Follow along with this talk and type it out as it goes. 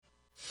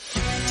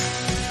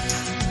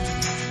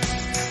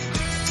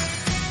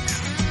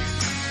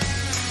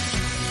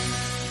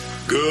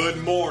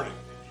Good morning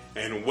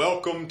and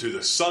welcome to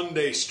the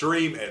Sunday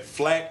stream at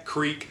Flat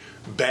Creek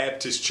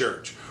Baptist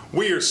Church.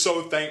 We are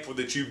so thankful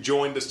that you've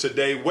joined us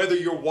today, whether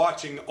you're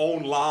watching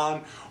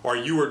online or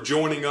you are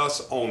joining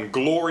us on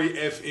Glory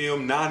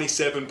FM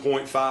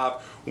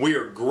 97.5. We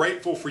are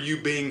grateful for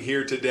you being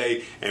here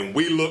today, and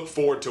we look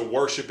forward to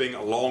worshiping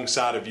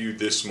alongside of you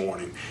this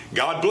morning.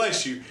 God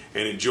bless you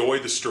and enjoy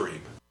the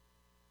stream.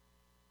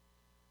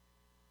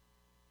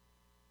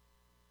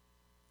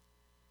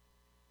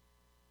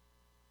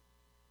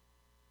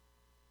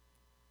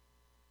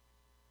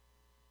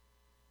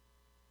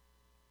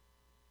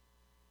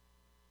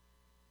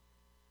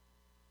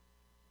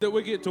 That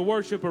we get to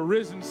worship a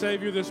risen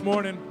Savior this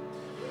morning.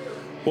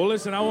 Well,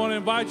 listen, I want to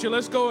invite you.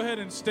 Let's go ahead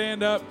and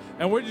stand up,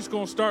 and we're just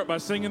going to start by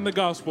singing the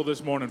gospel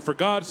this morning. For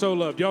God so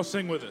loved. Y'all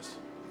sing with us.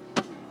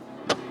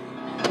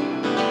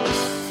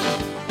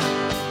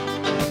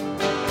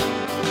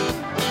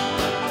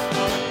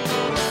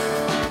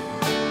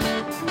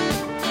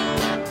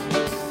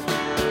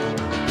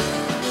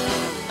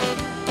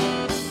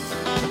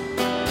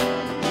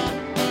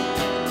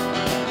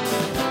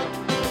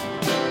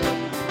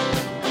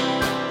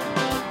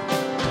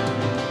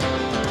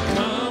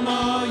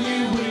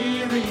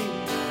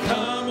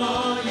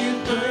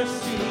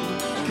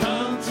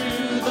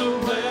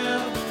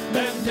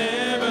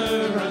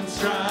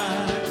 Strong.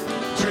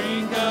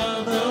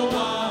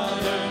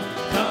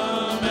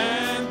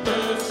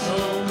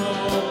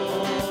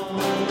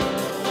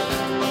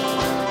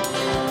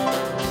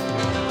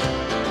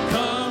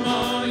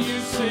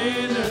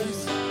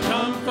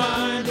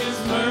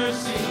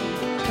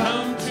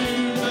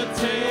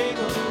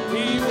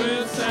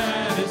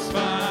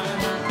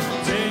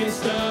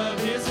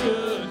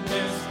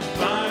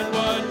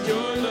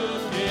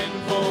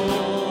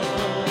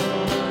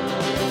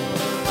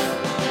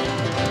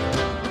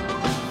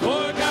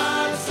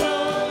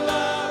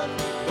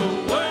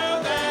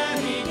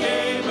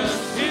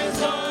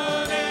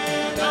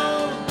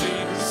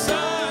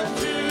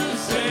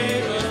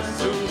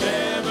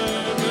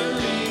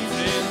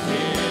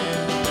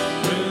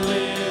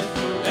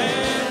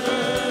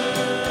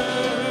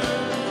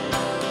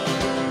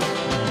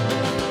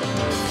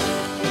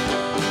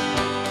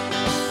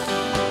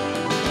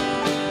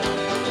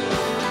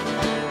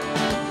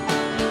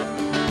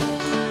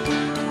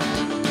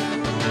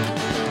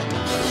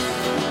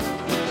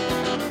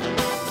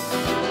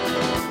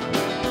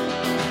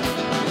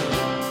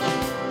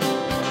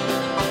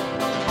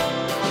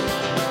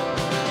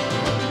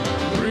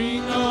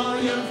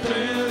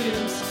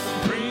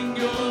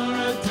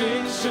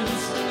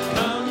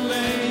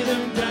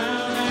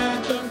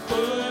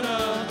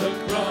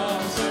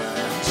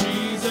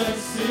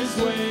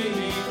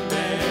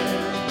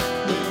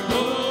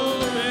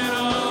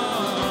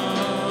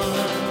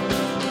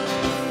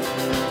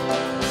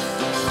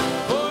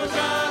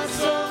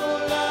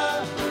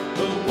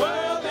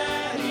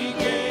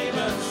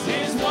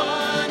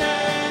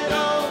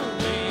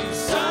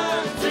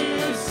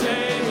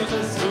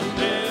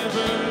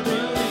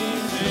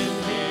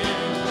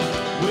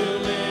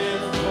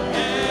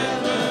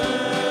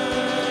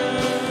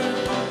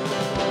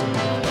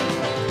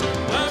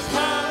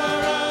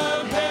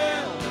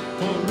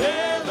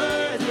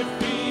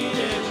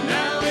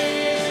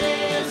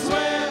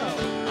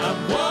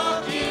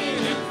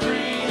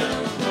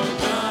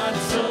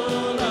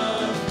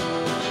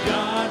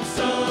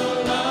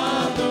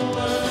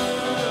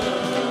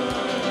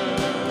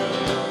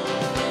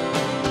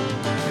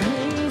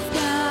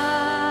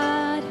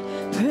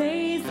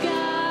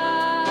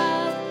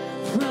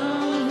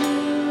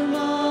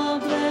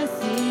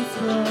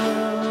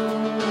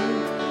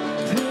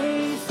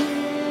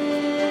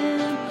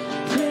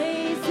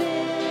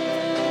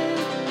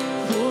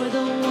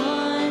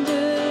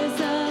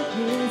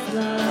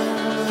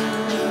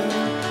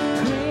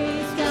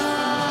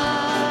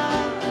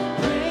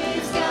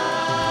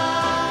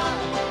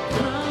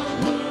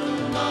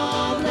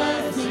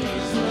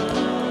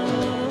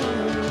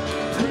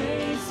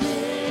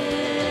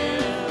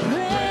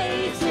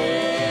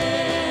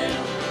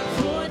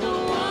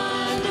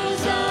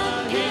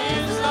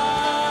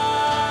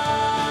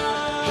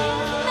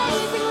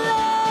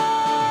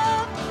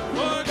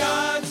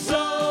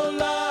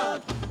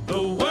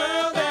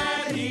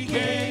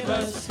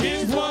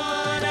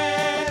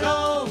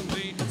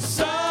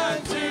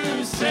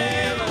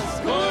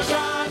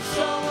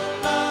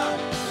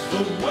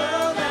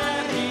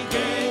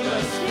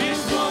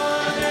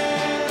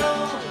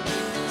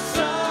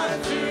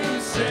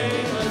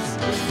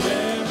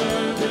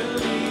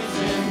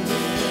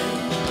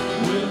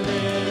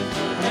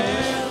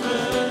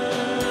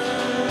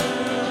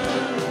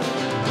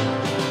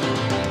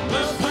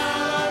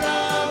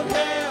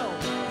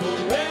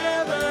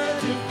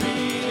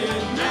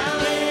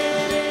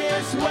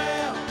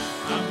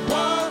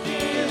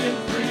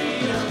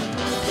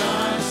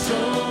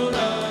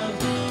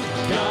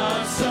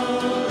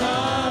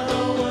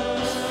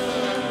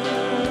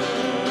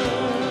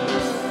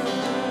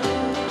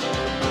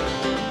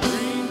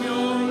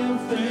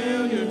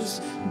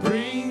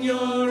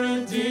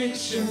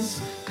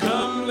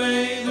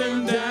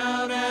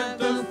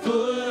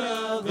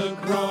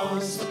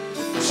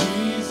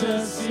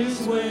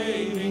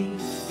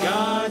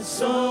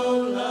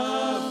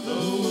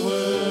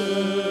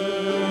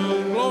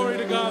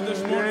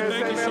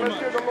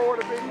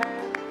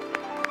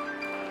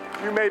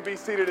 You may be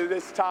seated at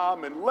this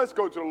time, and let's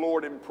go to the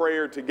Lord in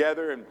prayer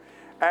together. And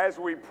as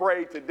we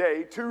pray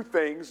today, two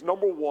things.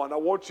 Number one, I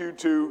want you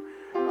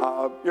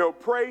to,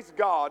 praise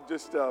God,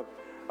 just a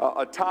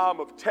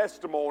time of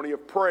testimony,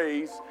 of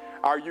praise.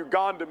 Our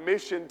Uganda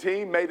mission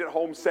team made it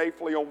home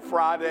safely on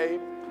Friday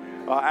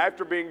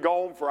after being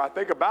gone for, I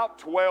think, about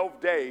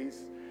 12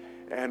 days.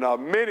 And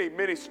many,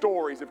 many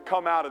stories have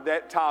come out of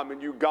that time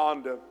in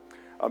Uganda.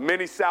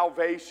 Many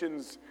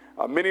salvations,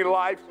 many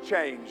lives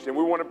changed. And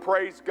we want to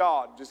praise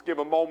God. Just give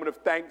a moment of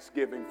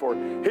thanksgiving for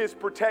His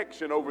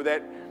protection over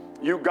that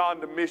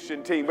Uganda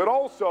mission team. But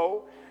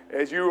also,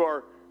 as you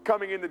are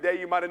coming in today,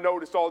 you might have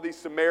noticed all these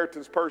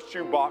Samaritan's Purse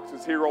shoe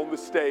boxes here on the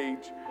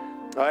stage.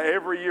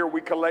 Every year we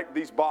collect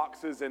these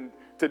boxes, and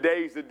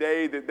today's the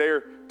day that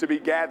they're to be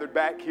gathered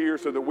back here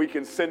so that we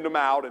can send them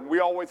out. And we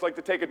always like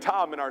to take a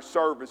time in our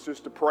service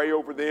just to pray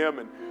over them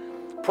and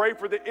pray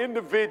for the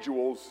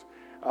individuals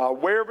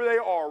wherever they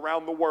are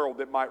around the world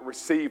that might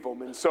receive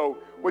them. And so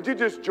would you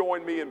just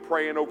join me in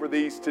praying over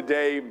these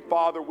today? And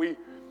Father, we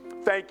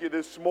thank you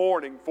this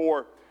morning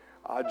for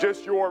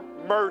just your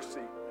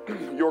mercy,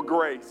 your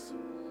grace.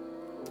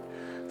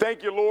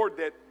 Thank you, Lord,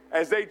 that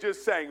as they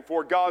just sang,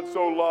 for God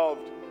so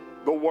loved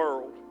the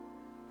world.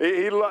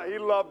 He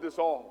loved us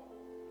all.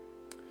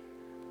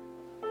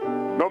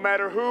 No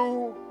matter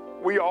who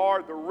we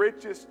are, the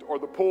richest or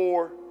the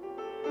poor,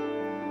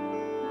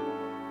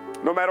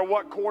 no matter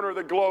what corner of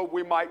the globe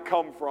we might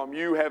come from,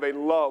 you have a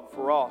love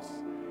for us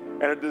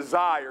and a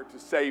desire to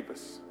save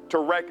us, to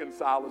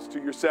reconcile us to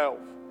yourself.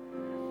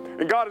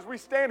 And God, as we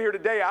stand here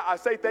today, I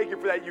say thank you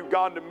for that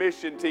Uganda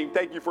mission team.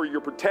 Thank you for your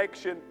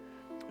protection,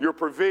 your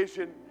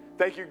provision.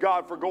 Thank you,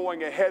 God, for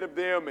going ahead of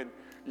them and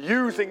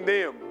using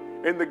them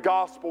in the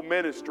gospel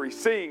ministry,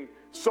 seeing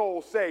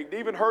souls saved.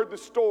 Even heard the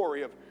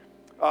story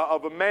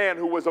of a man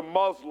who was a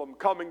Muslim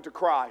coming to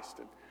Christ.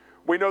 And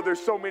we know there's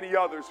so many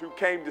others who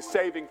came to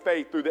saving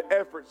faith through the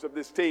efforts of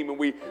this team. And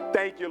we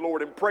thank you,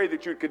 Lord, and pray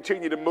that you'd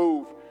continue to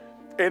move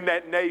in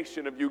that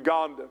nation of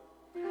Uganda.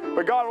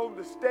 But God, on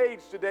the stage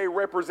today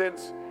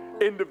represents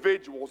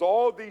individuals.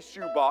 All these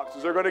shoe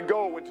boxes are going to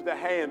go into the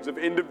hands of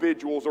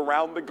individuals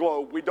around the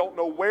globe. We don't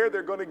know where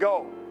they're going to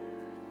go.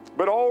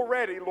 But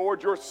already,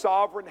 Lord, your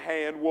sovereign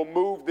hand will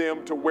move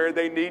them to where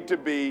they need to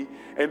be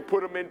and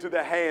put them into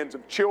the hands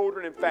of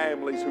children and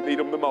families who need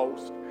them the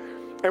most.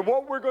 And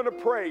what we're going to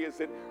pray is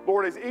that,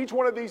 Lord, as each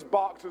one of these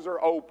boxes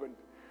are opened,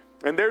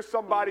 and there's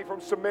somebody from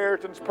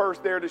Samaritan's Purse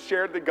there to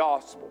share the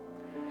gospel,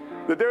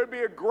 that there would be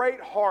a great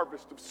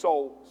harvest of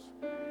souls.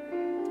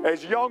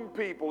 As young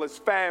people, as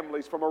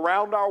families from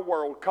around our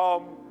world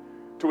come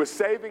to a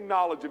saving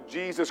knowledge of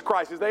Jesus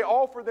Christ, as they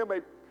offer them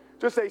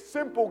just a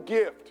simple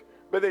gift,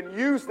 but then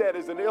use that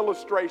as an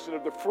illustration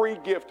of the free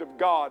gift of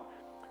God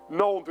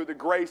known through the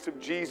grace of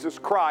Jesus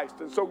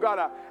Christ. And so,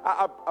 God,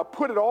 I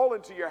put it all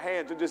into your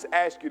hands and just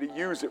ask you to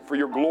use it for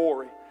your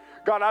glory.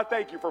 God, I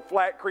thank you for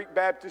Flat Creek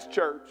Baptist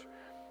Church.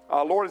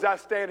 Lord, as I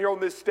stand here on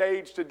this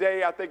stage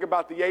today, I think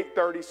about the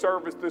 8:30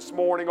 service this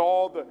morning,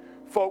 all the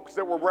folks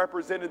that were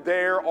represented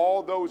there,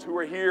 all those who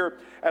are here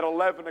at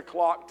 11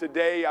 o'clock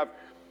today. I've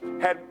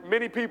had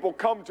many people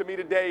come to me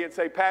today and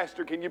say,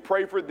 Pastor, can you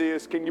pray for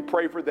this? Can you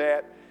pray for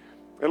that?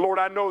 And Lord,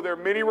 I know there are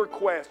many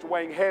requests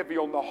weighing heavy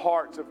on the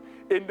hearts of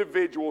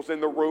individuals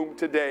in the room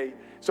today.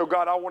 So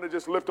God, I want to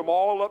just lift them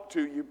all up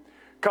to you,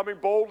 coming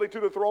boldly to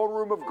the throne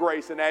room of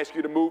grace and ask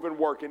you to move and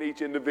work in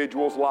each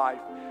individual's life.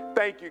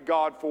 Thank you,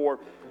 God, for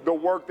the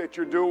work that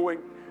you're doing.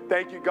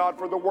 Thank you, God,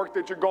 for the work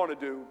that you're going to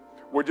do.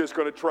 We're just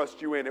going to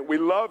trust you in it. We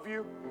love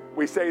you.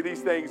 We say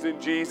these things in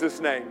Jesus'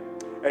 name.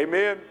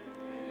 Amen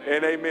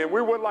and amen.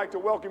 We would like to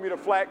welcome you to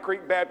Flat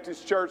Creek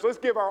Baptist Church. Let's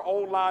give our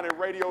online and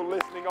radio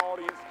listening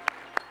audience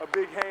a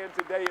big hand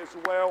today as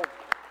well.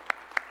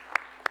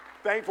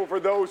 Thankful for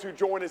those who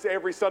join us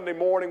every Sunday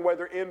morning,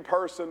 whether in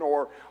person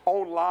or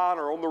online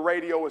or on the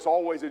radio. It's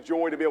always a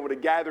joy to be able to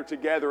gather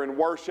together and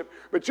worship.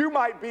 But you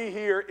might be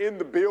here in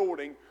the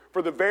building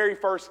for the very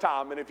first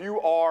time. And if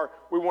you are,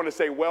 we want to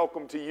say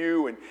welcome to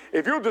you. And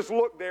if you'll just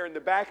look there in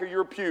the back of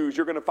your pews,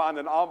 you're going to find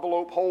an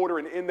envelope holder.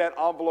 And in that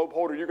envelope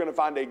holder, you're going to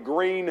find a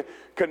green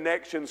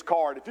Connections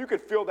card. If you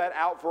could fill that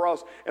out for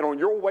us. And on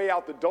your way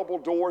out the double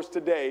doors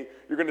today,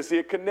 you're going to see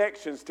a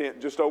Connections tent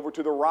just over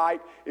to the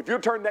right. If you'll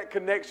turn that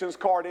Connections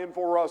card in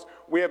for us,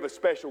 we have a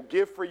special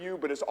gift for you.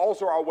 But it's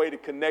also our way to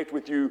connect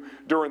with you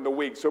during the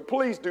week. So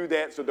please do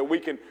that so that we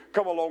can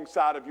come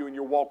alongside of you in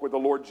your walk with the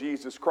Lord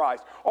Jesus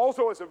Christ.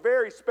 Also, it's a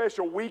very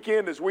special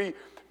weekend as we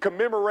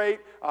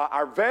commemorate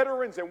our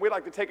veterans, and we'd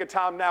like to take a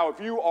time now.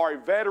 If you are a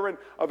veteran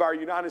of our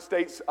United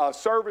States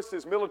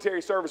services,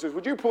 military services,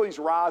 would you please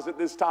rise at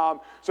this time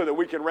so that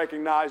we can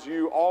recognize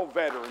you, all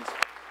veterans.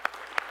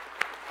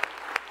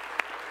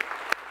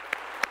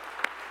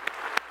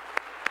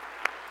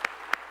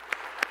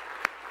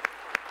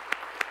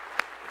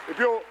 If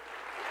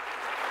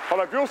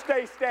you'll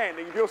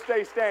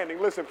stay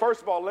standing, listen,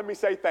 first of all, let me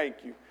say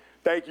thank you.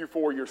 Thank you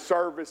for your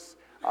service.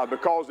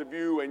 Because of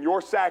you and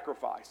your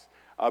sacrifice,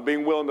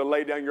 being willing to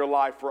lay down your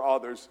life for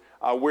others,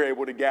 we're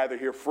able to gather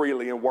here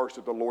freely and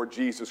worship the Lord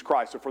Jesus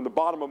Christ. So from the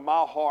bottom of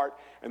my heart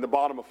and the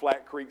bottom of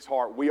Flat Creek's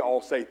heart, we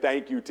all say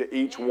thank you to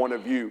each one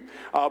of you.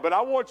 But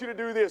I want you to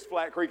do this,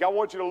 Flat Creek. I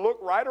want you to look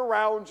right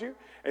around you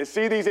and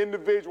see these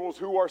individuals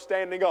who are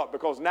standing up,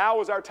 because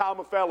now is our time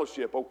of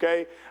fellowship,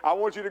 okay? I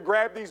want you to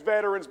grab these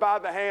veterans by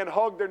the hand,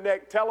 hug their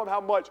neck, tell them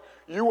how much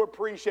you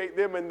appreciate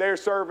them and their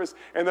service,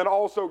 and then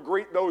also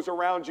greet those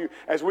around you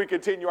as we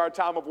continue our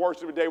time of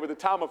worship today with a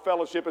time of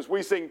fellowship as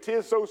we sing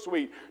 "'Tis So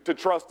Sweet to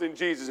Trust in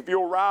Jesus." If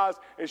you'll rise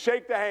and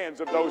shake the hands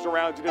of those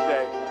around you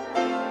today.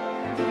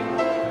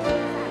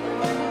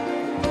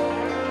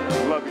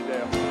 Love you,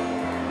 Dale.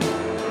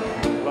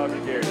 Love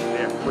you, Gary.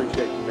 Yeah,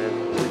 appreciate you, man.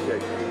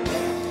 Appreciate you.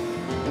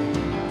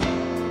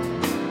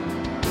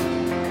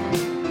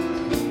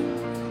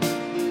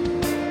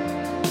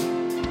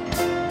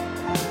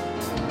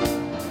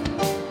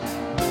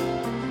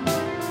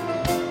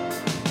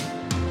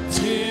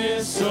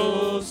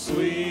 So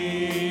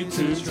sweet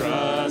to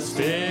trust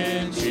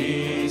in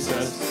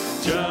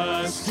Jesus,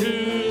 just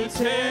to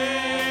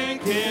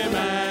take him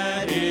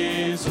at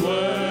his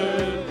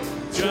word,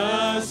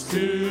 just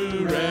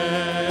to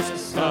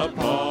rest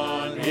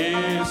upon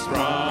his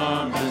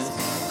promise,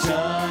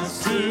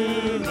 just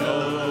to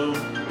know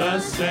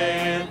thus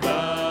saith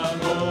the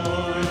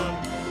Lord.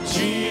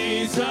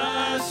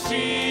 Jesus,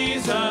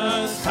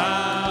 Jesus,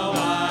 how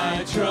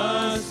I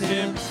trust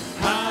him,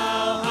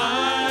 how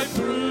I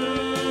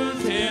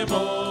proved him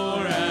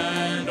o'er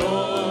and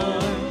o'er.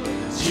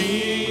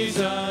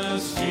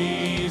 Jesus,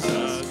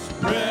 Jesus,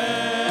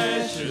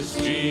 precious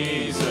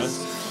Jesus,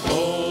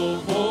 oh,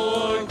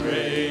 for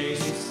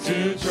grace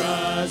to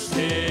trust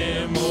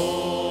him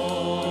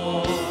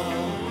more.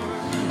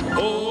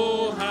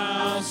 Oh,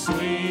 how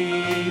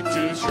sweet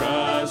to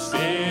trust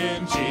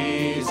in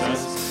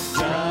Jesus,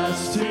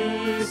 just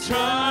to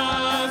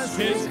trust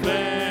his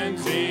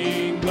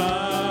cleansing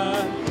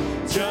blood,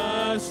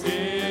 just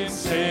in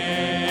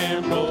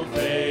simple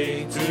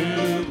faith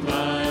to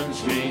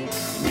plunge me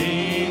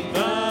neath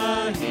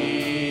the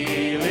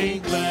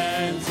healing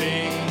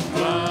cleansing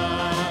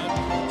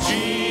flood.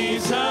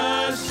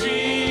 Jesus,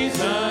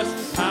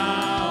 Jesus,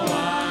 how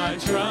I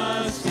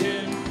trust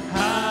him,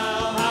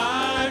 how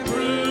I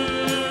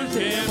proved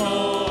him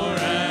o'er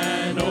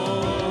and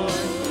o'er.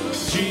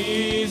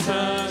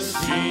 Jesus,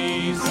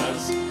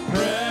 Jesus,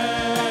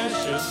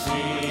 precious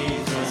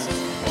Jesus,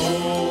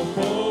 oh,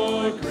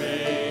 for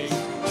grace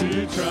to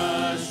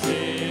trust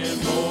him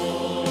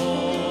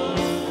more.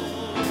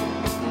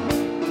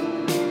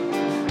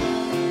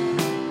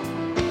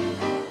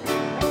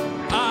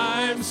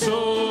 I'm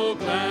so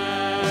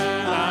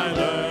glad I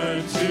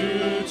learned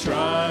to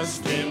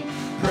trust him,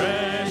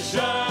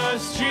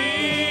 precious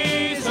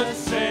Jesus,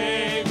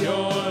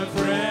 Savior,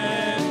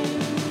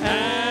 friend,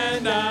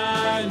 and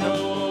I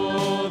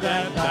know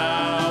that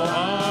thou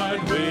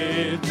art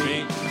with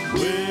me,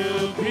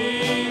 will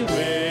be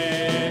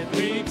with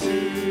me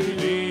to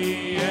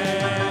the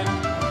end.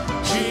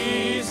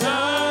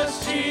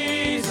 Jesus,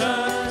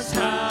 Jesus,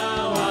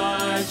 how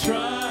I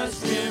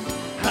trust him,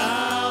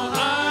 how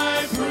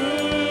I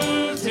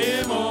proved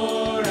him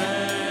o'er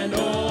and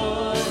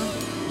o'er.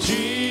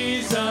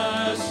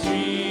 Jesus,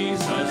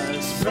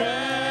 Jesus,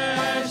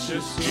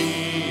 precious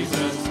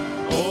Jesus,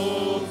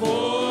 oh,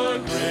 for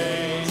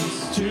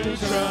grace to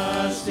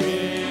trust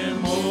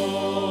him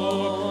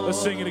more.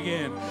 Let's sing it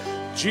again.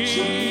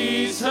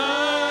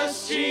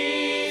 Jesus,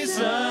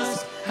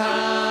 Jesus,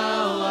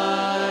 how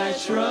I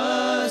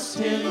trust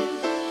him,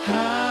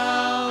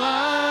 how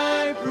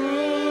I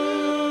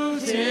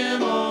proved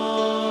him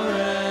o'er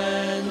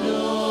and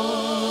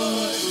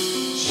o'er.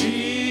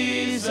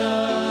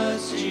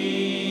 Jesus,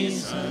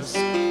 Jesus,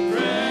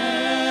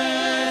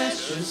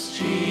 precious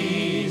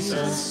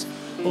Jesus,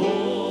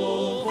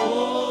 oh,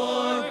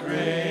 for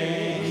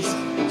grace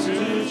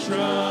to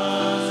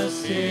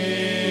trust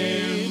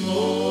him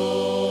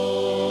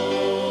more.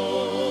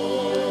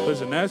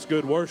 Listen, that's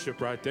good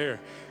worship right there.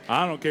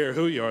 I don't care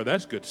who you are,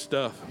 that's good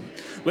stuff.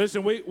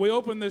 Listen, we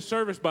open this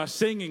service by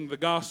singing the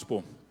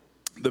gospel.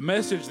 The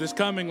message that's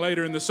coming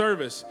later in the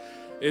service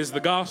is the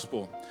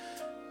gospel.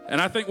 And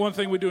I think one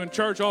thing we do in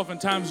church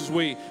oftentimes is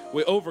we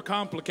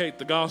overcomplicate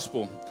the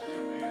gospel.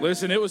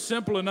 Listen, it was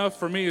simple enough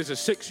for me as a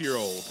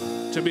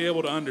 6-year-old to be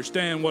able to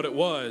understand what it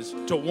was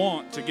to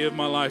want to give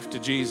my life to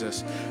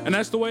Jesus. And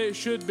that's the way it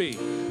should be.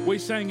 We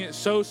sang it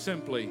so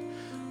simply.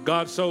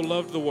 God so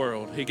loved the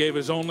world, he gave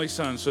his only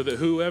son so that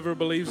whoever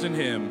believes in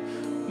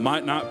him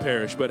might not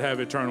perish but have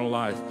eternal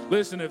life.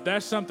 Listen, if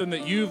that's something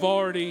that you've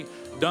already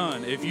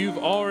done, if you've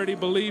already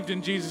believed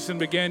in Jesus and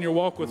began your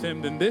walk with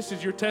him, then this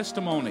is your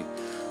testimony.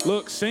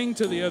 Look, sing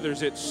to the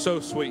others, it's so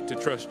sweet to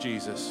trust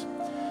Jesus.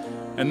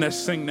 And let's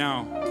sing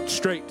now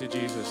straight to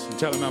Jesus and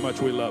tell him how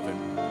much we love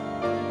him.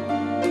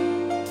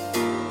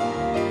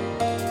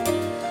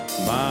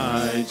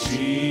 My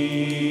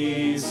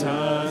Jesus,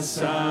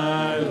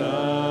 I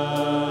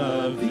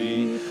love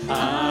thee.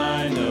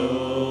 I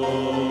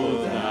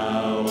know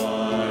thou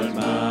art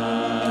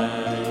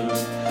mine.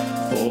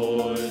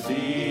 For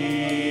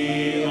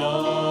thee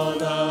all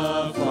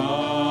the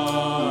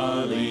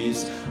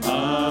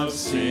of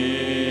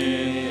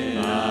sin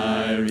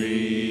I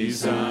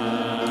resign.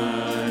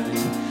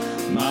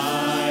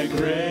 My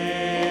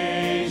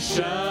gracious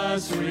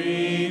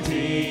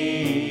Redeemer,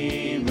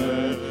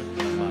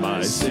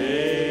 my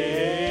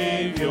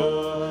Savior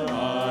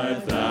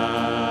art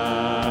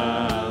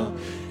thou.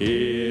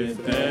 If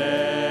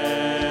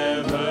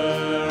ever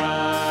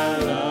I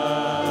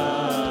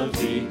love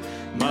thee,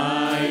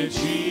 my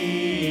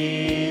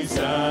Jesus,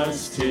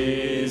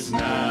 'tis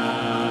now.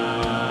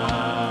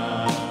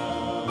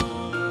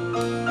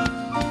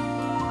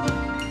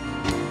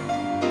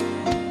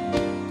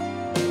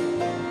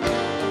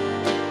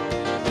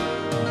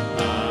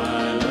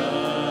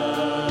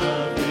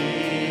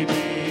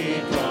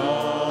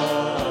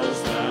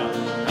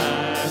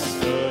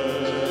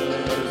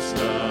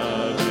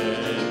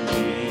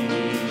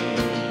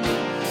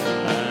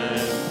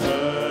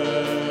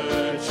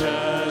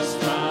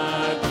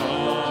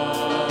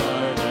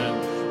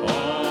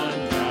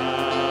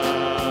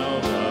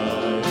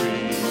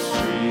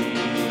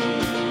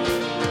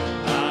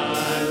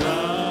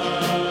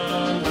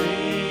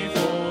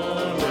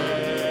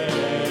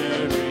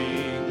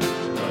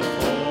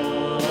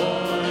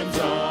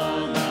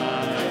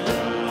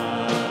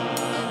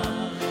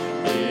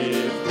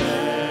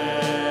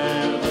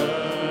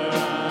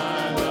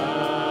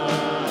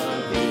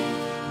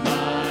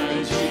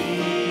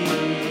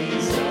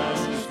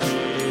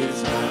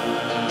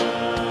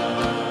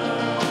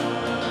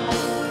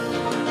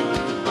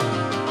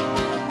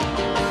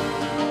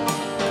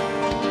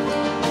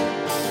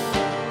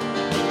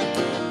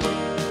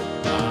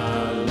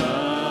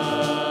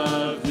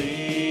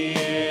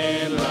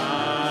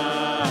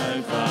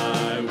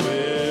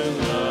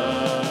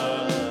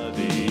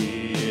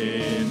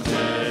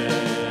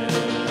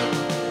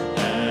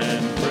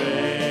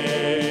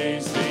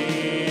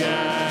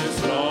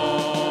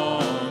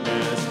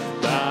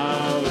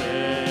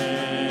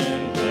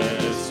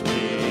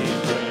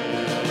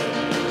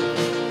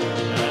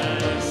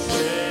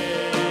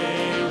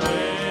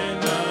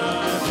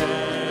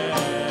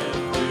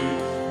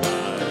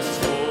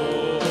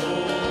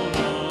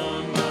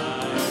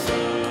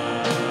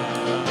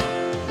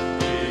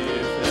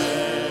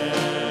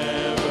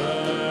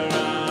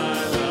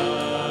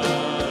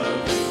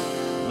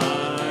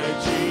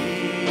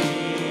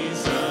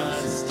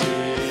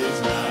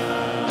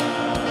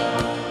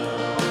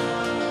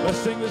 Let's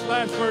sing this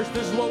last verse.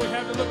 This is what we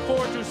have to look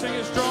forward to. Sing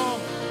it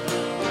strong.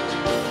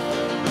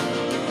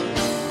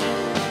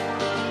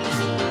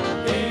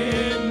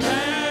 In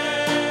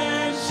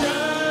mansions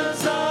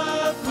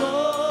of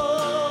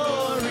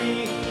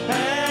glory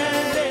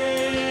and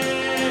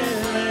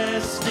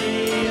endless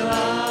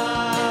delight,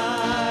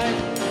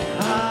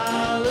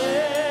 I'll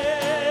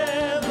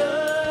ever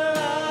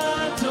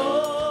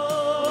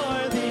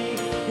adore thee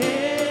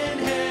in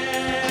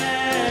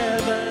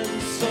heaven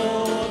so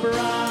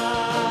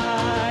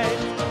bright.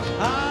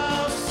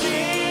 I'll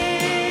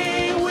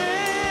sing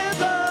with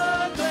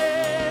the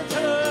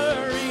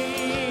glittering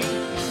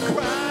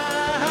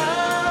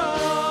crown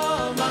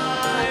on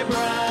my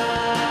brow.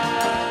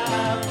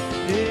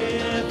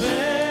 If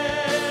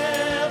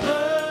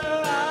ever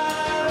I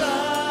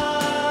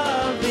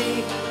love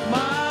thee,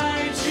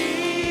 my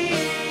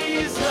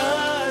Jesus,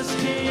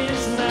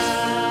 'tis now.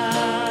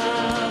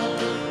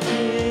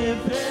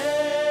 If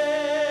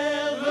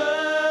ever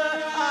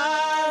I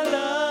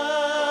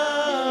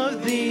love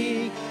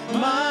thee,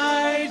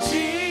 my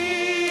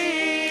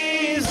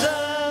Jesus,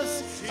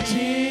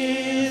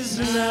 'tis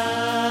now.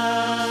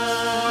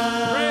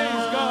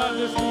 Praise God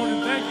this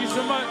morning. Thank you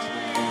so much.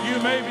 You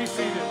may be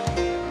seated.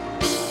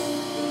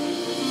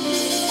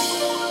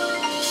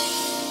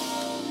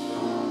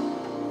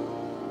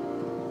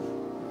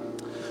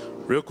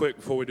 Real quick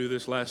before we do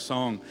this last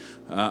song,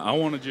 I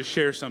want to just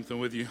share something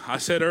with you. I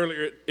said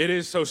earlier, it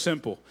is so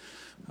simple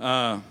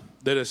that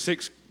a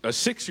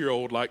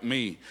six-year-old like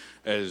me,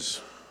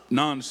 as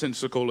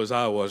nonsensical as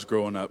I was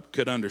growing up,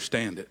 could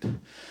understand it.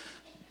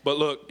 But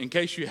look, in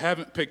case you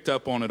haven't picked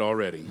up on it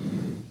already,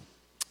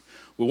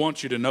 we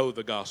want you to know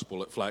the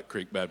gospel at Flat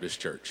Creek Baptist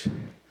Church.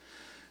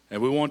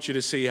 And we want you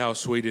to see how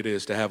sweet it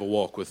is to have a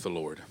walk with the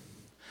Lord.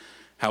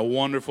 How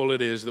wonderful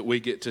it is that we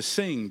get to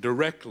sing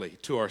directly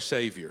to our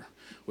Savior.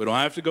 We don't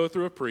have to go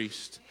through a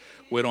priest.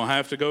 We don't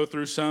have to go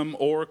through some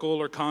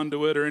oracle or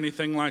conduit or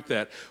anything like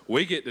that.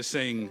 We get to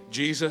sing,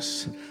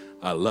 Jesus,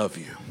 I love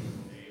you.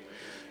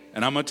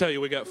 And I'm going to tell you,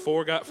 we got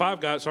five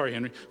guys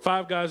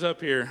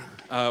up here.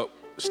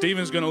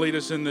 Stephen's going to lead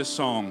us in this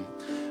song.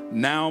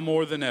 Now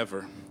more than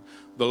ever,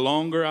 the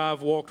longer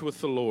I've walked with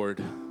the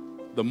Lord,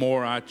 the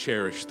more I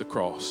cherish the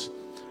cross.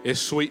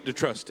 It's sweet to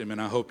trust him, and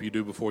I hope you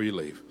do before you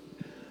leave.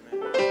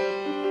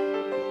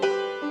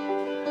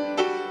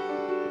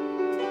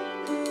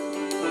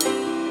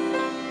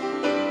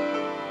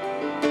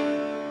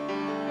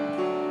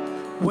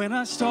 When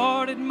I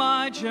started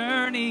my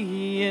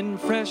journey in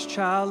fresh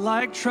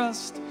childlike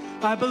trust,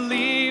 I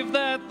believed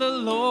that the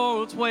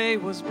Lord's way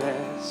was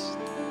best.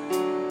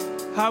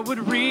 I would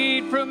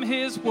read from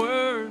his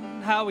word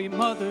how he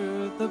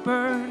mothered the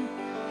bird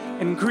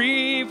and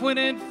grieve when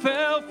it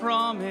fell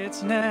from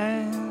its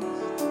nest.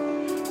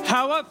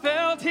 how I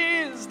felt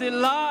his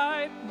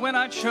delight when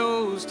I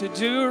chose to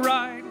do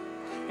right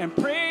and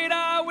prayed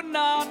I would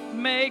not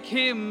make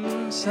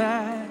him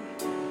sad.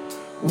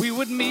 We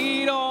would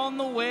meet on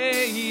the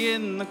way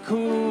in the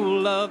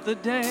cool of the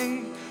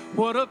day.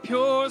 What a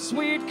pure,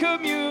 sweet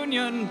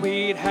communion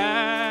we'd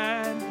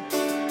had.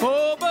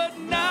 Oh, but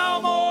now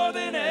more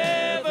than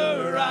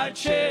ever I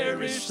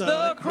cherish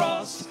the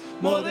cross.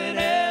 More than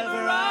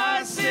ever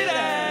I sit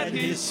at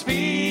his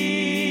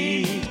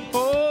feet.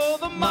 Oh,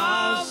 the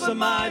miles of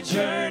my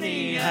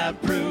journey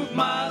have proved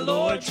my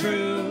Lord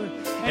true,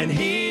 and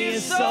he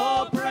is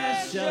so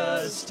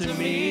precious to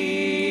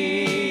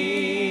me.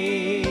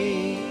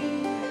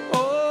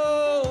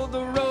 Oh,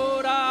 the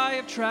road I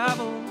have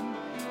traveled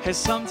has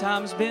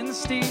sometimes been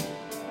steep,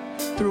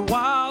 through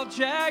wild,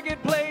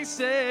 jagged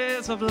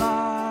places of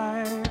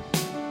life.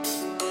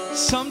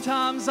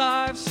 Sometimes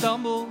I've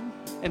stumbled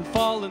and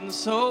fallen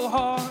so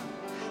hard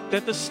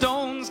that the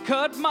stones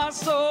cut my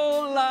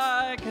soul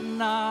like a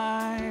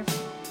knife.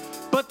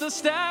 But the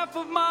staff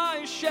of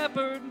my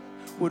shepherd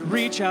would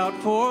reach out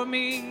for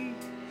me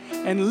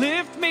and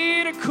lift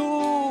me to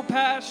cool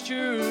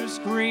pastures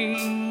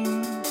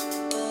green.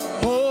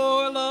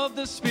 Oil of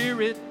the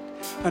Spirit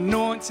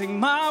anointing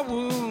my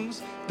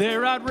wounds,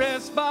 there I'd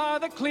rest by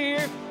the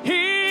clear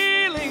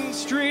healing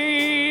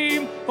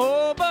stream.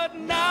 Oh, but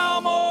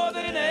now more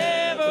than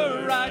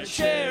ever I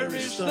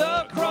cherish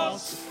the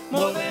cross.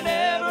 More than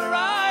ever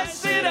I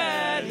sit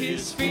at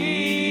his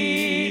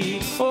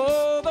feet.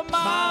 Oh, the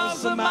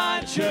miles of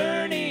my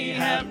journey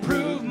have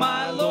proved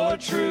my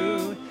Lord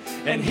true,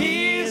 and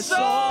he is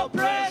so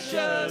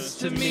precious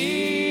to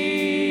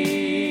me.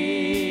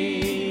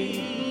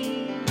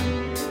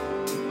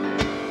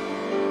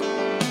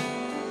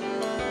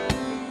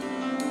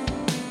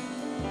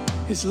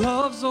 His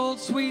love's old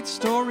sweet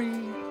story,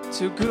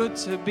 too good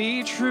to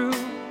be true.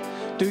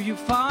 Do you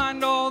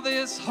find all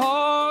this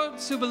hard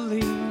to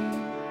believe?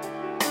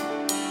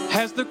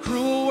 Has the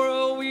cruel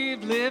world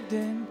we've lived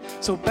in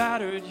so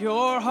battered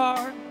your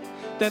heart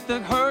that the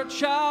hurt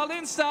child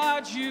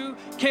inside you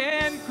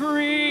can't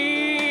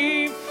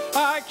grieve?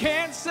 I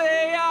can't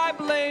say I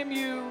blame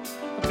you,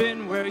 I've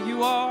been where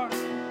you are,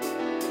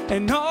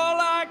 and all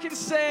I can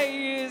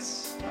say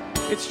is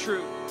it's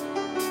true.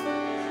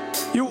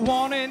 You're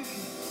wanted,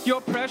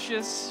 you're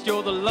precious,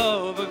 you're the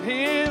love of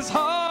his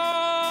heart.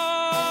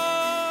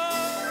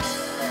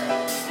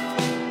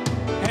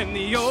 And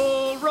the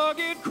old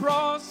rugged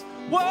cross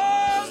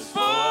was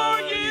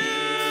for you.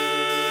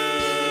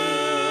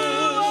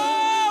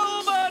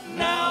 Oh, but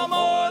now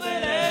more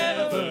than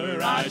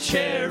ever I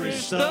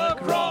cherish the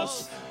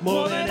cross.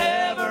 More than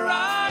ever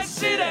I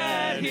sit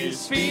at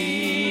his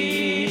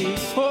feet.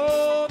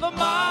 Oh, the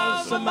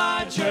miles of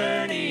my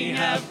journey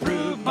have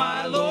proved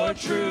my Lord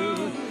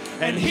true,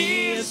 and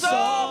he is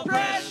so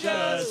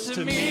precious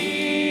to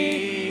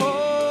me.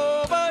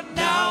 Oh, but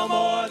now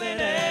more than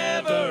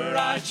ever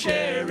I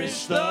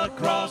cherish the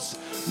cross.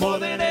 More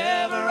than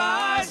ever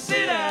I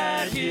sit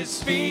at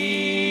his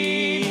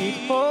feet.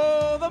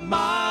 Oh, the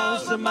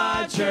miles of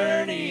my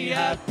journey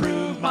have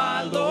proved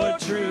my Lord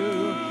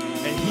true,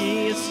 and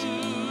he is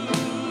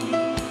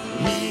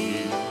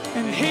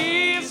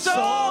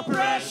so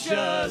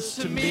precious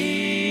to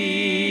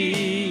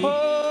me.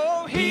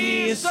 Oh,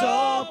 he is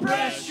so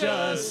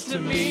precious to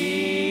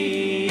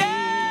me.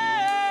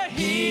 Yeah,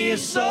 he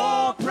is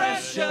so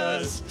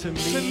precious to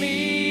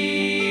me.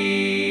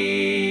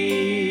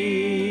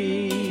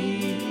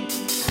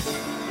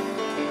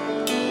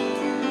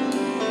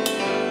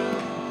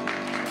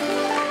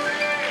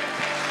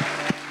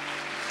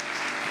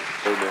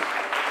 Amen.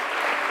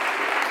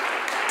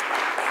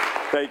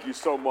 Thank you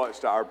so much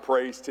to our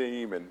praise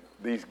team and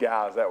these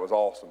guys. That was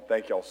awesome.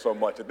 Thank y'all so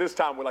much. At this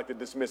time, we'd like to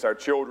dismiss our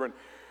children,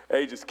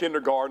 ages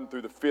kindergarten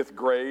through the 5th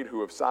grade, who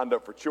have signed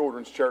up for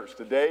Children's Church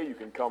today. You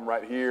can come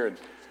right here, and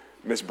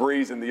Miss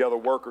Breeze and the other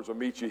workers will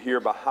meet you here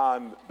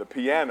behind the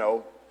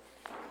piano.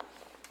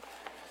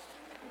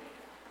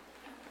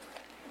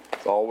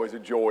 It's always a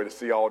joy to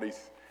see all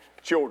these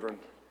children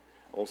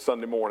on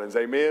Sunday mornings.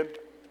 Amen?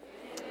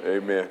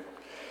 Amen.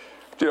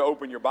 To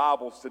open your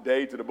Bibles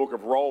today to the book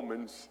of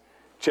Romans,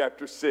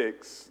 chapter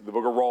 6, the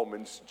book of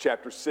Romans,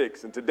 chapter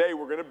 6. And today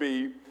we're going to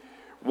be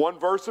one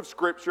verse of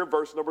Scripture,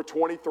 verse number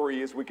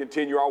 23, as we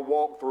continue our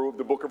walkthrough of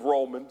the book of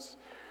Romans.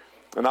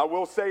 And I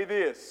will say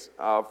this,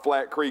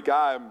 Flat Creek,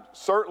 I am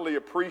certainly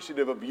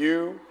appreciative of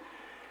you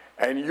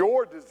and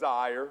your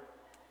desire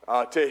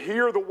to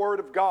hear the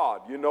Word of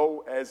God. You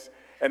know, as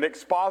an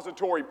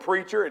expository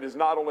preacher, it is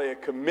not only a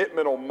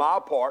commitment on my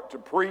part to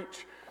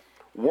preach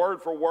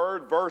word for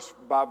word, verse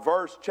by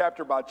verse,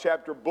 chapter by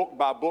chapter, book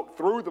by book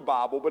through the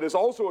Bible, but it's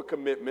also a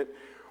commitment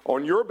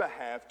on your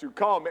behalf to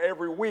come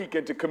every week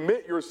and to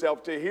commit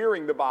yourself to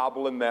hearing the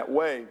Bible in that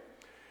way.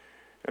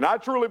 And I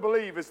truly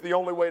believe it's the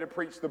only way to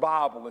preach the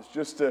Bible. It's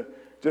just to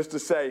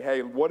say,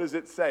 hey, what does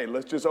it say?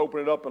 Let's just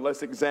open it up and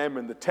let's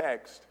examine the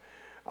text.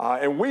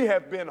 And we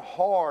have been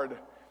hard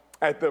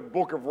at the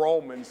book of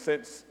Romans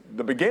since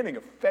the beginning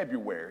of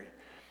February.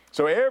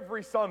 So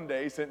every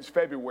Sunday since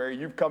February,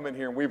 you've come in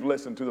here and we've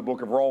listened to the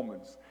book of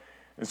Romans.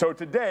 And so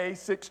today,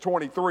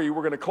 6:23, we're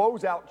going to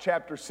close out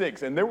chapter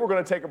 6, and then we're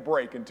going to take a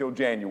break until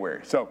January.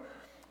 So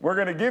we're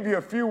going to give you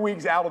a few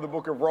weeks out of the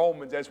book of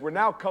Romans as we're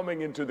now coming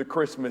into the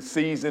Christmas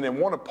season, and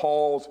want to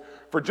pause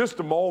for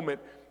just a moment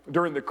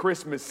during the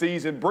Christmas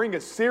season, bring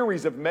a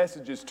series of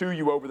messages to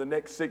you over the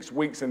next 6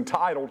 weeks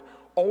entitled,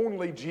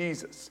 Only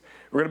Jesus.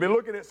 We're going to be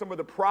looking at some of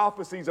the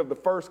prophecies of the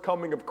first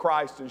coming of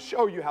Christ and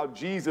show you how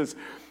Jesus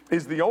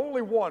is the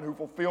only one who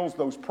fulfills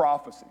those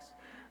prophecies.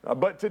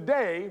 But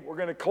today, we're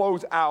going to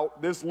close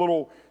out this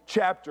little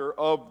chapter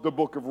of the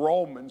book of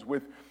Romans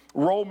with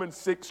Romans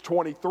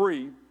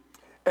 6:23,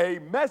 a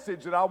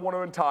message that I want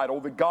to entitle,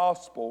 The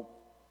Gospel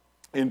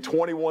in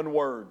 21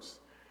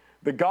 Words.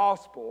 The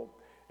Gospel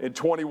in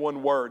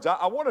 21 words.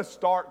 I want to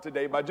start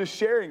today by just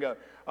sharing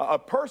a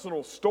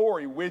personal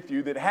story with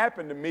you that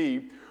happened to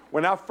me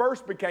when I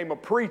first became a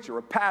preacher,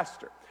 a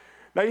pastor.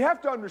 Now, you have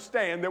to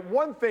understand that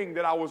one thing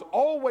that I was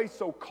always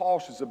so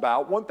cautious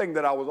about, one thing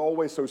that I was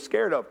always so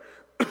scared of,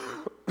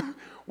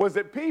 was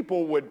that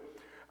people would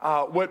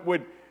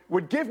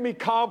give me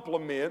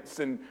compliments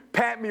and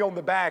pat me on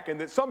the back, and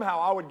that somehow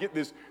I would get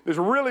this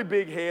really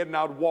big head and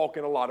I would walk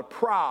in a lot of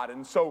pride.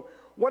 And so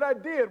what I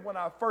did when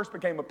I first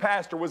became a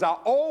pastor was I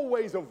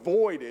always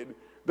avoided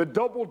the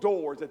double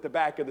doors at the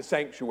back of the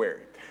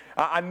sanctuary.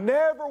 I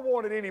never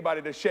wanted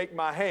anybody to shake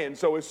my hand.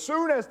 So as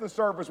soon as the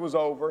service was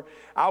over,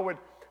 I would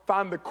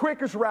find the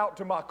quickest route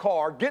to my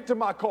car, get to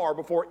my car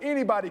before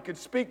anybody could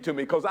speak to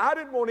me, because I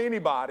didn't want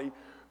anybody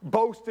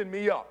boasting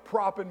me up,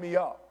 propping me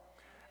up.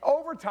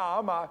 Over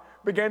time, I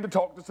began to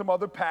talk to some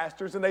other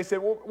pastors, and they said,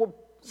 well,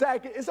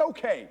 Zach, it's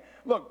okay.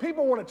 Look,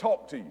 people want to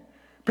talk to you.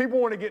 People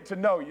want to get to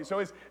know you. So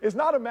it's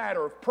not a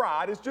matter of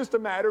pride. It's just a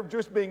matter of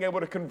just being able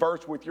to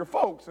converse with your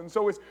folks. And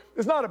so it's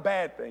not a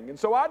bad thing. And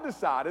so I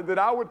decided that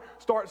I would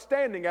start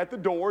standing at the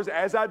doors,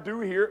 as I do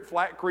here at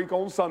Flat Creek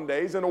on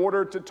Sundays, in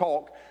order to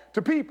talk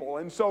to people.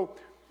 And so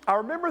I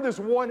remember this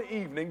one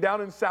evening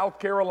down in South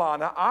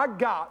Carolina, I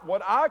got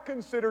what I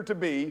consider to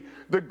be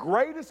the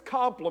greatest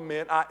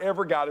compliment I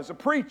ever got as a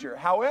preacher.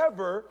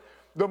 However,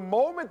 the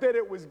moment that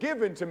it was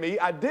given to me,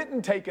 I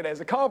didn't take it as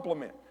a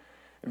compliment.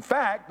 In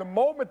fact, the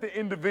moment the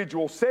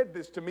individual said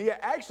this to me, it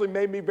actually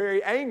made me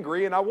very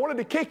angry, and I wanted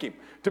to kick him,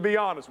 to be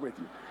honest with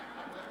you.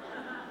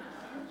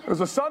 It was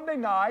a Sunday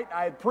night.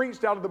 I had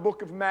preached out of the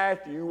book of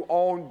Matthew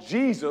on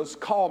Jesus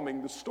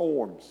calming the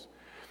storms.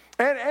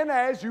 And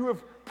as you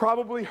have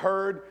probably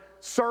heard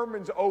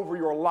sermons over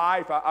your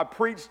life, I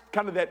preached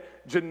kind of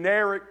that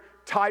generic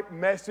type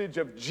message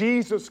of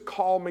Jesus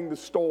calming the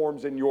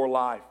storms in your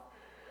life.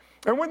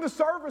 And when the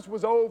service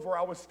was over,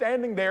 I was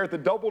standing there at the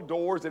double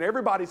doors, and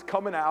everybody's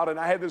coming out, and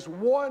I had this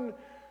one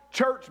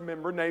church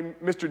member named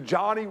Mr.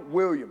 Johnny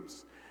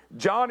Williams.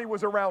 Johnny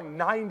was around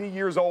 90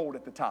 years old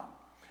at the time.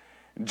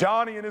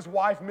 Johnny and his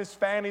wife, Miss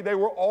Fanny, they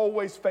were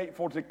always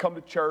faithful to come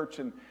to church,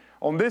 and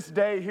on this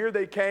day, here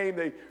they came.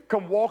 They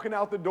come walking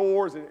out the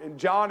doors, and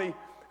Johnny,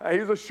 he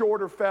was a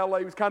shorter fella.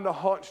 He was kind of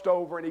hunched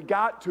over, and he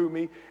got to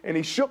me, and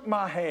he shook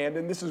my hand,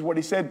 and this is what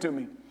he said to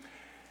me.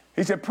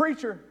 He said,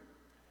 "Preacher,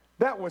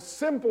 that was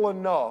simple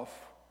enough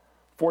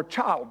for a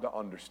child to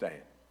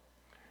understand."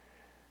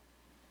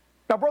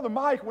 Now, Brother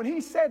Mike, when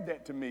he said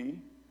that to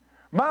me,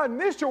 my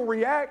initial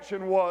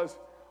reaction was,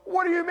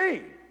 what do you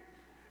mean?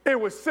 It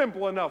was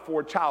simple enough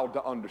for a child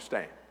to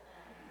understand.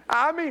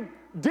 I mean,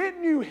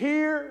 didn't you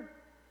hear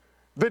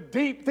the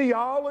deep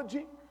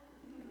theology?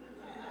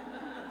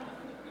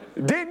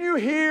 Didn't you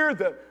hear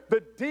the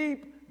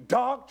deep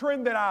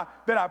doctrine that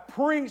I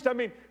preached? I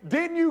mean,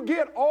 didn't you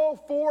get all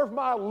 4 of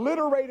my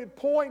alliterated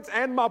points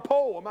and my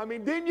poem? I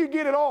mean, didn't you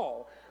get it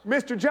all,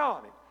 Mr.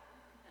 Johnny?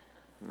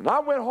 And I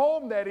went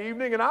home that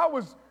evening, and I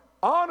was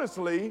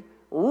honestly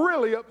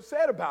really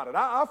upset about it.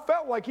 I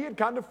felt like he had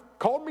kind of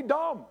called me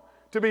dumb,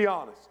 to be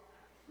honest.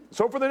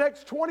 So for the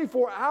next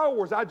 24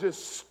 hours, I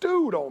just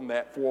stewed on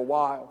that for a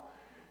while.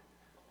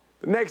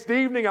 The next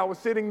evening, I was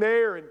sitting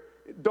there, and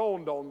it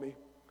dawned on me,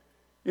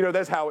 you know,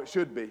 that's how it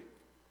should be.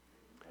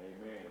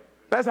 Amen.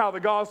 That's how the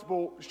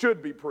gospel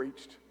should be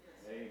preached.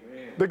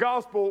 Amen. The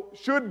gospel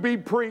should be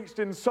preached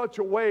in such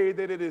a way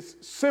that it is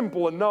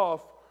simple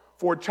enough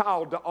for a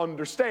child to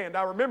understand.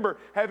 I remember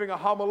having a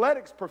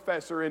homiletics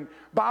professor in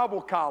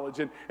Bible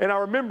college, and I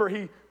remember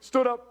he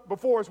stood up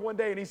before us one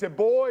day and he said,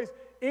 "Boys,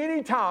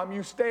 anytime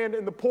you stand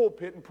in the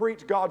pulpit and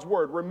preach God's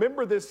word,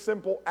 remember this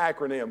simple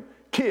acronym,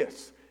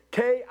 KISS,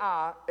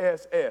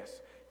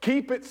 K-I-S-S.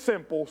 Keep it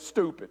simple,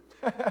 stupid."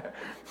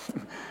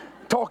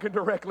 Talking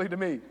directly to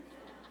me.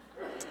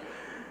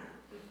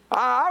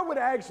 I would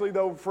actually,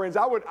 though, friends,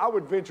 I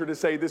would venture to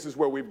say this is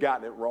where we've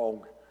gotten it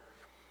wrong.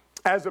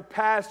 As a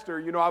pastor,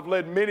 you know, I've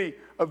led many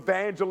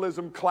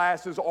evangelism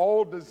classes,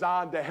 all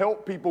designed to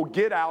help people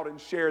get out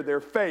and share their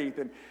faith.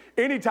 And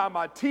anytime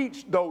I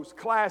teach those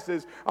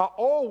classes, I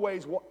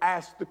always will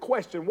ask the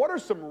question, what are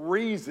some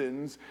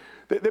reasons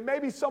that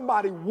maybe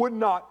somebody would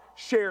not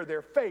share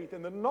their faith?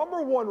 And the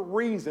number one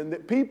reason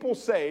that people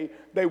say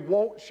they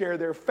won't share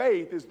their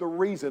faith is the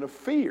reason of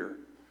fear.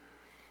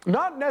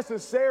 Not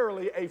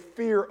necessarily a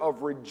fear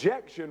of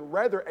rejection,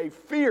 rather a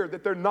fear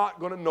that they're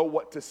not going to know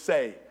what to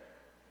say.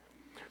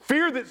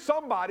 Fear that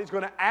somebody's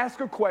going to ask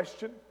a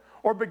question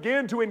or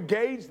begin to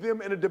engage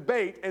them in a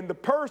debate, and the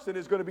person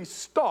is going to be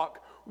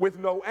stuck with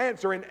no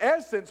answer. In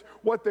essence,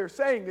 what they're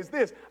saying is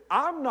this: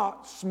 I'm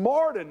not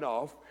smart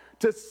enough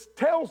to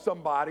tell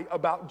somebody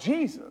about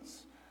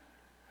Jesus.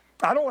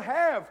 I don't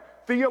have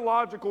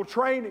theological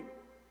training.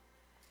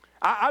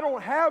 I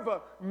don't have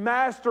a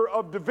master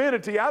of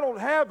divinity. I don't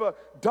have a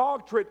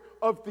doctorate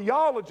of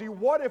theology.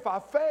 What if I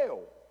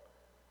fail?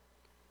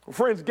 Well,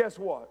 friends, guess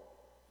what?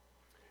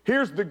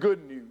 Here's the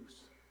good news.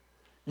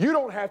 You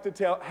don't have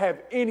to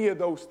have any of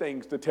those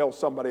things to tell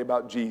somebody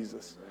about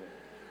Jesus.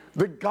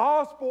 The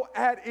gospel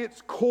at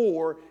its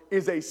core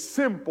is a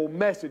simple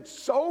message,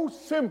 so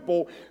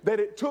simple that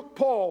it took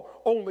Paul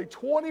only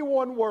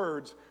 21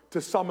 words to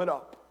sum it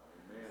up.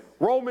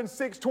 Romans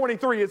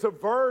 6:23 is a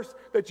verse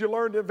that you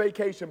learned in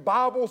vacation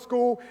Bible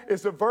school.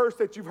 It's a verse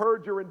that you've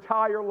heard your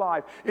entire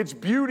life. Its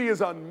beauty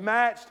is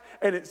unmatched,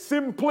 and its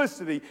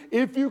simplicity,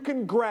 if you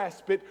can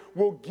grasp it,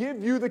 will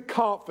give you the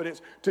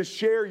confidence to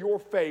share your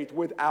faith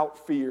without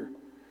fear.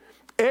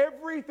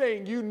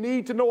 Everything you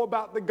need to know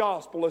about the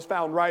gospel is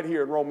found right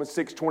here in Romans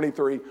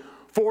 6:23.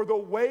 For the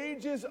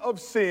wages of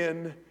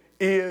sin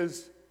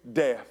is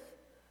death,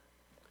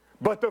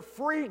 but the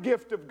free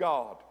gift of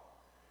God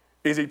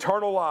is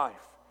eternal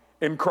life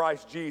in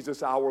Christ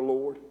Jesus our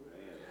Lord.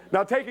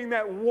 Now, taking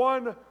that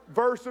one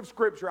verse of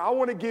Scripture, I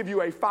want to give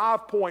you a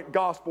 5-point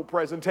gospel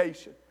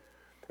presentation.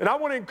 And I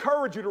want to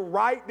encourage you to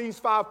write these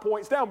 5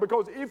 points down,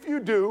 because if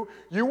you do,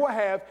 you will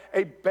have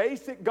a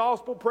basic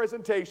gospel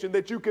presentation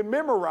that you can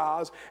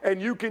memorize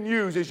and you can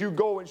use as you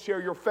go and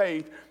share your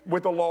faith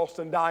with a lost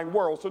and dying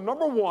world. So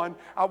number one,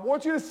 I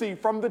want you to see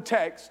from the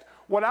text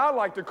what I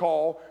like to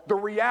call the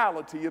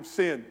reality of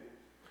sin.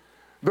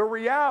 The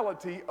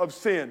reality of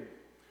sin.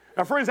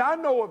 Now, friends, I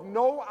know of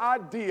no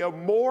idea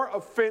more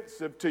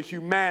offensive to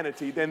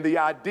humanity than the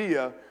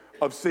idea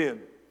of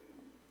sin.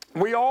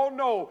 We all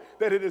know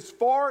that it is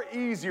far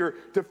easier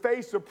to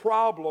face a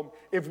problem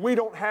if we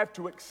don't have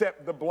to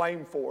accept the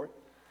blame for it.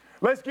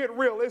 Let's get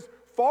real. It's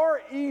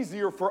far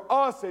easier for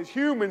us as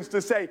humans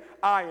to say,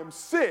 I am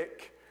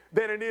sick,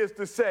 than it is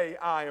to say,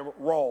 I am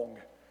wrong.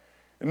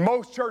 In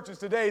most churches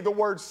today, the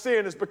word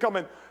sin has become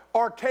an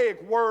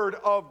archaic word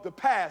of the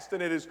past,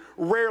 and it is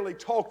rarely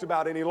talked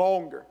about any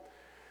longer.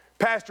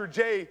 Pastor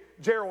J.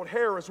 Gerald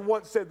Harris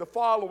once said the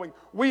following: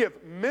 we have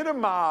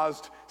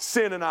minimized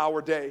sin in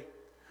our day.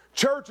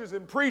 Churches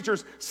and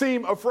preachers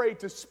seem afraid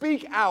to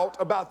speak out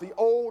about the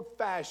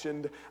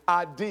old-fashioned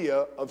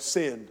idea of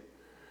sin.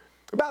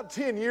 About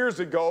 10 years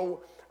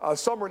ago,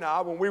 Summer and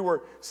I, when we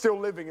were still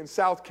living in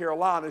South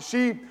Carolina,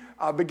 she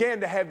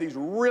began to have these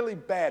really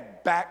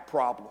bad back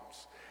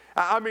problems.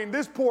 I mean,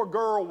 this poor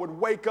girl would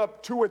wake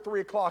up 2 or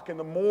 3 o'clock in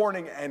the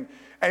morning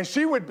and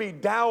she would be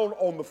down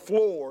on the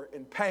floor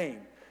in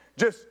pain.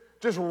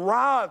 Just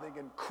writhing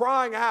and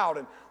crying out,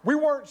 and we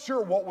weren't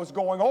sure what was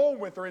going on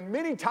with her. And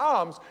many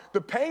times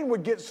the pain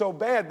would get so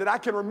bad that I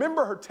can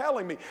remember her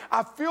telling me,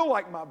 I feel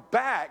like my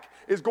back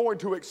is going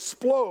to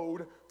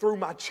explode through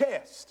my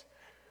chest.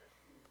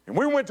 And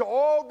we went to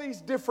all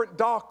these different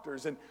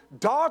doctors, and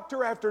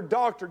doctor after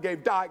doctor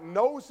gave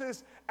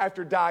diagnosis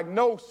after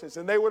diagnosis,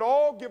 and they would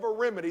all give a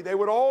remedy, they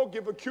would all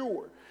give a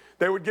cure.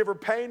 They would give her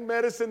pain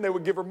medicine, they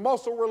would give her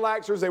muscle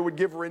relaxers, they would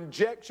give her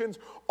injections,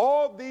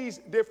 all these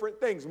different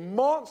things.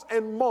 Months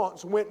and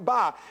months went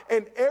by,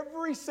 and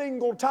every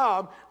single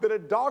time that a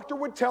doctor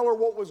would tell her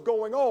what was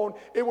going on,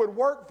 it would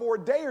work for a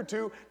day or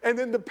two, and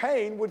then the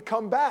pain would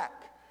come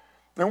back.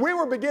 And we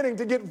were beginning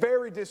to get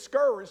very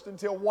discouraged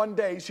until one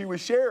day she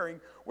was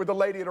sharing with a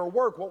lady at her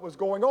work what was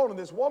going on, and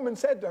this woman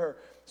said to her,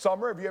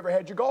 Summer, have you ever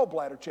had your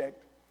gallbladder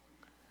checked?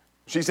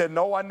 She said,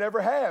 no, I never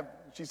have.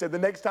 She said, the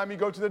next time you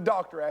go to the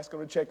doctor, ask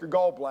them to check your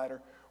gallbladder,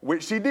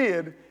 which she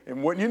did,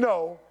 and wouldn't you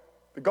know,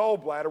 the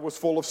gallbladder was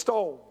full of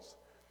stones.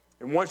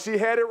 And once she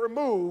had it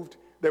removed,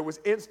 there was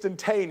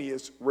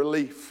instantaneous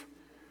relief.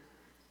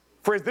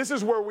 Friends, this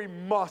is where we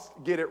must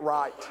get it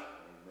right.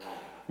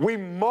 We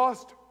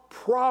must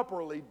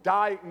properly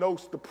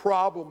diagnose the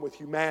problem with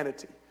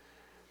humanity.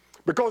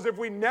 Because if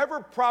we never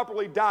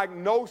properly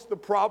diagnose the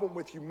problem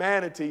with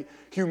humanity,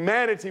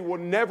 humanity will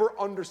never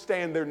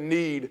understand their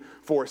need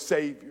for a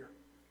Savior.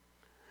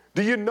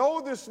 Do you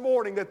know this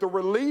morning that the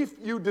relief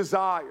you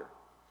desire,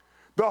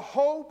 the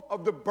hope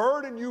of the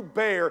burden you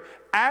bear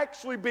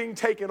actually being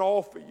taken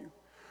off of you,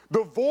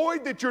 the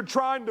void that you're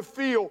trying to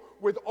fill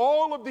with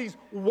all of these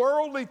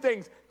worldly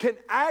things can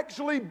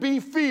actually be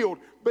filled,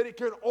 but it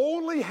can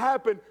only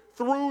happen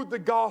through the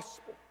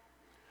gospel.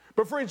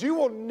 But friends, you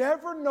will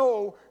never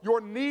know your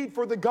need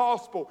for the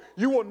gospel.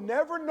 You will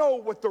never know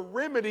what the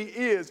remedy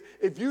is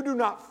if you do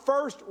not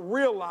first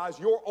realize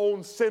your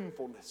own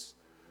sinfulness.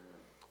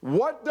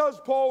 What does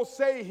Paul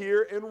say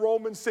here in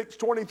Romans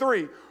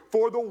 6:23?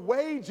 For the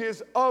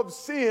wages of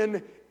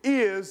sin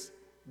is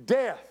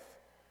death.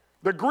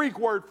 The Greek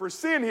word for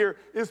sin here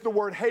is the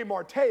word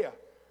hamartia.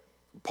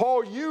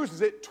 Paul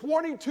uses it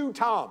 22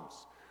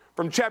 times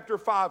from chapter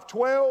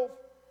 5:12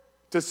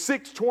 to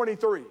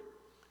 6:23.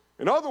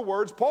 In other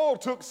words, Paul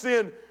took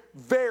sin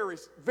very,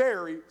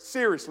 very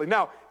seriously.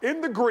 Now,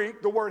 in the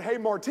Greek, the word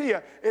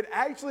hamartia, it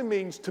actually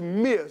means to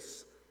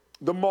miss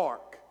the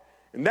mark.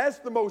 And that's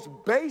the most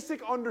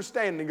basic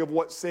understanding of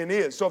what sin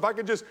is. So if I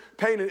could just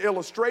paint an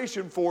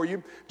illustration for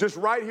you, just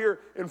right here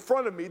in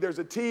front of me, there's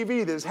a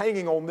TV that is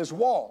hanging on this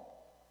wall.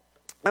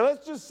 Now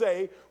let's just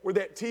say where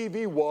that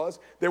TV was,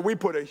 that we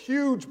put a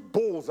huge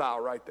bullseye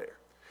right there.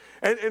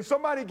 And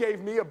somebody gave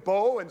me a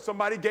bow and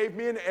somebody gave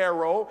me an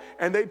arrow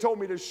and they told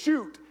me to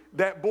shoot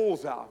that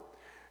bullseye.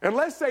 And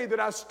let's say that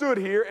I stood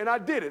here and I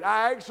did it.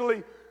 I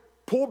actually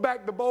pulled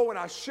back the bow and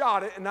I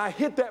shot it and I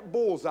hit that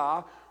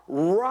bullseye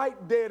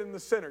right dead in the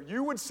center.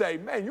 You would say,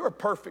 man, you're a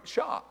perfect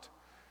shot.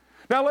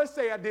 Now let's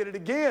say I did it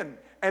again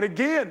and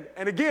again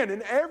and again,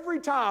 and every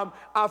time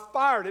I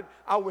fired it,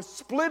 I was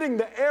splitting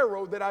the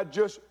arrow that I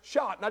just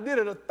shot, and I did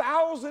it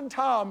 1,000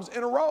 times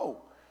in a row.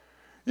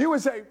 You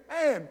would say,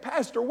 man,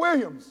 Pastor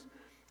Williams,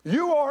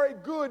 you are a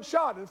good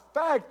shot. In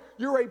fact,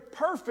 you're a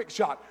perfect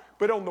shot.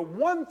 But on the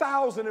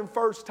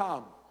 1,001st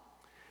time,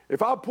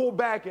 if I pull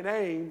back and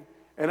aim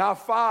and I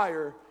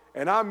fire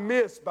and I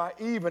miss by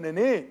even an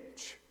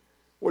inch,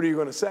 what are you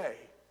going to say?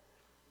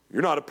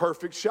 You're not a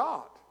perfect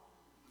shot.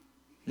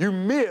 You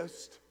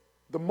missed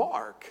the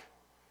mark.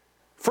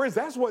 Friends,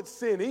 that's what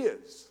sin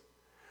is.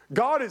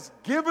 God has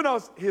given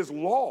us His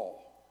law.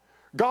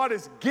 God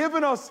has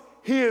given us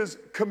His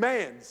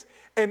commands.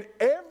 And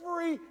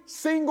every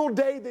single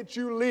day that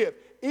you live,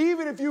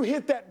 even if you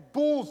hit that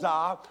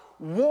bullseye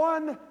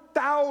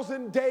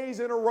 1,000 days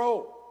in a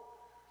row,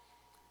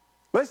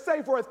 let's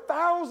say for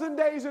 1,000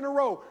 days in a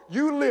row,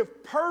 you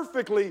live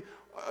perfectly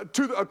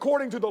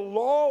according to the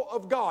law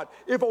of God.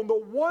 If on the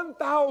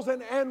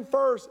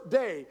 1,001st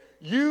day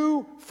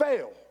you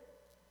fail,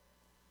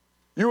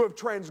 you have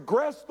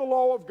transgressed the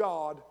law of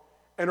God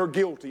and are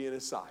guilty in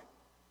His sight.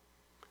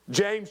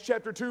 James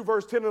chapter 2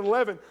 verse 10 and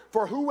 11,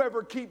 for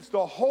whoever keeps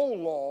the whole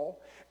law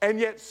and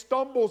yet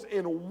stumbles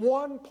in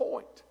one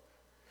point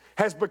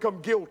has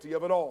become guilty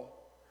of it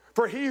all.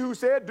 For he who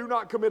said, do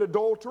not commit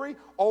adultery,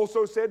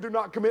 also said, do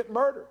not commit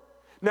murder.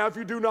 Now, if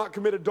you do not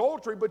commit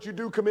adultery, but you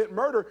do commit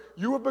murder,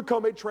 you have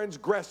become a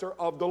transgressor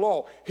of the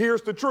law.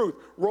 Here's the truth.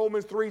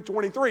 Romans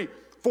 3:23,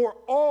 for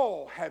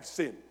all have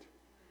sinned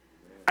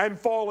and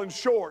fallen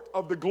short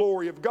of the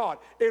glory of God.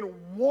 In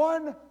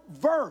one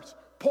verse,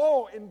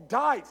 Paul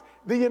indicts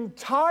the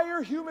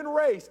entire human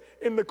race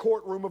in the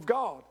courtroom of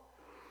God.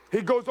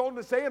 He goes on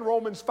to say in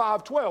Romans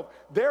 5:12,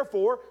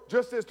 therefore,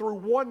 just as through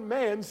one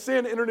man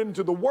sin entered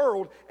into the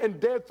world, and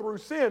death through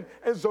sin,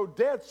 and so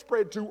death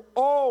spread to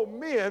all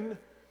men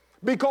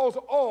because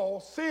all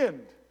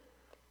sinned.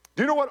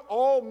 Do you know what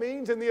all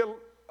means in the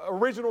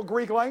original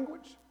Greek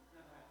language?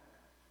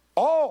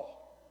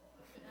 All.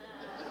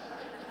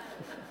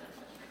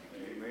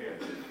 Amen.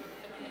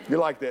 You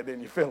like that,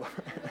 didn't you, Philip?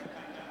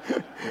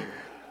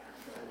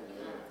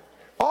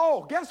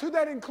 All. Guess who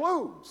that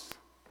includes?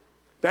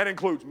 That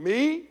includes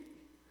me.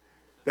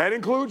 That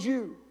includes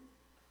you.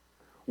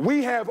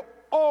 We have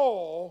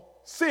all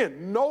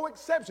sinned, no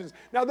exceptions.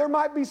 Now, there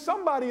might be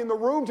somebody in the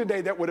room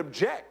today that would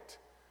object.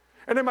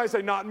 And they might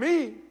say, not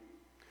me.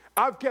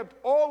 I've kept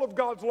all of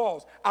God's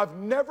laws. I've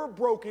never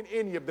broken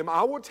any of them.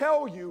 I will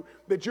tell you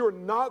that you're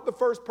not the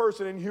first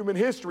person in human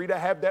history to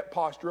have that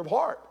posture of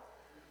heart.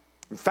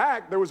 In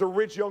fact, there was a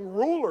rich young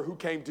ruler who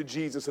came to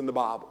Jesus in the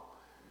Bible.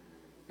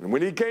 And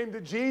when he came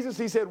to Jesus,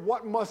 he said,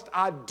 what must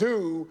I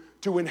do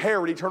to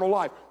inherit eternal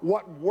life?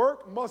 What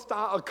work must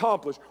I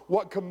accomplish?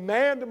 What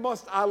command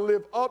must I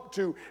live up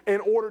to in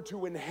order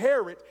to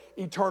inherit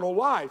eternal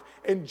life?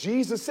 And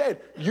Jesus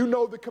said, you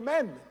know the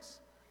commandments.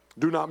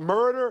 Do not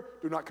murder,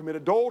 do not commit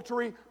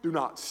adultery, do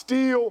not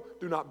steal,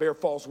 do not bear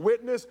false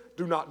witness,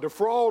 do not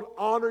defraud,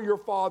 honor your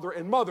father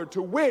and mother.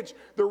 To which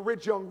the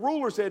rich young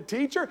ruler said,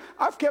 teacher,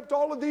 I've kept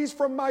all of these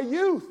from my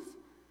youth.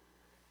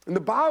 And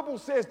the Bible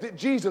says that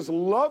Jesus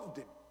loved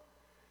him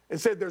and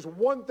said, there's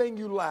one thing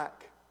you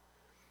lack.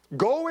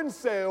 Go and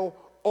sell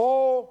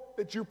all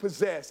that you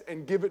possess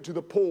and give it to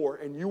the poor,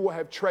 and you will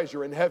have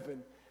treasure in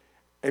heaven.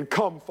 And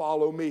come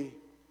follow me.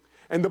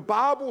 And the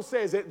Bible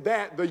says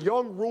that the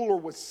young ruler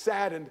was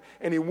saddened,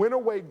 and he went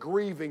away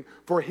grieving,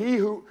 for he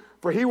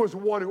was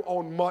one who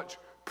owned much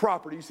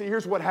property. You see,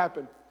 here's what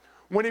happened.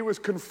 When he was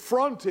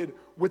confronted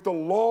with the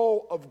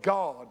law of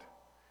God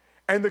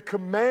and the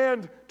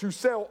command to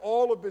sell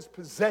all of his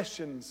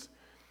possessions,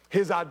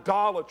 his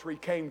idolatry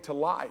came to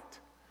light.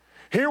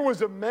 Here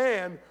was a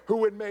man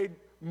who had made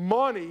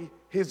money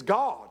his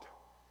God.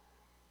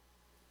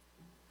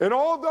 And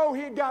although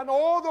he had gotten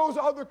all those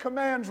other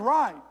commands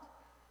right,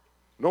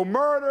 no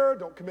murder,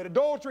 don't commit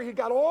adultery, he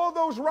got all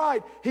those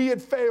right, he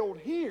had failed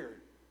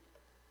here.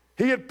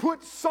 He had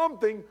put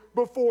something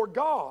before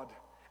God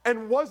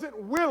and wasn't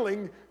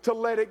willing to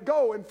let it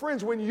go. And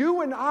friends, when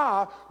you and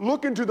I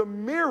look into the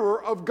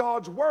mirror of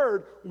God's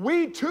word,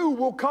 we too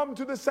will come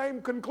to the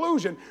same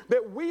conclusion,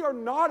 that we are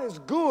not as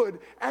good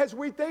as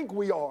we think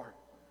we are.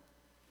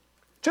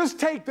 Just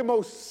take the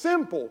most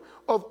simple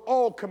of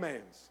all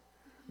commands.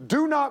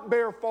 Do not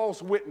bear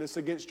false witness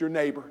against your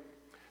neighbor.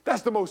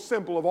 That's the most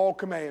simple of all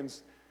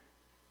commands.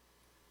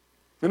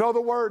 In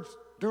other words,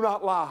 do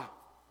not lie.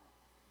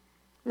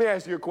 Let me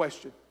ask you a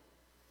question.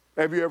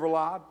 Have you ever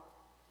lied?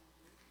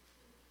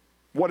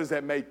 What does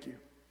that make you?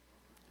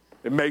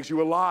 It makes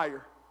you a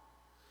liar,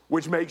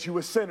 which makes you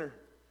a sinner.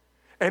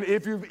 And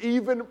if you've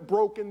even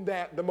broken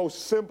that, the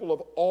most simple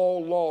of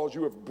all laws,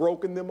 you have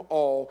broken them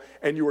all,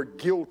 and you are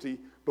guilty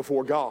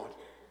before God.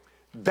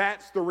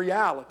 That's the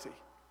reality.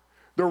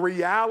 The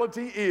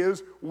reality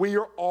is we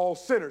are all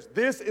sinners.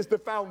 This is the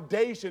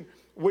foundation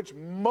which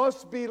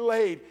must be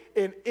laid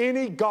in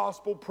any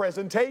gospel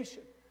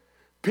presentation.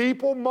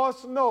 People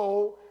must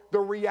know the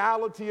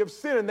reality of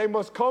sin, and they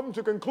must come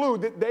to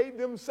conclude that they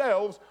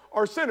themselves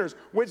are sinners,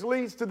 which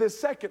leads to this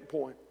second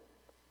point.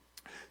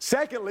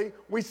 Secondly,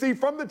 we see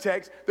from the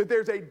text that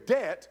there's a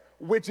debt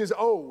which is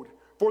owed.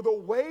 For the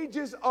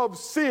wages of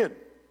sin,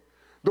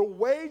 the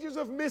wages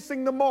of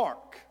missing the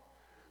mark,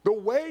 the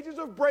wages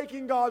of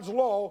breaking God's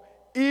law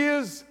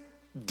is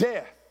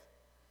death.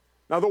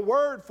 Now, the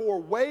word for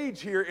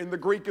wage here in the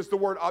Greek is the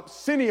word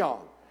opsinion.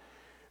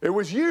 It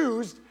was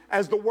used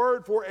as the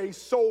word for a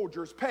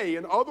soldier's pay.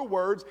 In other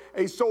words,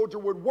 a soldier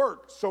would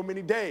work so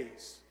many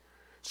days,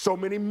 so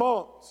many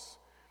months.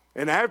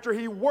 And after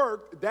he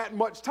worked that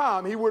much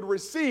time, he would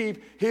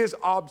receive his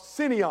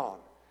opsinion.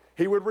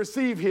 He would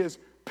receive his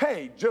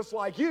pay, just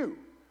like you.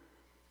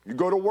 You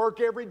go to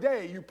work every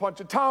day, you punch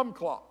a time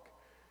clock.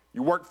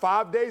 You work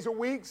 5 days a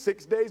week,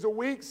 6 days a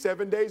week,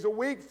 7 days a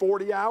week,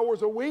 40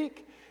 hours a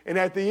week, and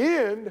at the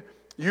end,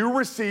 you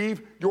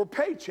receive your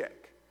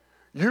paycheck.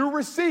 You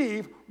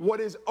receive what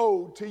is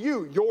owed to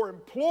you. Your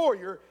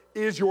employer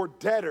is your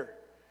debtor.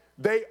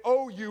 They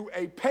owe you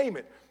a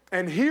payment.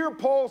 And here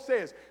Paul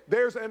says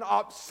there's an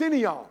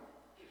opsinion.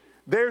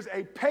 There's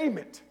a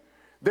payment.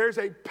 There's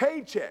a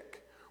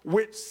paycheck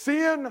which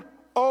sin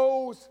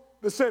owes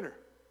the sinner.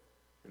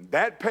 And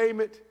that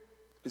payment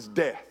is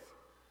death.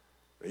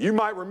 You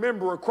might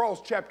remember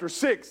across chapter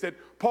 6 that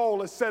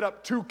Paul has set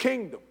up two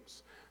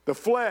kingdoms, the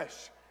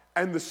flesh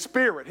and the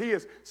spirit. He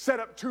has set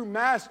up two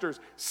masters,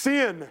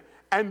 sin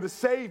and the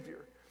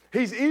Savior.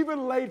 He's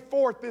even laid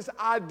forth this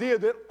idea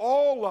that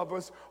all of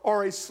us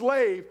are a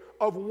slave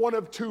of one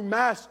of two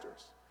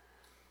masters.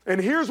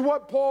 And here's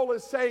what Paul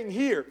is saying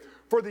here.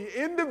 For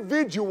the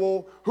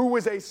individual who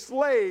is a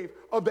slave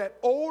of that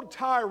old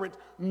tyrant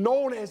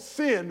known as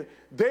sin,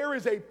 there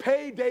is a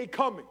payday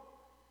coming.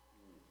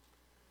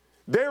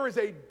 There is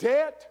a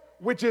debt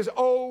which is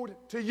owed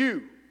to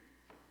you.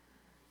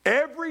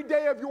 Every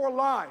day of your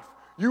life,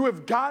 you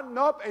have gotten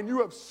up and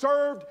you have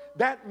served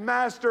that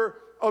master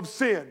of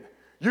sin.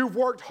 You've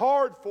worked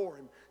hard for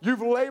him.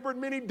 You've labored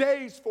many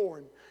days for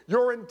him.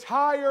 Your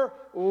entire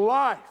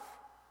life.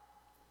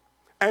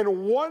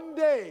 And one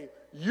day,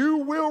 you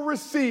will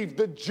receive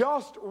the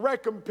just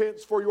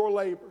recompense for your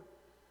labor.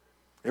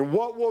 And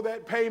what will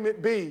that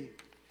payment be?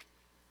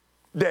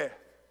 Death.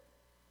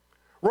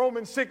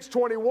 Romans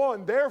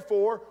 6:21,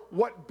 therefore,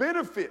 what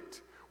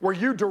benefit were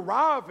you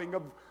deriving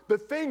of the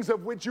things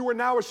of which you are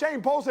now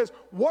ashamed? Paul says,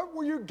 what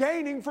were you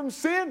gaining from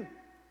sin?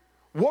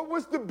 What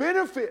was the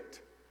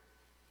benefit?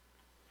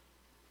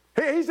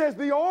 He says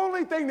the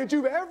only thing that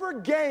you've ever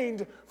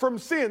gained from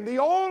sin, the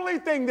only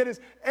thing that is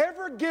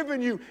ever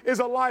given you is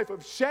a life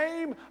of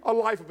shame, a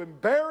life of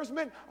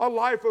embarrassment, a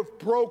life of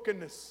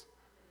brokenness.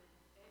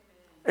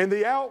 And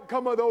the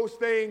outcome of those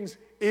things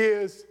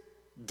is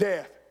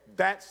death.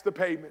 That's the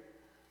payment.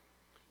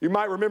 You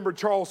might remember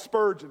Charles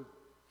Spurgeon.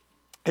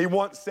 He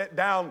once sat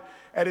down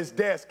at his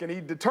desk and he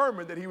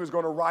determined that he was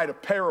going to write a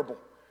parable.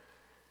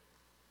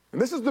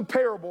 And this is the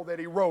parable that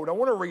he wrote. I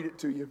want to read it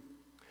to you.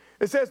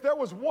 It says, there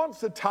was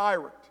once a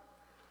tyrant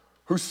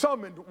who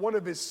summoned one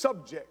of his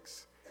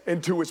subjects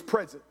into his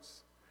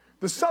presence.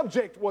 The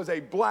subject was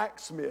a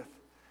blacksmith,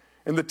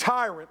 and the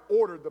tyrant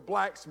ordered the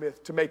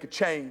blacksmith to make a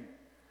chain.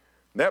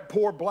 That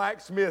poor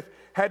blacksmith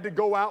had to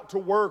go out to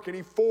work, and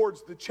he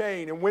forged the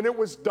chain, and when it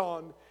was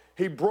done,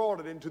 he brought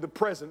it into the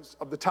presence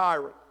of the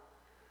tyrant.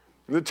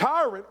 And the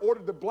tyrant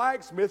ordered the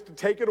blacksmith to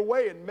take it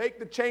away and make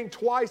the chain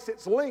twice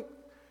its length.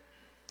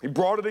 He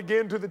brought it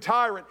again to the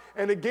tyrant,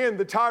 and again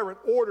the tyrant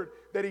ordered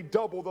that he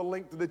double the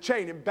length of the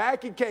chain. And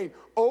back he came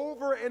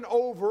over and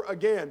over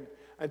again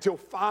until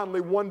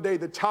finally one day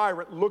the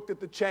tyrant looked at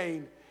the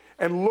chain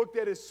and looked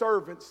at his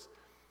servants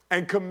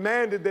and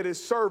commanded that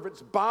his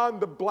servants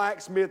bind the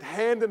blacksmith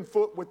hand and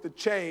foot with the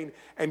chain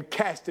and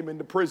cast him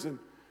into prison.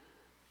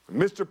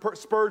 Mr.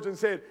 Spurgeon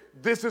said,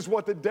 this is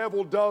what the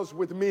devil does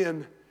with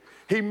men.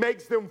 He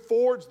makes them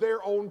forge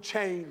their own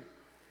chain,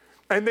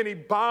 and then he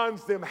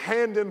binds them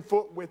hand and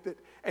foot with it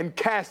and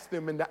casts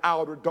them into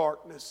outer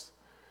darkness.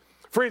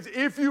 Friends,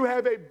 if you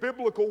have a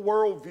biblical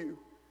worldview,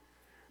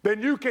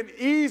 then you can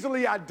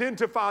easily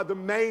identify the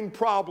main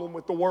problem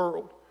with the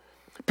world.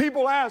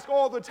 People ask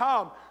all the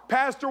time,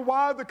 Pastor,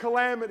 why the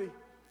calamity?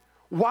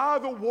 Why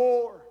the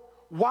war?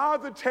 Why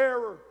the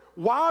terror?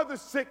 Why the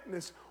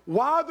sickness?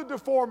 Why the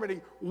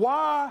deformity?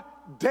 Why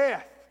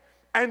death?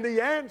 And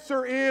the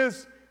answer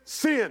is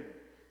sin.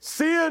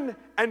 Sin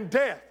and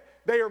death.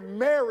 They are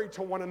married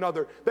to one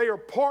another. They are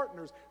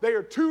partners. They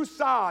are two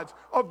sides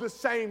of the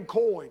same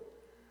coin.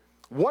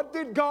 What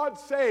did God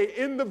say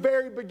in the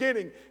very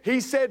beginning? He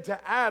said to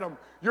Adam,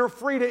 you're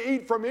free to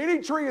eat from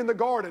any tree in the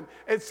garden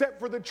except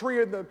for the tree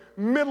in the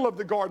middle of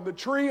the garden, the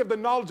tree of the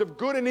knowledge of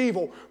good and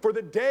evil. For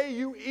the day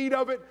you eat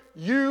of it,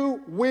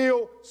 you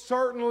will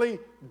certainly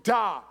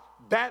die.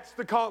 That's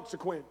the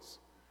consequence.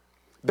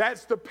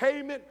 That's the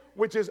payment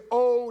which is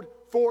owed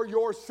for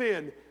your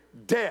sin,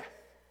 death.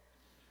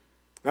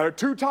 Now, there are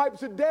two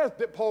types of death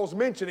that Paul's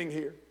mentioning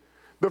here.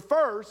 The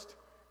first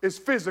is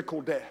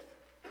physical death.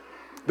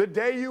 The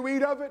day you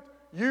eat of it,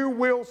 you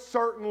will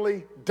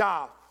certainly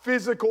die.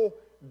 Physical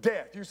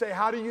death. You say,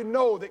 how do you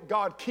know that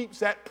God keeps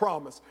that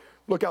promise?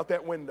 Look out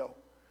that window.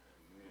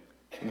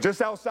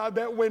 Just outside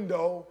that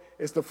window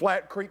is the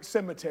Flat Creek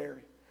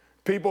Cemetery.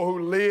 People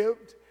who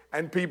lived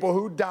and people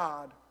who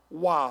died.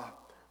 Why?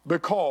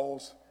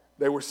 Because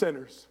they were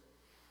sinners.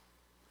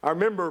 I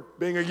remember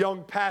being a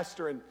young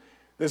pastor, and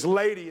this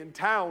lady in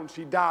town,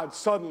 she died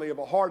suddenly of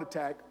a heart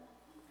attack.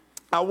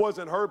 I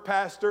wasn't her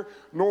pastor,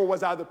 nor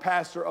was I the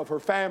pastor of her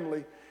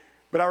family.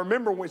 But I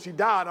remember when she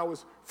died, I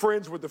was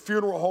friends with the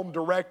funeral home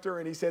director,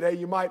 and he said, hey,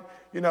 you might,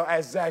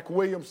 ask Zach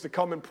Williams to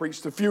come and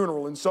preach the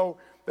funeral. And so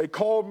they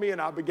called me,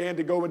 and I began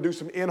to go and do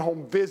some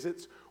in-home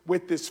visits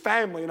with this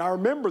family. And I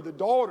remember the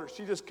daughter,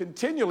 she just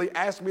continually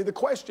asked me the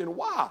question,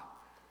 why?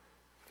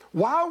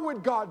 Why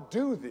would God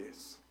do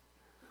this?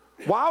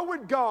 Why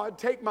would God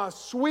take my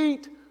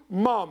sweet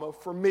mama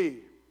from me?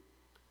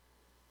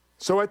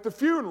 So at the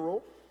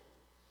funeral,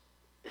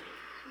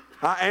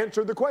 I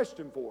answered the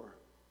question for her.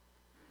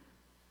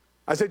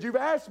 I said, you've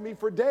asked me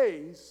for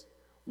days,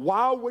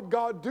 why would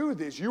God do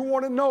this? You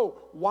want to know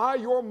why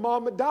your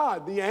mama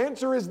died. The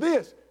answer is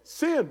this: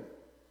 sin.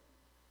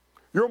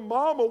 Your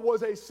mama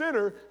was a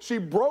sinner. She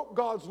broke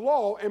God's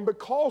law, and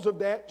because of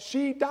that,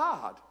 she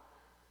died.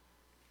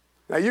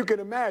 Now, you can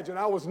imagine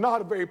I was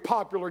not a very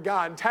popular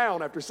guy in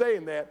town after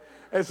saying that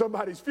at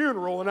somebody's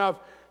funeral, and I've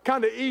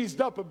kind of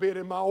eased up a bit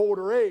in my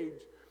older age.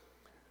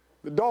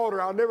 The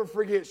daughter, I'll never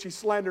forget, she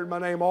slandered my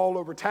name all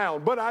over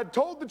town, but I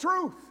told the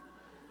truth.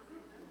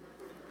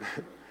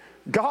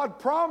 God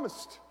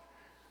promised,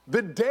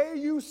 the day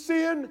you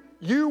sin,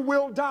 you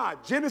will die.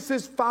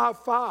 Genesis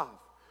 5:5.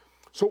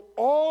 So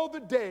all the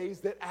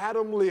days that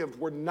Adam lived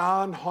were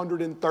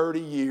 930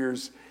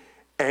 years,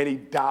 and he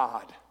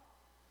died.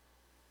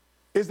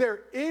 Is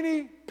there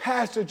any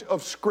passage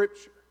of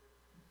Scripture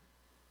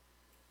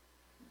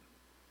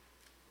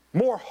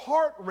more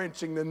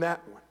heart-wrenching than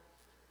that one?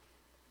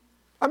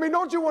 I mean,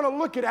 don't you want to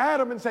look at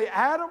Adam and say,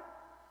 Adam,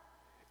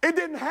 it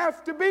didn't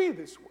have to be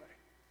this way.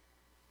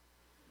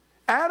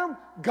 Adam,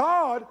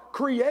 God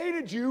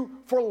created you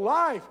for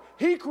life.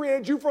 He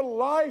created you for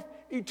life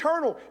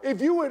eternal.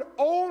 If you had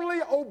only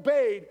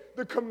obeyed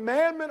the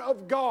commandment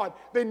of God,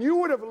 then you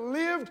would have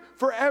lived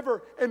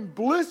forever in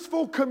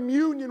blissful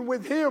communion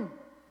with Him.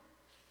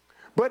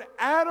 But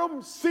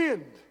Adam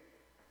sinned,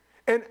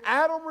 and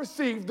Adam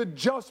received the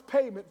just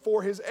payment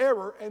for his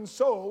error, and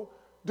so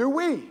do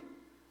we.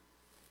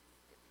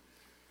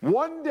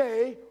 One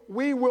day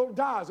we will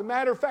die. As a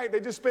matter of fact,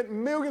 they just spent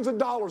millions of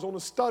dollars on a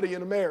study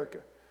in America.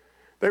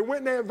 They went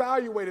and they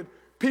evaluated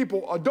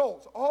people,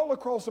 adults, all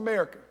across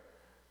America.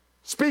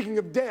 Speaking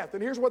of death,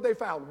 and here's what they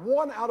found.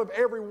 1 out of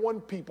every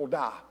 1 people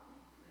die.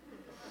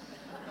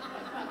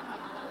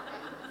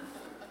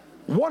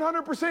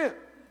 100%.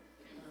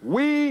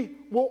 We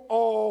will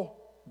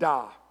all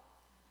die.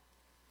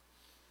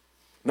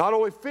 Not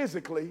only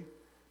physically,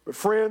 but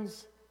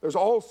friends, there's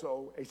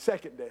also a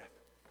second death.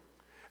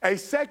 A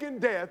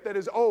second death that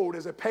is owed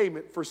as a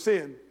payment for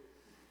sin.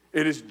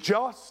 It is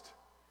just,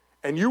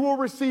 and you will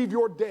receive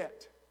your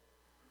debt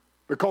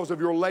because of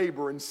your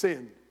labor and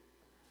sin.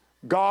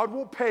 God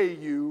will pay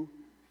you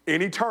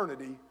in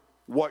eternity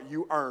what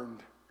you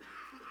earned.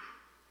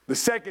 The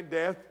second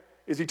death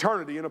is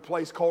eternity in a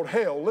place called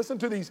hell. Listen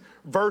to these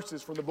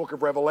verses from the book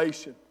of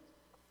Revelation.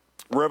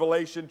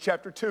 Revelation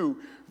chapter 2,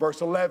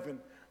 verse 11.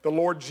 The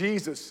Lord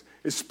Jesus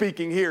is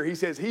speaking here. He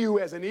says, he who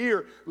has an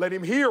ear, let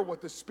him hear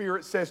what the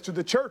Spirit says to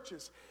the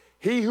churches.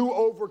 He who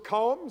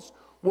overcomes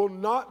will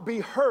not be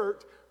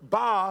hurt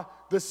by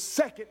the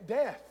second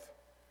death.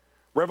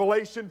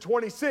 Revelation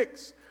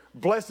 26,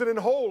 blessed and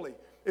holy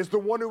is the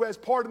one who has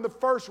part in the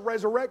first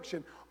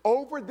resurrection.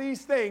 Over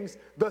these things,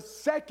 the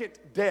second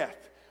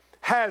death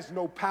has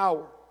no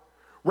power.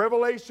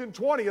 Revelation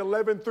 20,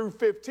 11 through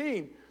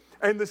 15.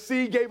 And the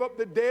sea gave up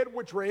the dead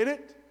which were in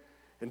it,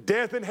 and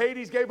death and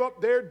Hades gave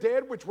up their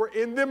dead which were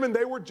in them, and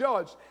they were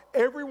judged,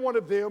 every one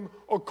of them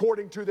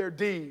according to their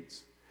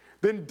deeds.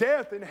 Then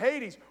death and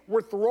Hades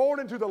were thrown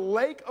into the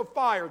lake of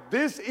fire.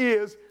 This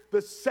is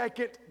the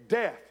second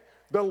death,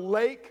 the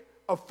lake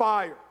of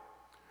fire.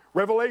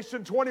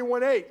 Revelation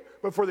 21:8.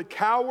 But for the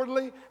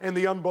cowardly and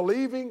the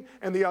unbelieving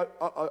and the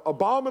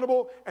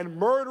abominable and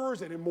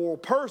murderers and immoral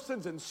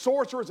persons and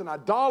sorcerers and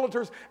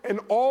idolaters and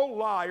all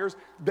liars,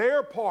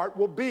 their part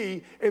will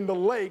be in the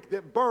lake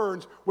that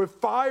burns with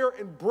fire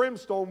and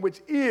brimstone,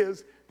 which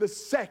is the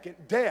second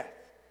death.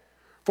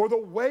 For the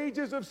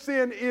wages of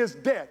sin is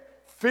death,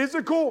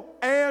 physical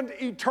and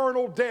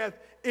eternal death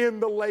in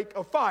the lake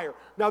of fire.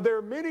 Now there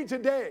are many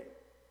today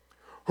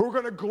who are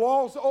going to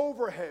gloss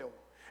over hell.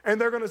 And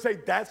they're going to say,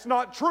 that's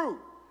not true.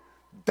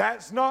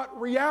 That's not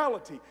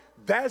reality.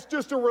 That's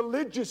just a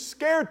religious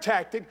scare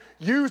tactic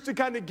used to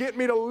kind of get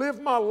me to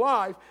live my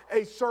life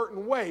a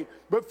certain way.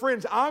 But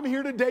friends, I'm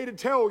here today to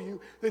tell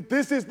you that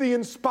this is the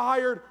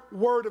inspired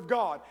Word of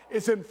God.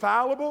 It's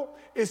infallible,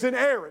 it's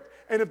inerrant.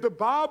 And if the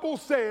Bible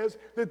says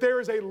that there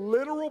is a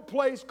literal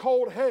place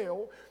called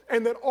hell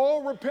and that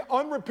all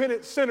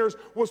unrepentant sinners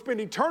will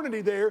spend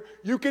eternity there,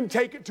 you can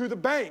take it to the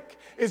bank.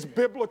 It's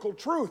biblical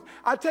truth.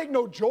 I take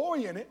no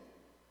joy in it.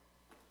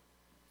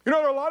 You know,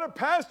 there are a lot of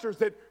pastors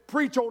that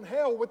preach on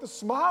hell with a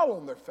smile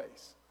on their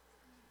face,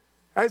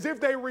 as if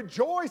they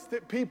rejoice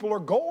that people are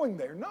going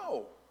there.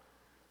 No.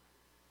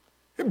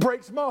 It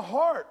breaks my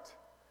heart.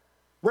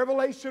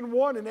 Revelation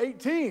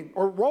 1:18,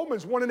 or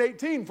Romans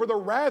 1:18, for the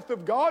wrath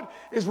of God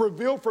is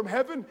revealed from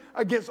heaven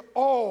against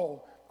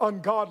all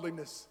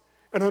ungodliness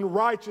and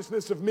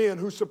unrighteousness of men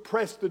who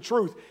suppress the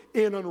truth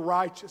in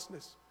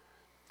unrighteousness.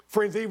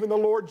 Friends, even the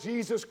Lord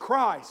Jesus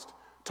Christ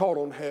taught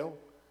on hell.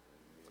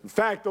 In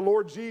fact, the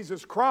Lord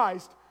Jesus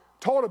Christ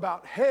taught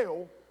about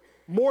hell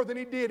more than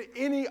he did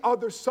any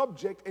other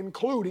subject,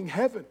 including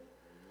heaven.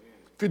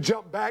 If you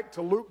jump back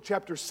to Luke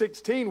chapter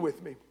 16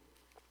 with me.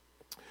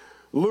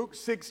 Luke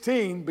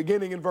 16,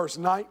 beginning in verse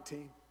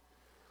 19.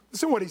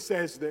 Listen to what he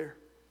says there.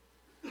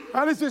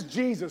 Now, this is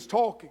Jesus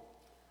talking.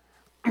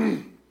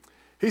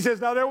 He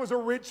says, now there was a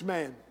rich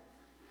man,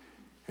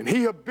 and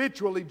he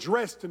habitually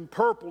dressed in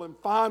purple and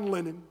fine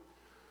linen,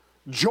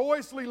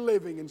 joyously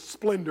living in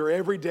splendor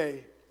every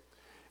day.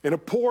 And a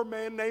poor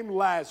man named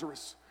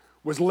Lazarus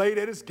was laid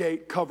at his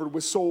gate, covered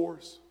with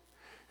sores,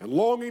 and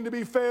longing to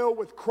be filled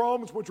with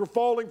crumbs which were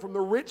falling from the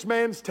rich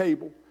man's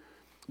table.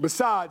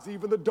 Besides,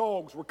 even the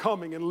dogs were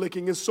coming and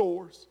licking his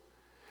sores.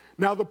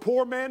 Now the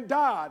poor man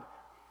died,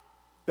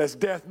 that's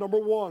death number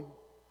one,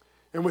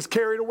 and was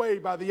carried away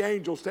by the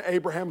angels to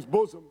Abraham's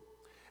bosom.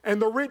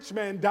 And the rich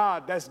man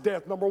died, that's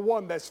death number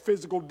one, that's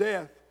physical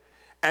death,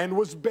 and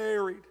was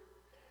buried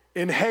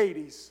in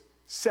Hades,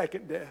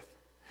 second death.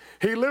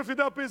 He lifted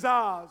up his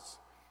eyes,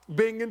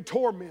 being in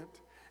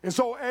torment, and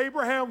saw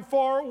Abraham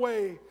far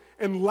away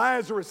and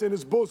Lazarus in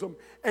his bosom.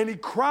 And he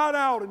cried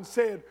out and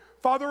said,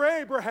 Father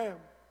Abraham,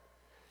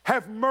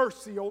 have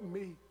mercy on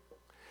me,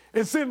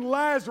 and send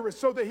Lazarus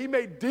so that he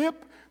may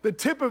dip the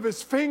tip of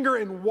his finger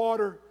in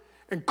water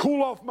and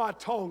cool off my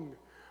tongue,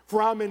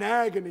 for I'm in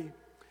agony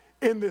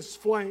in this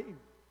flame.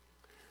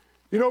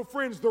 You know,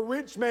 friends, the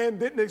rich man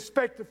didn't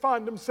expect to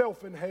find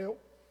himself in hell.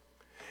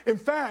 In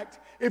fact,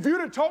 if you'd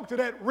have talked to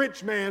that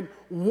rich man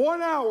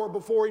 1 hour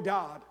before he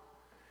died,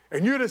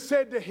 and you'd have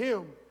said to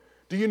him,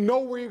 do you know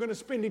where you're going to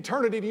spend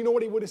eternity? Do you know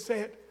what he would have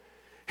said?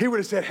 He would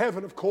have said,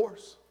 heaven, of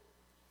course.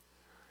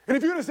 And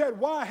if you'd have said,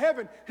 why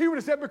heaven? He would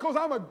have said, because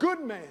I'm a good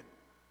man.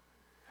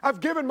 I've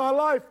given my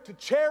life to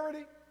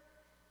charity.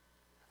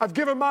 I've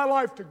given my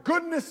life to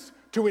goodness,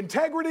 to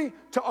integrity,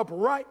 to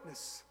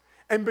uprightness.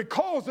 And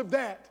because of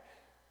that,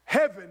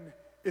 heaven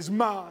is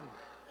mine.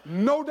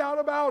 No doubt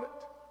about it.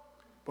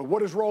 But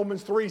what does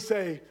Romans 3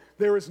 say?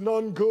 There is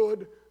none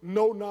good,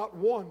 no, not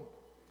one.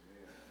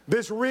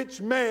 This rich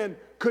man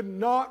could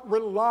not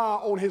rely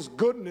on his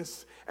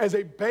goodness as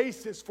a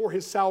basis for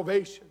his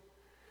salvation.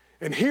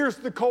 And here's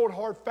the cold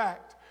hard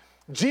fact.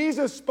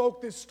 Jesus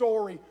spoke this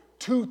story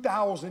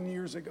 2,000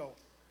 years ago.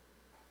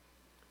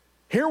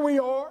 Here we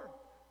are,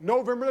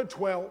 November the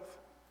 12th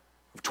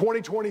of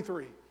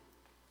 2023.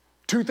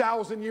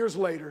 2,000 years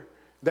later,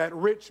 that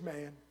rich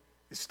man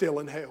is still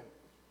in hell.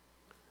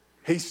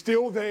 He's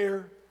still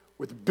there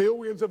with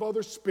billions of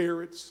other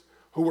spirits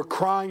who are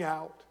crying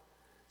out,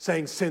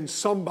 saying, send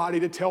somebody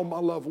to tell my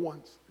loved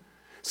ones.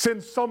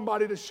 Send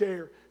somebody to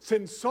share.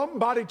 Send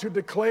somebody to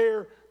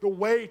declare the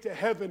way to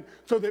heaven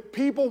so that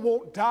people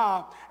won't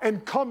die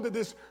and come to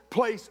this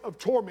place of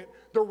torment.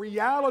 The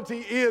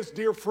reality is,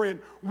 dear friend,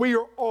 we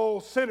are all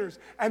sinners.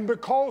 And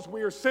because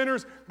we are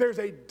sinners, there's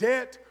a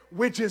debt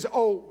which is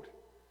owed.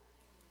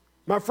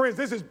 My friends,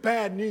 this is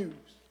bad news.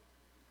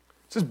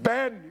 This is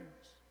bad news.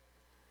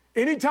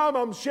 Anytime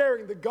I'm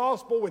sharing the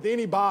gospel with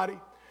anybody,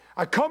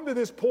 I come to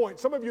this point.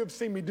 Some of you have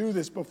seen me do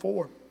this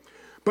before.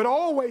 But I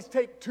always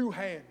take two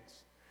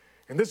hands.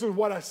 And this is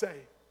what I say.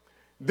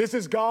 This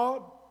is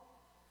God,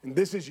 and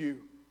this is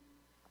you.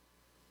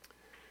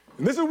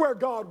 And this is where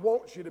God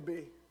wants you to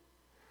be.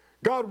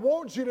 God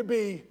wants you to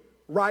be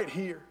right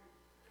here.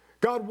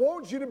 God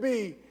wants you to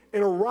be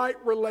in a right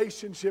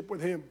relationship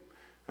with Him.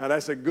 Now,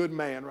 that's a good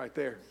man right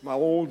there. My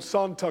old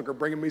son Tucker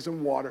bringing me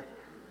some water.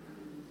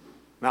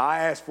 Now, I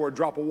asked for a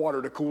drop of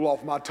water to cool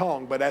off my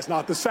tongue, but that's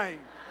not the same.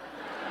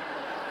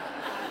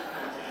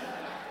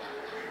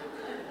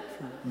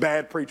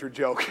 Bad preacher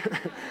joke.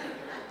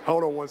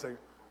 Hold on one second.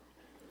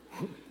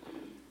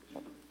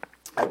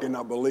 I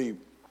cannot believe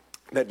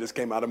that just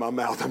came out of my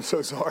mouth. I'm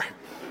so sorry.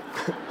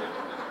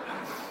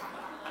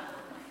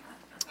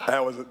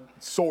 That was a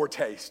sore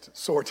taste,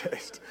 sore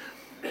taste.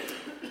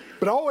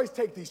 But I always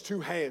take these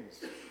two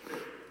hands.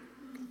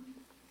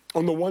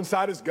 On the one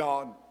side is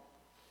God,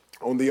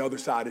 on the other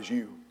side is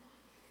you.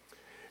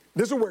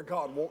 This is where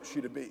God wants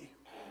you to be.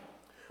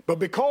 But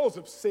because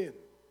of sin,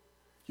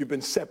 you've been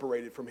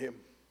separated from him.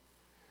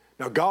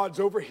 Now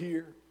God's over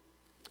here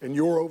and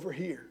you're over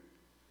here.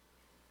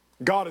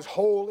 God is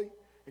holy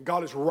and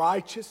God is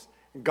righteous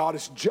and God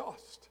is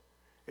just.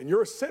 And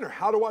you're a sinner.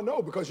 How do I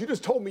know? Because you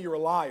just told me you're a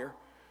liar.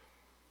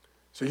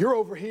 So you're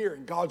over here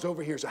and God's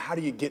over here. So how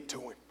do you get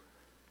to him?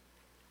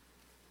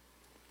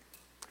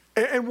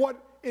 And what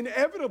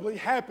inevitably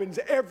happens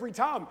every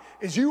time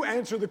is you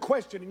answer the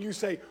question and you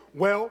say,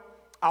 well,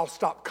 I'll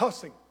stop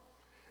cussing.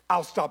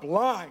 I'll stop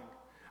lying.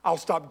 I'll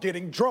stop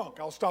getting drunk.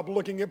 I'll stop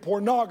looking at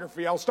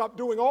pornography. I'll stop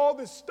doing all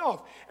this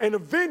stuff. And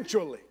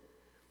eventually,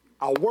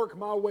 I'll work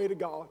my way to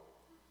God.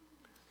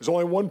 There's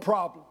only one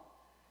problem.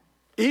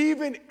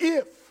 Even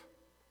if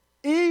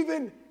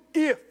in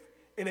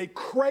a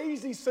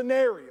crazy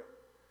scenario,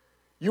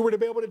 you were to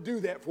be able to do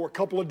that for a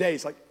couple of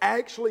days, like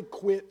actually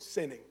quit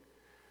sinning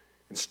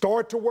and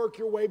start to work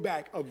your way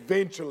back,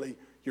 eventually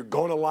you're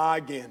going to lie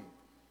again.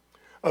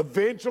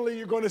 Eventually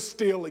you're going to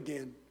steal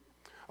again.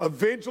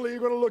 Eventually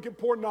you're going to look at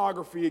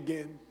pornography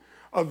again.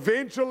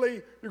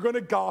 Eventually you're going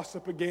to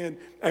gossip again.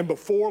 And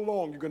before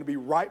long you're going to be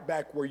right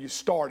back where you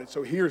started.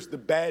 So here's the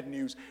bad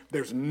news.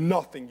 There's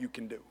nothing you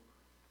can do.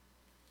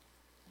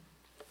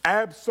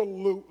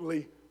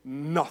 Absolutely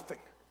nothing.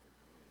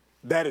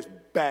 That is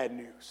bad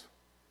news.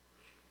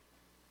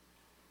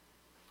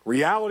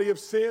 Reality of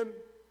sin,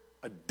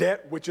 a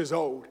debt which is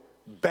owed.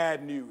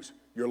 Bad news.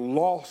 You're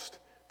lost.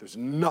 There's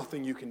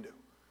nothing you can do.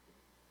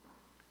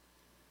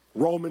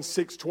 Romans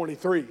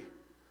 6:23,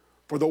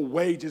 for the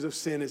wages of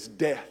sin is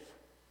death.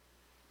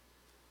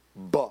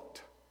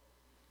 But,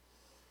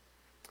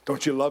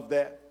 don't you love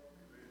that?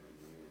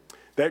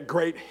 That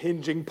great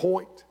hinging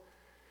point.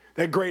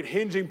 That great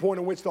hinging point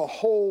in which the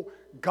whole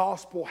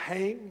gospel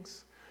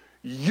hangs.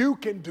 You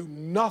can do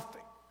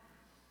nothing.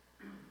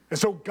 And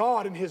so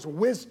God in his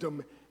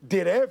wisdom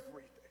did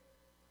everything.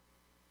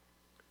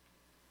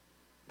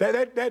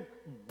 That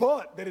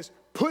but that is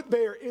put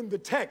there in the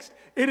text,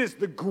 it is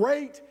the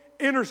great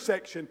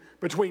intersection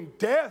between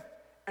death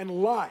and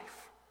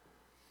life.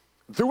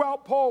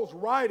 Throughout Paul's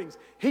writings,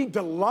 he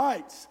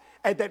delights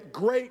at that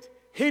great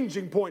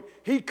hinging point.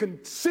 He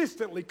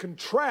consistently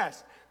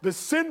contrasts the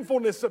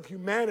sinfulness of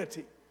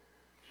humanity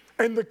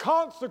and the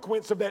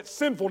consequence of that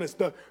sinfulness,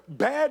 the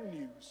bad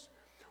news,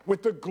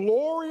 with the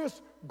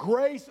glorious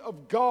grace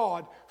of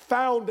God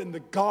found in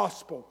the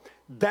gospel.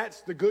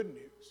 That's the good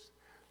news.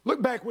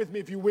 Look back with me,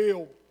 if you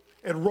will,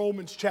 at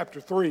Romans chapter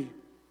 3,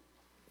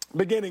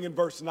 beginning in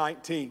verse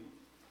 19.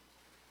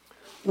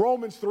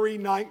 Romans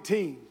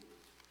 3:19.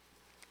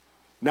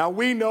 Now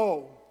we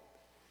know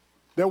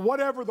that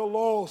whatever the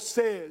law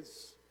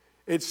says,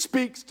 it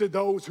speaks to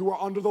those who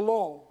are under the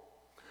law,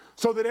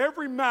 so that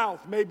every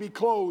mouth may be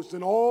closed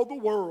and all the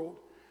world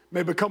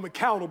may become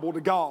accountable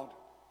to God.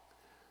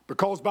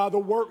 Because by the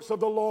works of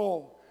the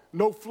law,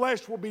 no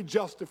flesh will be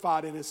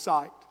justified in his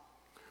sight.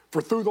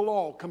 For through the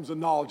law comes the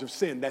knowledge of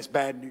sin. That's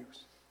bad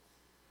news.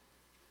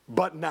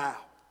 But now,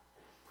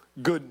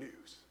 good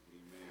news.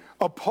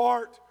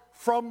 Apart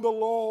from the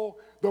law,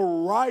 the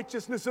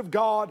righteousness of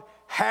God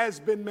has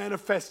been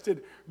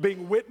manifested,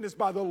 being witnessed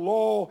by the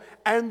law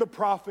and the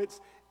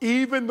prophets,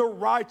 even the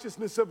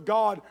righteousness of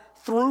God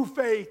through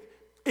faith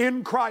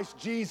in Christ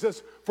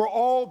Jesus for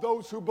all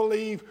those who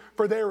believe,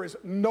 for there is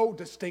no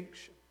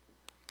distinction.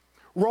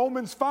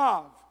 Romans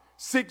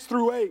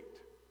 5:6-8.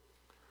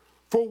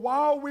 For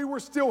while we were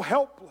still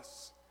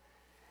helpless,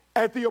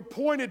 at the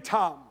appointed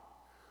time,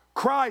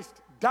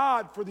 Christ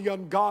died for the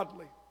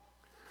ungodly.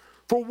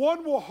 For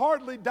one will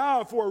hardly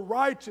die for a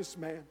righteous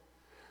man,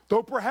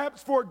 though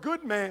perhaps for a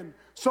good man,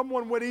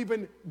 someone would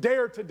even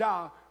dare to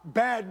die.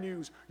 Bad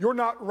news. You're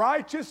not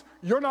righteous.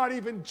 You're not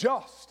even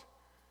just.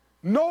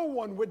 No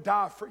one would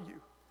die for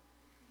you.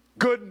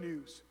 Good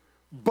news.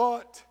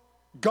 But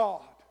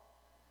God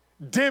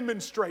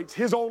demonstrates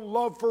his own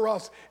love for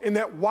us in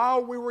that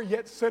while we were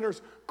yet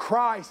sinners,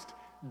 Christ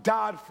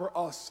died for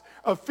us.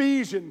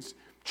 Ephesians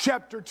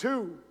chapter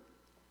 2,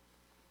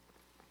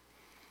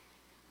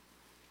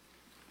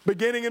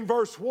 beginning in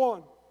verse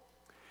 1.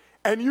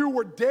 And you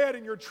were dead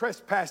in your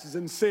trespasses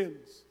and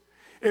sins,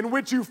 in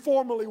which you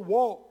formerly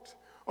walked,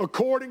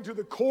 according to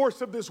the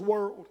course of this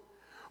world,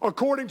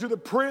 according to the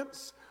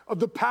prince of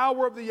the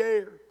power of the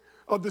air,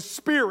 of the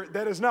spirit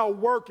that is now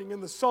working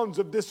in the sons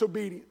of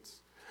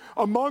disobedience.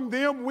 Among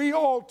them we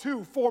all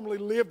too formerly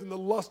lived in the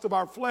lust of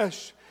our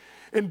flesh,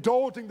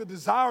 indulging the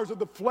desires of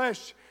the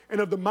flesh and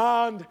of the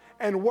mind,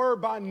 and were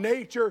by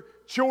nature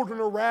children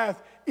of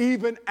wrath,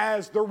 even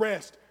as the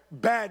rest.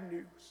 Bad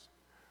news.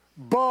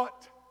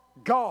 But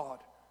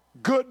God,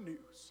 good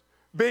news,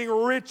 being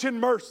rich in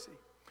mercy,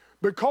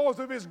 because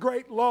of his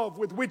great love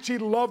with which he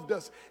loved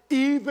us,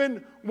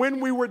 even when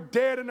we were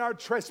dead in our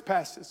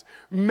trespasses,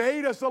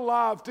 made us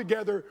alive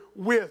together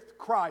with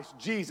Christ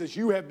Jesus.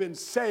 You have been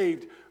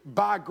saved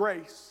by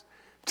grace.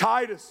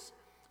 Titus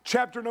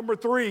chapter number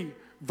 3,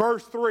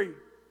 verse 3.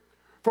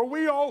 For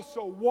we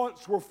also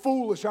once were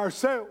foolish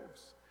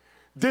ourselves,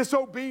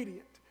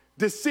 disobedient,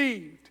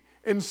 deceived,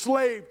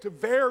 enslaved to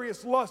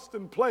various lusts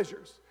and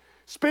pleasures,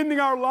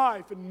 spending our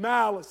life in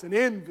malice and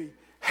envy,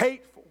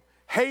 hateful,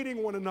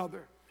 hating one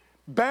another.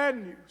 bad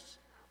news,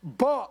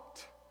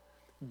 but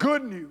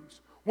good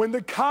news. When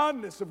the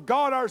kindness of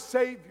God our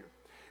Savior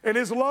and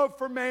His love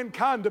for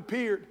mankind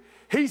appeared,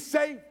 He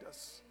saved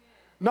us,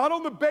 not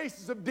on the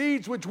basis of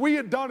deeds which we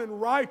had done in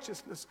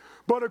righteousness,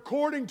 but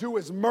according to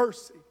His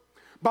mercy,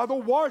 by the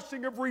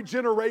washing of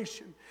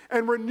regeneration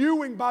and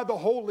renewing by the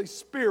Holy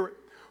Spirit,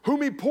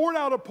 whom He poured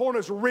out upon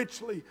us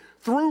richly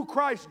through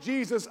Christ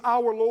Jesus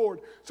our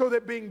Lord, so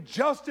that being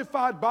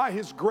justified by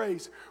His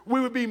grace,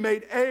 we would be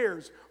made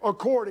heirs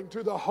according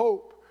to the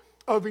hope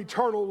of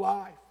eternal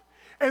life.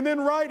 And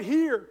then right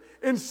here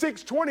in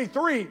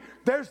 6:23,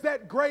 there's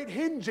that great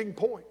hinging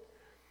point.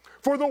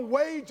 For the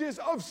wages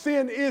of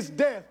sin is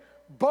death,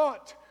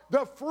 but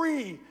the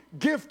free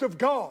gift of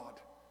God.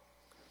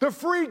 The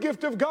free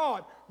gift of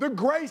God, the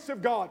grace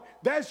of God.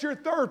 That's your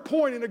third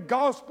point in a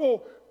gospel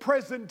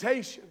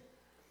presentation.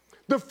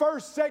 The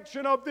first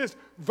section of this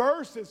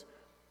verse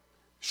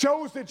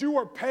shows that you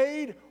are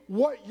paid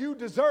what you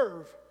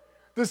deserve.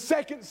 The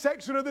second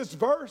section of this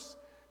verse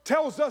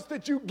tells us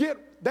that you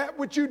get that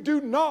which you do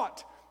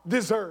not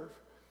deserve.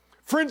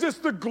 Friends, it's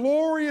the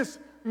glorious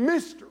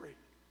mystery.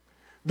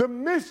 The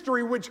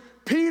mystery which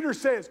Peter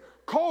says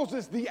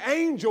causes the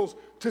angels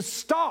to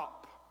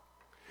stop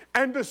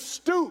and to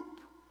stoop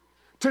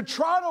to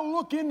try to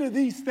look into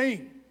these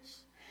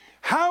things.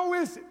 How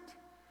is it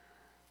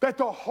that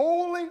the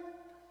holy,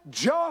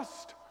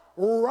 just,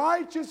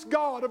 righteous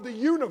God of the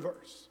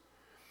universe,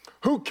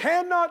 who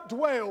cannot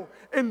dwell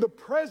in the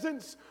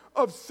presence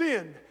of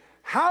sin,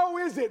 how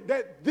is it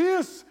that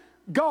this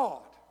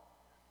God,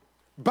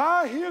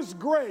 by His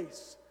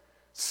grace,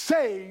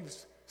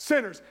 saves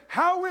sinners?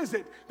 How is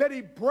it that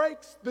He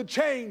breaks the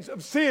chains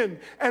of sin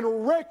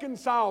and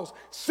reconciles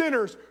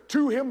sinners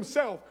to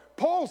Himself?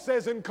 Paul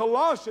says in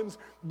Colossians,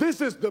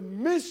 this is the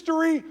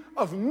mystery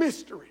of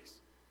mysteries,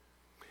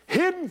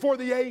 hidden for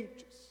the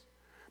ages,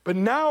 but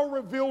now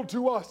revealed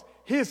to us,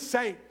 His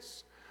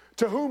saints,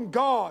 to whom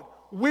God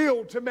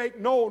willed to make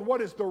known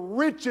what is the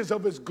riches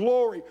of His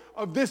glory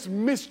of this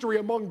mystery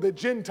among the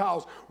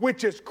Gentiles,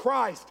 which is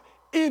Christ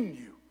in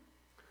you,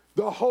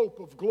 the hope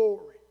of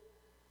glory.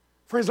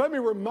 Friends, let me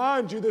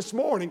remind you this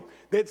morning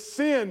that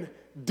sin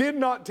did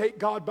not take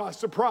God by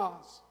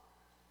surprise.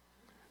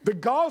 The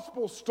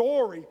gospel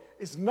story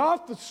is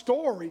not the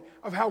story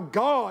of how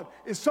God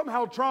is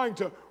somehow trying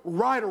to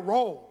right a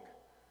wrong.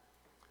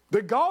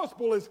 The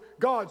gospel is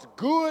God's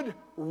good,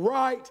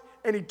 right,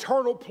 and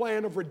eternal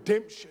plan of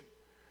redemption,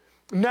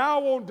 now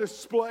on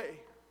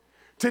display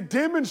to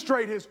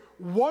demonstrate His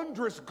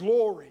wondrous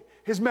glory,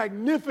 His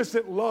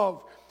magnificent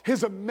love,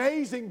 His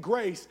amazing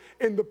grace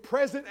in the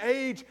present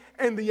age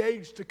and the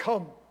age to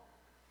come.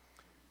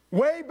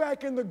 Way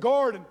back in the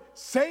garden,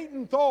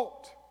 Satan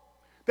thought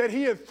that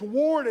he had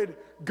thwarted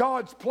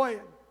God's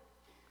plan.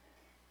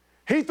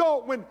 He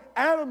thought when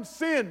Adam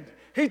sinned,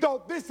 he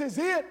thought, this is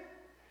it.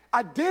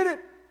 I did it.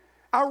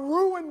 I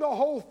ruined the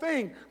whole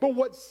thing. But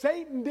what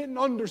Satan didn't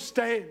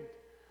understand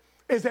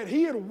is that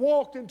he had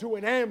walked into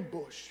an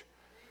ambush.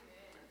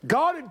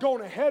 God had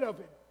gone ahead of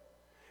him.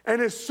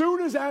 And as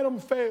soon as Adam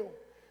fell,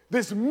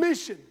 this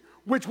mission,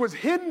 which was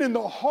hidden in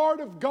the heart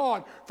of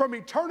God from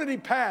eternity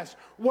past,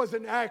 was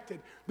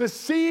enacted. The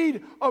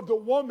seed of the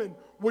woman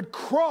would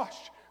crush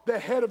the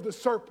head of the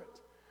serpent.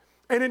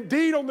 And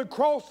indeed, on the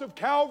cross of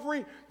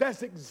Calvary,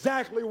 that's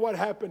exactly what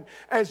happened.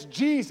 As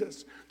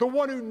Jesus, the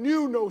one who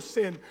knew no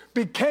sin,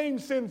 became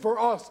sin for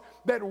us,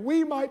 that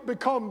we might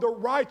become the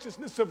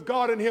righteousness of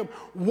God in Him.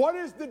 What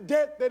is the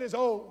debt that is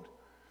owed?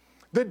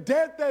 The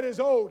debt that is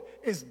owed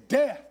is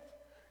death.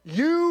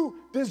 You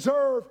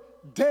deserve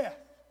death.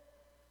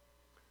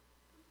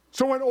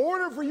 So in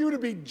order for you to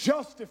be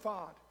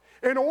justified,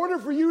 in order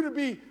for you to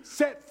be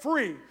set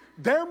free,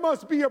 there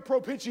must be a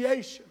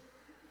propitiation.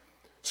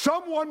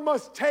 Someone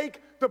must take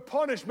the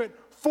punishment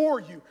for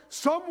you.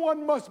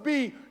 Someone must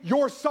be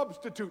your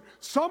substitute.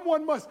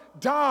 Someone must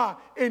die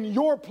in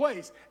your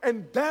place.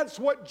 And that's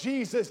what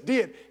Jesus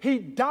did. He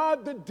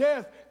died the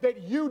death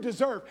that you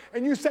deserve.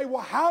 And you say,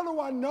 well, how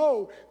do I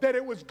know that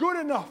it was good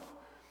enough?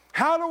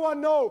 How do I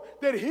know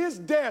that His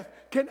death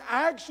can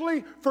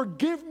actually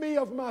forgive me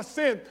of my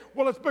sin?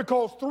 Well, it's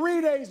because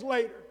 3 days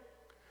later,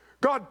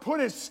 God put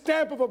His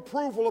stamp of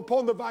approval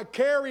upon the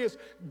vicarious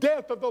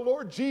death of the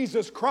Lord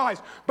Jesus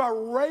Christ by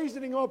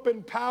raising Him up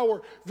in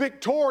power,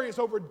 victorious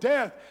over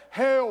death,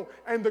 hell,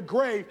 and the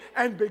grave.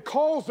 And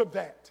because of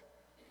that,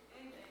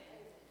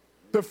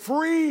 the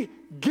free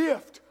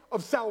gift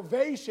of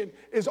salvation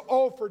is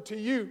offered to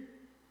you.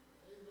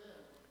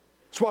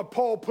 That's why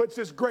Paul puts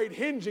this great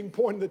hinging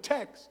point in the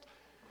text.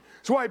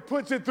 That's why he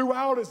puts it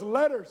throughout his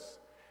letters.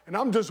 And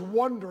I'm just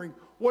wondering,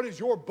 what is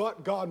your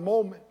but God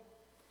moment?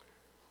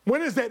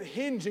 When is that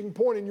hinging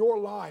point in your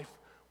life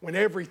when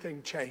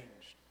everything changed?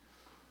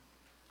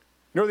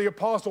 You know, the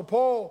Apostle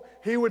Paul,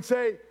 he would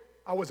say,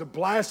 I was a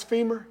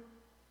blasphemer.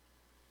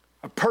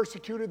 I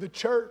persecuted the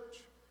church.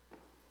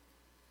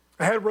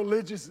 I had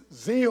religious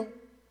zeal.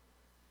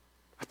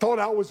 I thought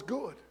I was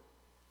good.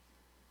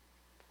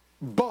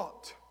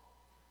 But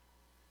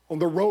on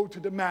the road to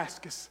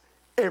Damascus,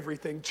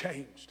 everything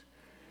changed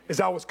as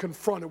I was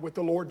confronted with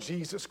the Lord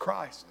Jesus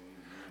Christ.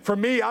 For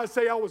me, I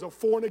say I was a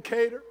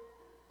fornicator.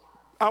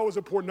 I was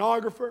a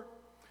pornographer.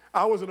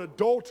 I was an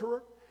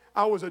adulterer.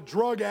 I was a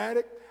drug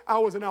addict. I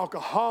was an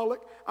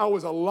alcoholic. I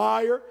was a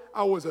liar.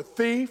 I was a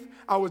thief.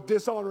 I was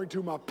dishonoring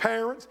to my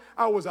parents.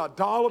 I was an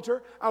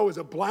idolater. I was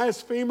a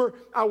blasphemer.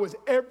 I was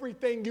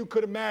everything you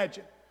could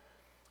imagine.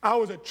 I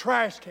was a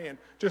trash can.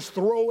 Just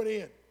throw it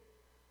in.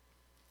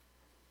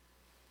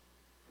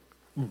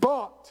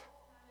 But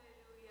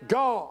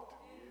God,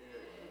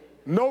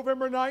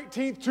 November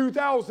 19th,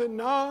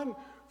 2009,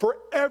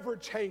 forever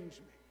changed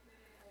me.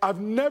 I've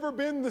never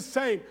been the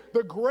same.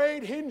 The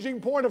great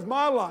hinging point of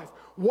my life.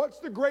 What's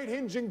the great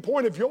hinging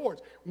point of yours?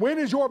 When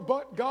is your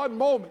but God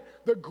moment?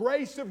 The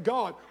grace of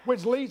God,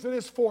 which leads to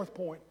this fourth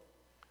point.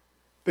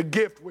 The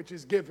gift which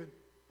is given.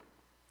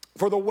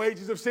 For the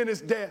wages of sin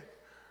is death,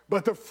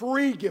 but the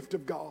free gift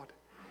of God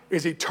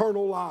is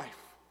eternal life.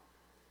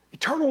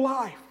 Eternal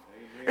life.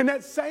 Amen. In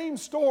that same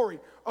story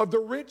of the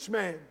rich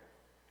man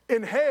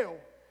in hell,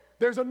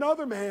 there's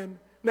another man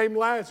named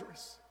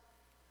Lazarus.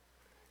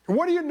 And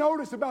what do you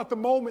notice about the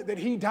moment that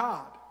he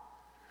died?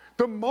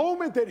 The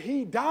moment that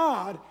he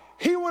died,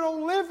 he went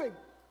on living.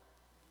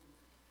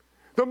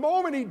 The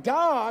moment he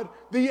died,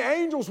 the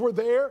angels were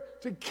there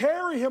to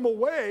carry him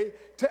away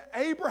to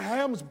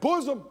Abraham's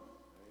bosom.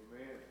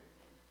 Amen.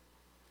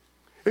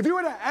 If you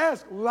were to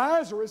ask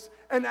Lazarus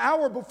an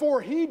hour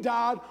before he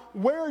died,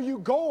 where are you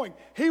going?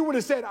 He would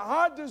have said,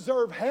 I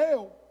deserve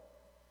hell.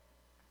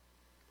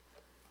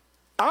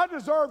 I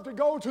deserve to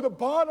go to the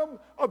bottom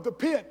of the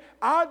pit.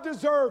 I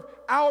deserve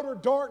outer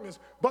darkness.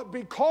 But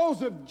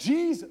because of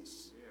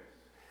Jesus,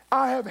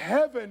 I have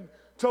heaven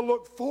to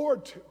look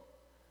forward to.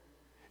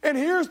 And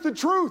here's the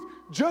truth.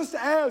 Just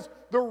as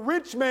the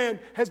rich man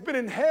has been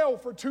in hell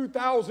for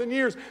 2,000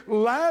 years,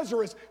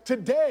 Lazarus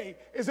today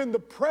is in the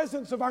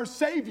presence of our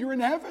Savior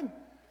in heaven.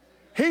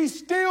 He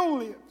still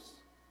lives.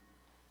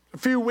 A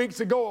few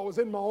weeks ago, I was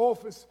in my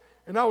office,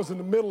 and I was in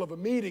the middle of a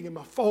meeting, and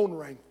my phone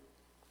rang.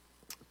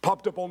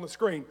 Popped up on the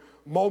screen,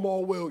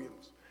 Momo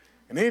Williams.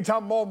 And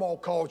anytime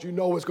Momo calls, you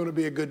know it's going to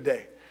be a good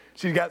day.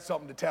 She's got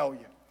something to tell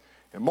you.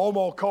 And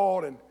Momo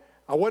called, and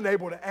I wasn't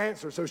able to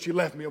answer, so she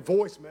left me a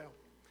voicemail.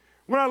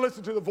 When I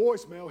listened to the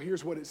voicemail,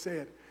 here's what it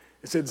said.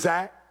 It said,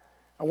 Zach,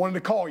 I wanted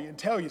to call you and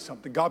tell you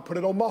something. God put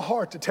it on my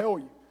heart to tell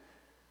you.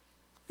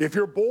 If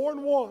you're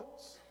born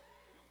once,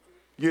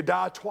 you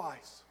die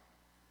twice.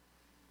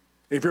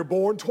 If you're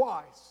born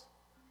twice,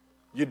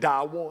 you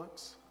die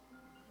once.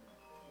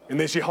 And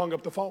then she hung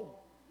up the phone.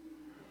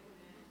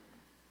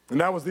 And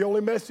that was the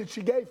only message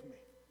she gave me.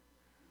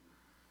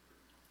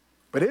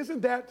 But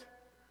isn't that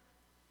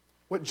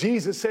what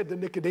Jesus said to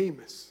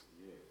Nicodemus?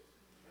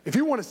 If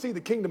you want to see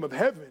the kingdom of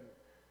heaven,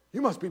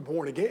 you must be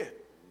born again.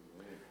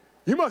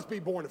 You must be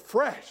born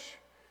afresh.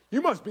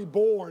 You must be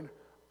born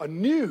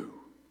anew.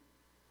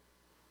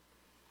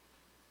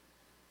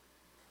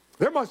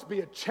 There must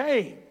be a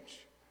change.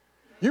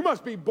 You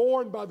must be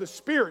born by the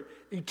Spirit.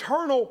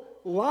 Eternal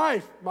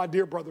life, my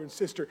dear brother and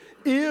sister,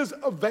 is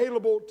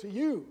available to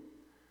you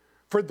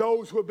for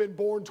those who have been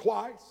born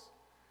twice.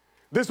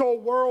 This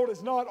old world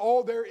is not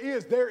all there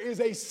is. There is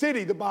a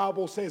city, the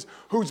Bible says,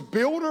 whose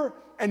builder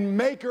and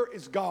maker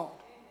is God.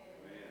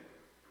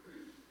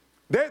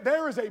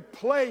 There is a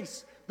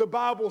place, the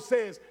Bible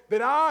says,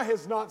 that eye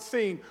has not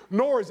seen,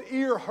 nor has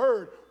ear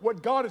heard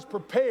what God has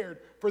prepared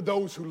for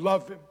those who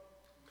love Him.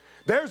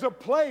 There's a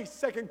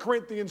place, 2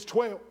 Corinthians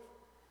 12,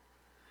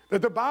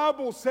 that the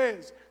Bible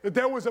says that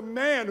there was a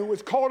man who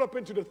was caught up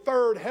into the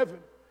third heaven.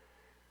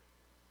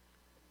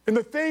 And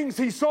the things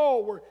he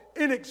saw were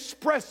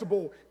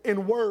inexpressible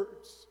in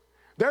words.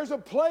 There's a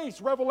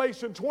place,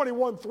 Revelation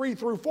 21, 3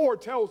 through 4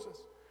 tells us,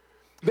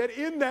 that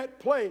in that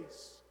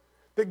place,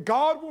 that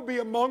God will be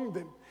among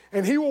them,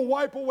 and He will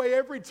wipe away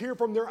every tear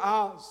from their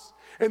eyes.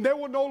 And there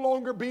will no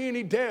longer be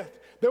any death.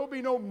 There will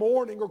be no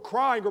mourning or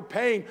crying or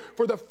pain,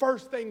 for the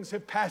first things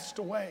have passed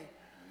away.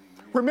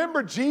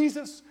 Remember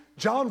Jesus,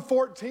 John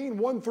 14,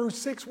 1 through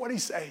 6, what He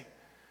say?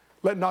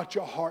 Let not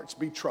your hearts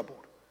be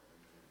troubled.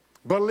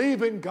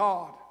 Believe in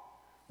God.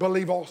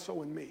 Believe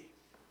also in me.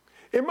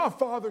 In my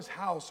Father's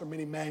house are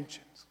many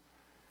mansions.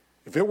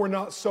 If it were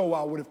not so,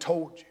 I would have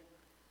told you.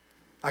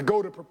 I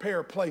go to prepare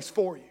a place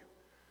for you.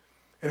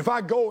 And if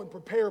I go and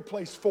prepare a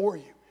place for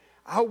you,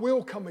 I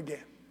will come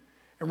again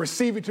and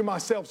receive you to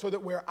myself, so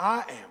that where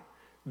I am,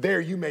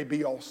 there you may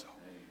be also.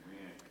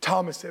 Amen.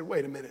 Thomas said,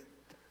 wait a minute.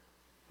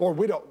 Lord,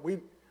 we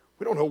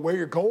don't know where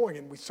you're going,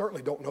 and we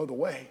certainly don't know the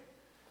way.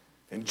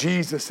 And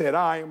Jesus said,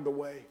 I am the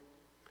way,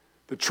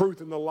 the truth,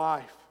 and the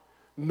life.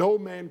 No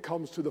man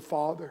comes to the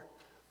Father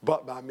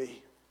but by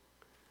me.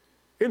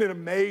 Isn't it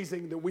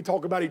amazing that we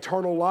talk about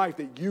eternal life,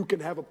 that you can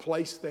have a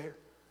place there?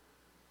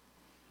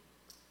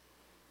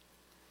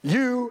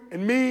 You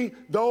and me,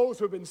 those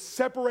who have been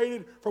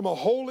separated from a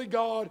holy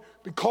God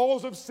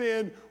because of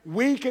sin,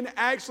 we can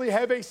actually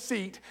have a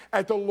seat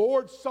at the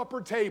Lord's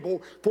Supper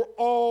table for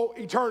all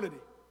eternity.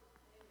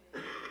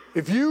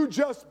 If you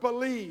just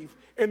believe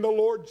in the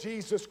Lord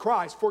Jesus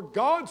Christ. For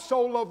God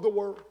so loved the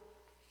world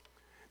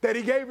that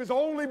He gave His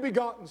only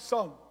begotten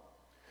Son,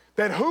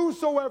 that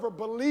whosoever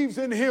believes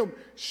in him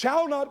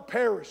shall not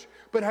perish,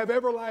 but have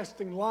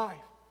everlasting life.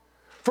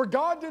 For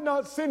God did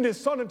not send his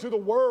Son into the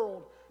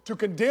world to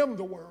condemn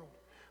the world,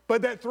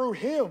 but that through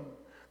him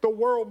the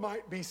world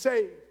might be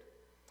saved.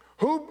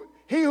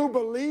 He who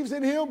believes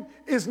in him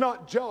is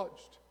not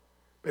judged,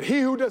 but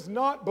he who does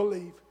not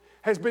believe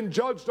has been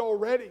judged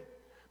already,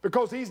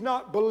 because he's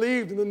not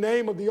believed in the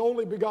name of the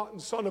only begotten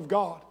Son of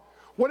God.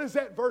 What does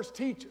that verse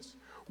teach us?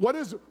 What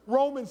does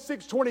Romans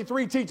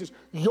 6:23 teach us?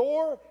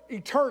 Your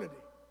eternity,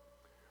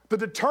 the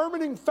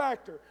determining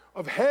factor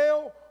of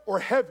hell or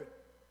heaven,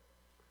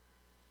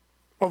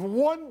 of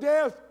one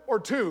death or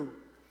two,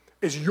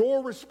 is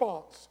your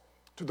response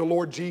to the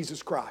Lord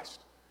Jesus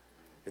Christ.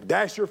 And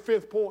that's your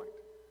fifth point.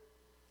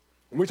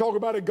 When we talk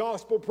about a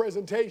gospel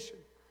presentation,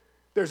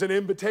 there's an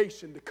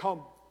invitation to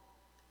come.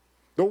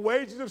 The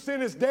wages of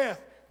sin is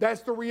death.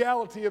 That's the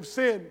reality of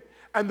sin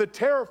and the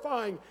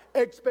terrifying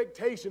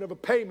expectation of a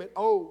payment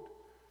owed.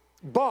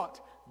 But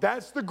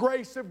that's the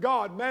grace of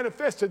God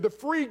manifested, the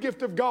free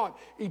gift of God,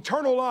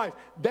 eternal life.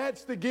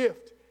 That's the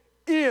gift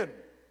in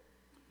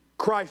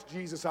Christ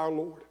Jesus our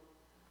Lord.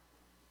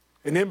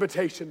 An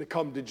invitation to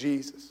come to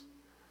Jesus.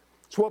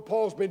 It's what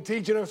Paul's been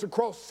teaching us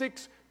across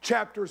 6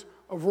 chapters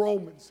of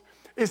Romans.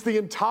 It's the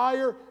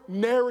entire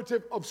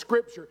narrative of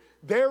Scripture.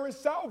 There is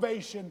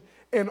salvation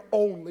in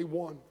only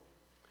one.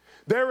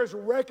 There is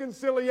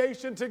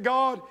reconciliation to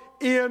God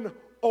in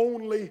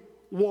only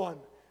one.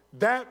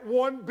 That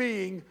one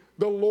being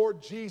the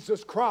Lord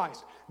Jesus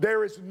Christ.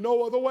 There is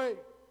no other way.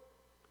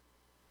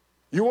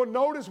 You will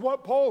notice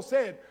what Paul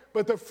said,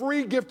 but the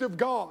free gift of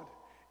God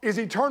is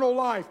eternal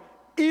life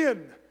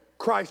in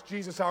Christ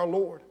Jesus our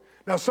Lord.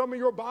 Now, some of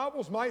your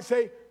Bibles might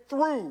say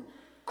through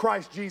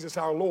Christ Jesus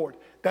our Lord.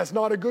 That's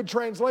not a good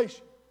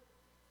translation.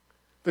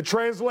 The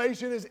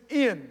translation is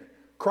in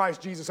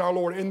Christ Jesus our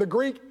Lord. In the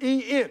Greek,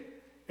 E-N.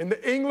 In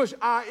the English,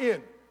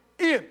 I-N.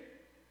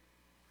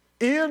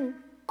 In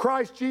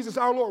Christ Jesus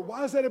our Lord.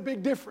 Why is that a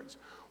big difference?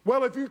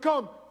 Well, if you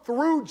come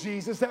through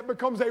Jesus, that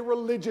becomes a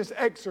religious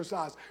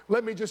exercise.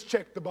 Let me just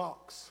check the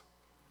box.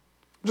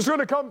 I'm just going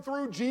to come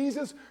through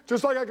Jesus,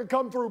 just like I could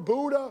come through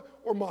Buddha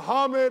or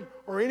Muhammad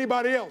or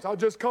anybody else. I'll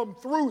just come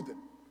through them.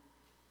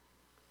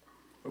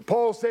 But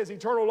Paul says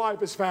eternal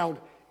life is found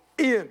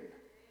in. Amen,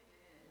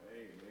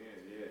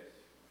 yes.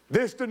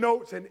 This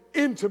denotes an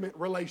intimate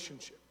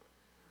relationship,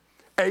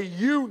 a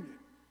union,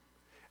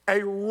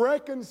 a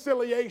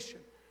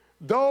reconciliation.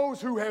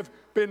 Those who have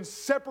been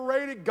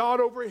separated, God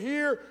over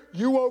here,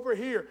 you over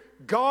here.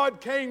 God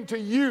came to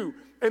you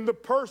in the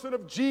person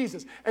of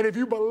Jesus. And if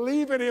you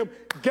believe in him,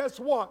 guess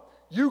what?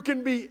 You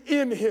can be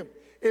in him.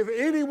 If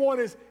anyone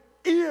is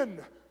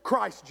in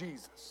Christ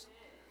Jesus,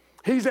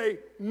 he's a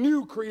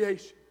new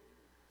creation.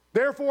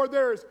 Therefore,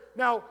 there is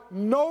now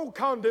no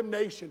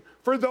condemnation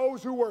for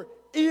those who are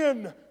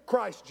in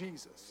Christ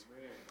Jesus.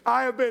 Amen.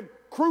 I have been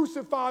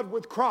crucified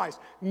with Christ.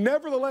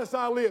 Nevertheless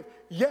I live,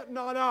 yet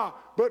not I,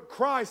 but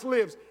Christ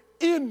lives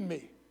in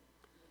me.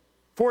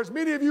 For as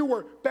many of you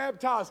were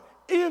baptized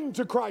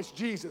into Christ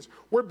Jesus,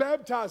 were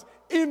baptized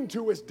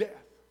into his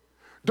death.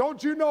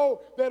 Don't you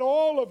know that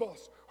all of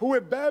us who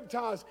have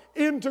baptized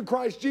into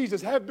Christ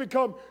Jesus have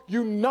become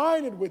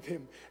united with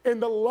him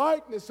in the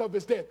likeness of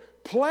his death,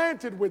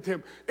 planted with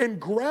him,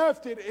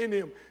 engrafted in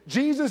him?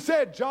 Jesus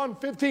said, John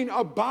 15,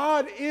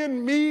 abide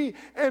in me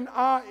and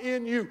I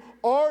in you.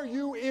 Are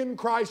you in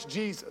Christ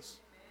Jesus?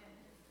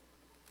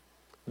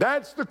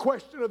 That's the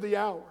question of the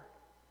hour.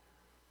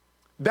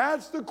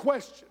 That's the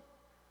question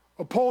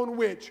upon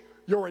which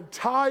your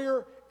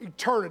entire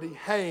eternity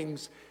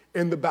hangs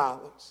in the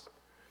balance.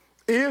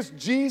 Is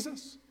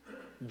Jesus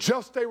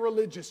just a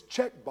religious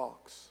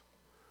checkbox,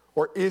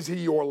 or is he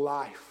your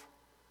life?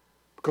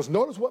 Because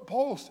notice what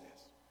Paul says.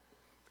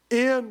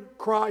 In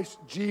Christ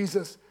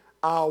Jesus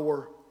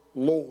our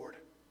Lord.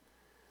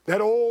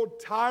 That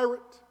old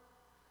tyrant,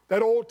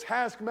 that old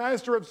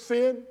taskmaster of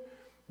sin,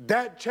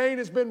 that chain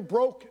has been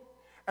broken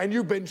and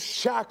you've been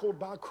shackled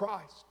by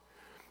Christ.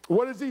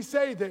 What does he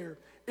say there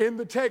in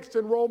the text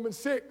in Romans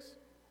 6?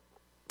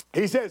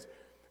 He says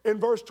in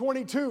verse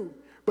 22,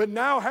 but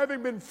now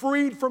having been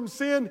freed from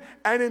sin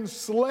and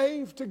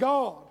enslaved to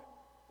God,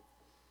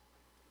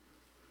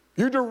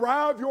 you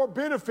derive your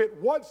benefit.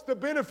 What's the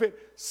benefit?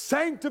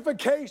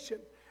 Sanctification.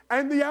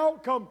 And the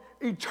outcome,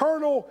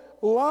 eternal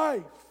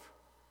life.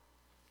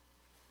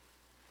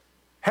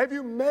 Have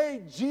you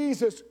made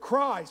Jesus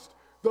Christ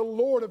the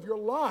Lord of your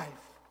life?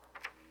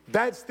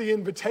 That's the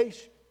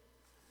invitation.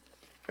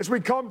 As we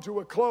come to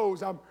a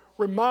close, I'm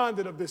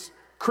reminded of this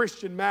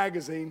Christian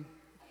magazine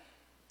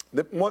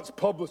that once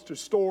published a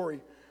story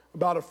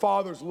about a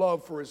father's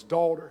love for his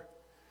daughter.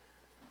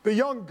 The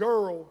young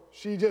girl,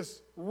 she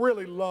just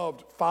really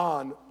loved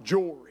fine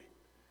jewelry.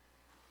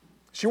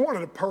 She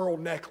wanted a pearl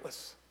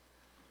necklace.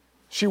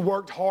 She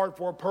worked hard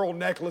for a pearl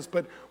necklace,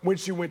 but when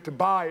she went to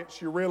buy it,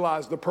 she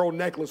realized the pearl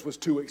necklace was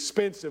too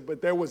expensive,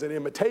 but there was an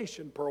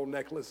imitation pearl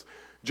necklace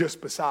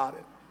just beside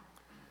it.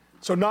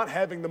 So not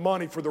having the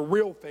money for the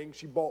real thing,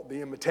 she bought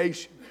the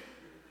imitation.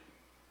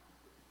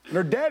 And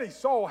her daddy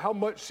saw how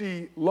much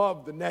she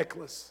loved the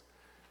necklace.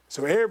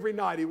 So every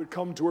night he would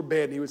come to her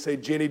bed and he would say,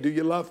 Jenny, do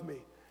you love me?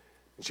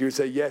 And she would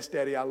say, yes,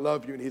 Daddy, I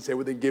love you. And he'd say,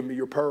 well, then give me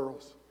your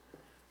pearls.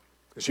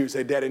 And she would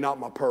say, Daddy, not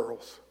my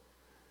pearls.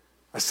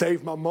 I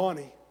saved my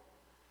money.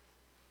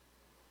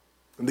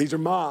 And these are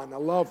mine. I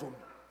love them.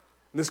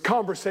 And this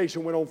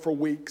conversation went on for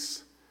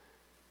weeks.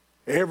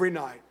 Every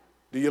night,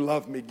 do you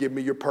love me? Give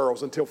me your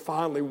pearls. Until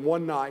finally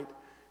one night,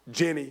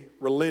 Jenny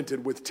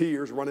relented with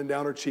tears running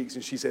down her cheeks.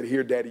 And she said,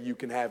 here, Daddy, you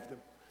can have them.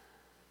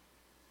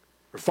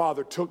 Her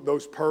father took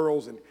those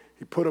pearls and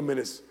he put them in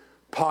his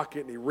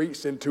pocket, and he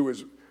reached into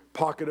his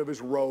pocket of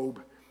his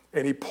robe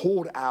and he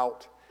pulled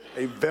out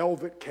a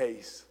velvet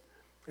case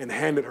and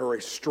handed her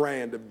a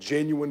strand of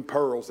genuine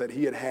pearls that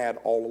he had had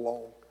all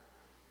along.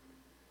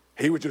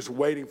 He was just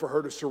waiting for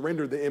her to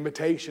surrender the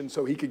imitation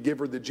so he could give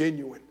her the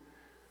genuine.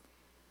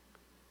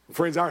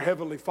 Friends, our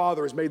Heavenly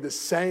Father has made the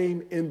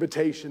same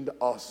invitation to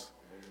us.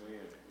 Amen.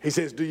 He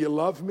says, do you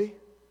love me?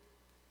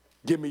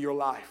 Give me your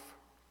life.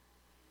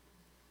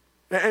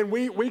 And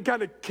we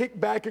kind of kick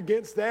back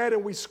against that,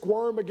 and we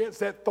squirm against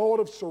that thought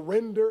of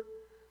surrender.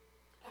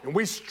 And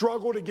we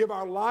struggle to give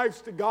our lives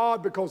to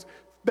God because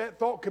that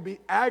thought could be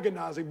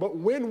agonizing. But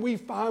when we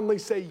finally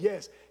say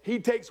yes, He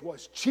takes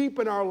what's cheap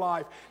in our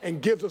life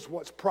and gives us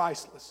what's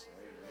priceless.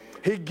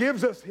 Amen. He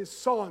gives us His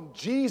Son,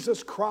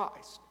 Jesus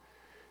Christ.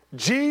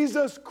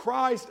 Jesus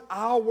Christ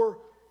our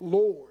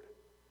Lord.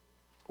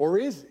 Or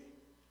is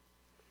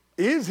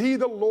He? Is He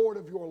the Lord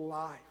of your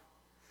life?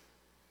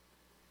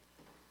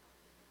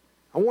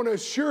 I want to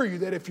assure you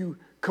that if you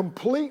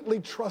completely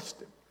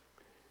trust Him,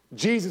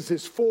 Jesus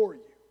is for you.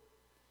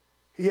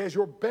 He has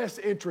your best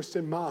interest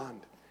in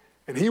mind,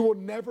 and He will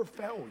never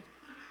fail you.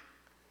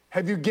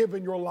 Have you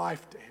given your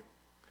life to Him?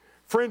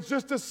 Friends,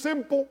 just a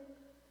simple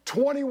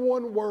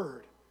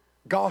 21-word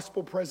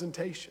gospel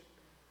presentation.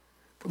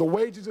 For the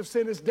wages of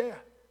sin is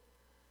death,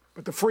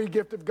 but the free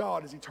gift of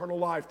God is eternal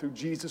life through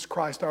Jesus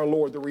Christ our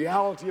Lord. The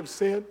reality of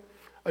sin,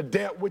 a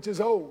debt which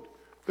is owed.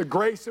 The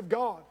grace of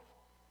God,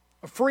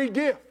 a free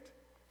gift,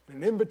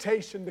 and an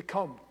invitation to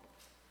come.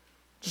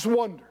 Just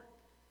wonder,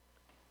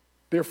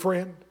 dear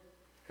friend,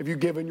 have you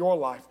given your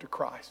life to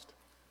Christ?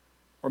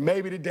 Or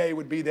maybe today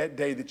would be that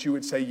day that you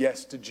would say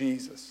yes to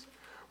Jesus.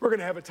 We're going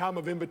to have a time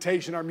of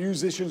invitation. Our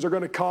musicians are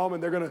going to come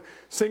and they're going to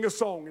sing a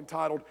song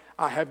entitled,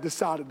 I Have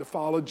Decided to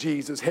Follow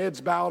Jesus. Heads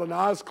bowed and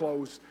eyes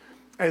closed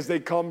as they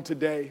come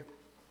today.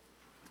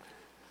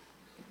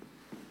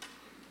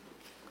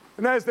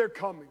 And as they're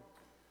coming,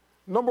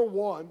 number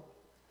one,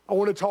 I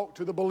want to talk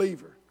to the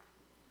believer.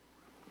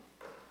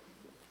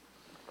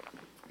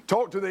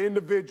 Talk to the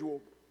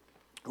individual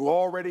who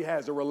already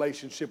has a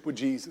relationship with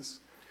Jesus.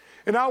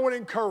 And I would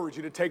encourage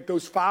you to take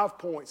those 5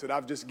 points that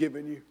I've just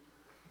given you,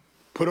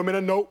 put them in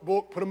a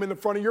notebook, put them in the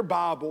front of your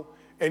Bible,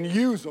 and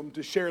use them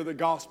to share the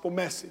gospel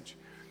message.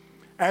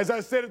 As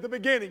I said at the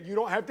beginning, you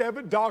don't have to have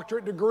a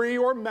doctorate degree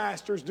or a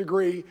master's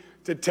degree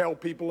to tell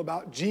people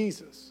about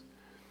Jesus.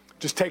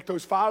 Just take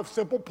those 5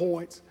 simple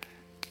points,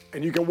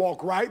 and you can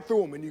walk right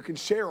through them, and you can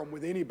share them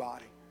with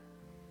anybody.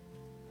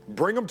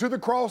 Bring them to the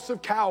cross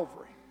of Calvary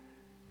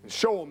and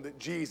show them that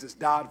Jesus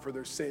died for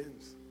their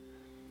sins.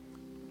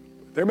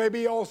 There may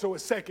be also a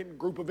second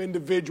group of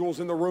individuals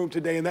in the room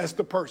today, and that's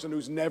the person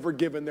who's never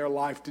given their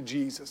life to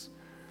Jesus.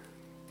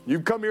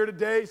 You've come here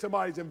today,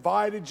 somebody's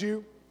invited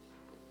you.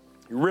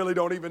 You really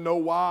don't even know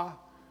why,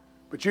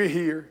 but you're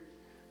here.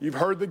 You've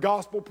heard the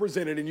gospel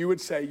presented, and you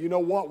would say, you know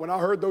what, when I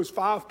heard those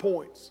 5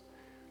 points,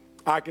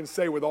 I can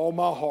say with all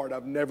my heart,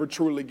 I've never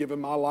truly given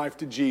my life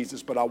to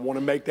Jesus, but I want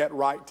to make that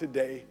right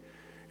today.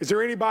 Is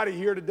there anybody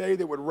here today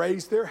that would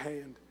raise their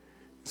hand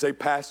and say,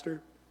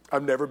 Pastor,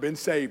 I've never been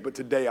saved, but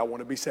today I want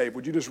to be saved?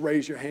 Would you just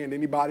raise your hand?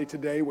 Anybody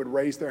today would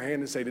raise their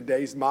hand and say,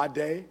 today's my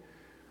day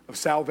of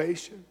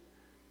salvation?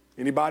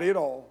 Anybody at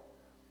all?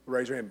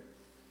 Raise your hand.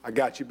 I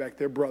got you back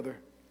there, brother.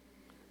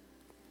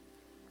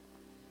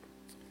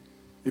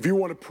 If you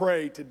want to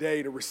pray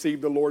today to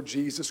receive the Lord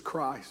Jesus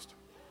Christ,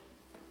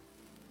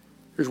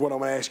 here's what I'm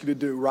going to ask you to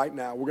do right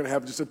now. We're going to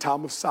have just a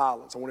time of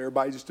silence. I want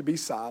everybody just to be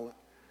silent.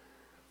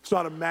 It's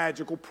not a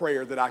magical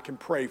prayer that I can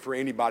pray for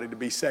anybody to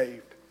be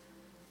saved.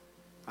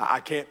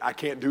 I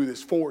can't do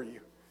this for you.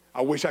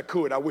 I wish I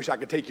could. I wish I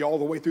could take you all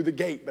the way through the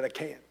gate, but I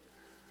can't.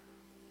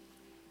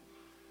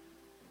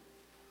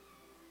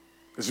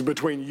 This is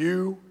between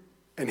you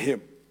and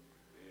Him.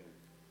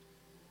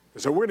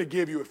 And so we're going to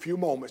give you a few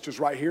moments just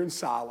right here in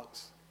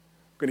silence.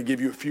 We're going to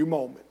give you a few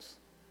moments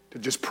to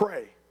just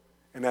pray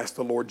and ask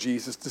the Lord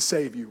Jesus to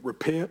save you.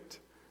 Repent,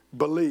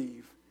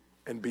 believe,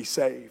 and be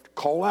saved.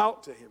 Call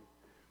out to Him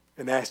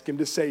and ask Him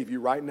to save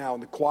you right now.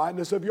 In the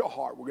quietness of your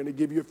heart, we're going to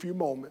give you a few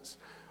moments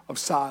of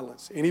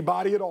silence.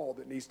 Anybody at all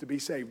that needs to be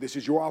saved, this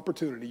is your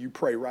opportunity. You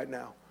pray right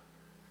now.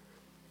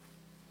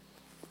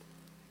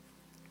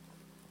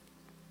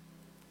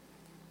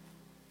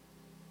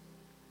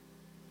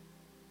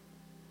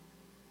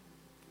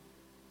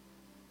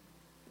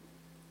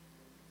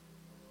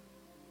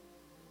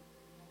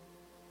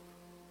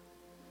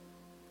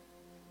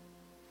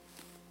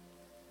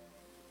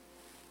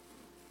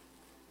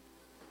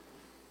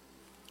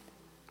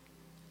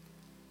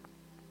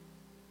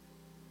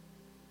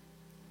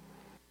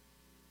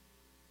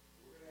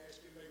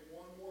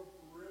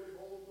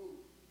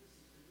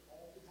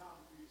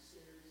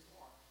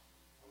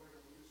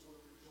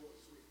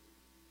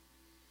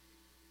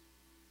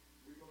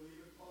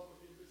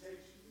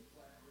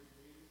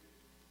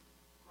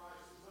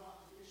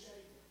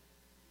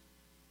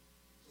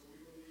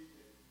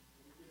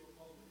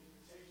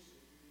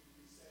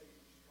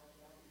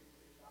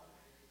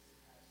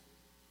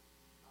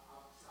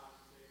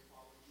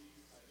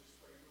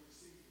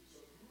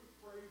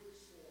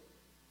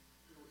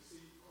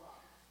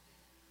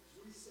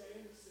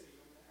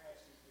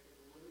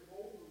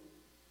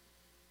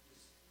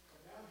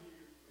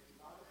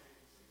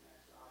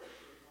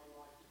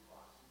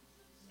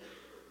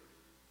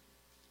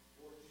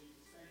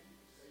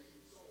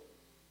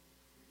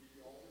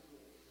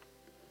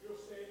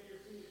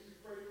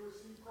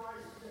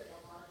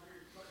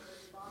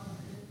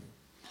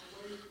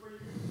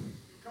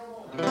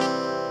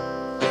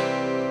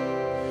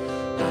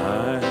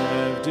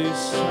 have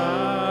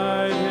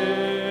decided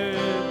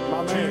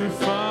to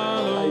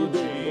follow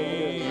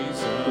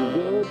Jesus.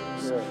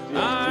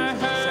 I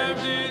have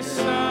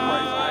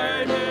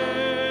decided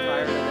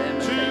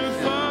to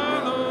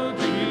follow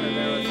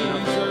Jesus.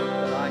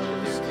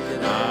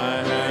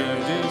 I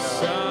have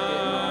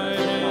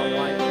decided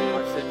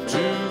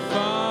to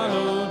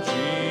follow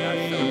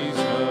Jesus.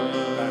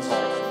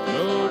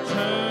 No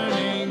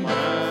turning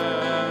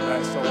back.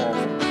 That's so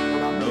awesome.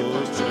 No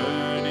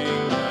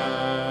turning back.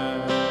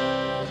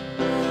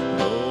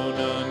 No,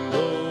 none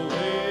go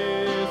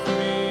with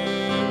me.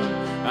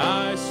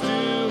 I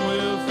still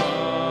will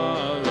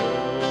follow.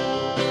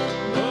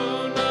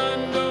 No,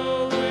 none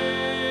go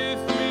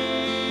with me.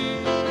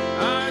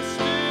 I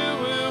still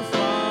will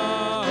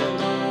follow.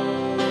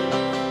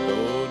 No,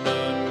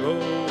 none go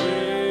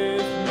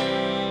with me.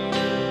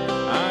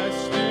 I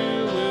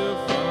still will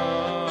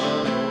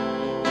follow.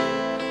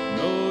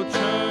 No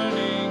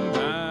turning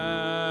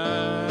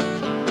back.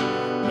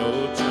 No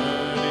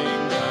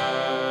turning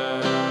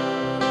back.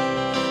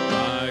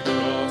 My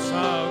cross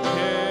I'll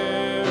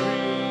carry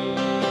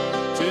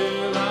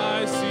till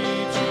I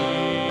see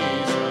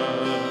Jesus.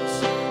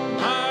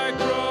 My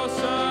cross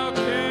I'll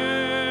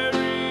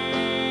carry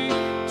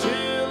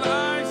till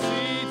I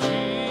see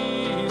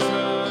Jesus.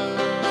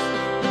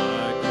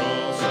 My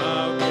cross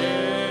I'll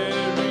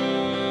carry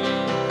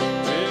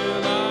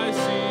till I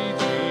see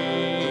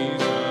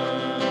Jesus.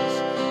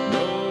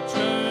 No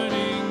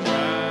turning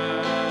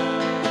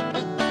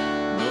back.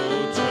 No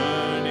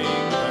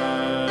turning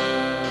back.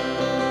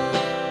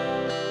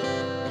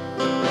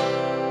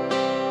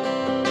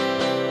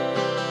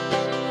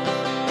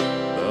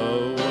 The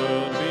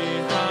world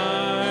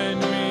behind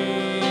me,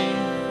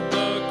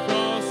 the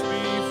cross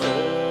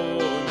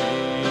before me.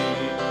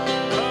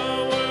 The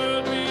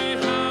world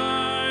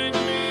behind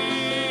me,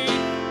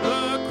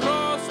 the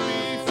cross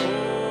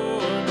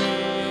before me.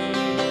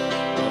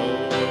 The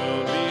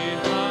world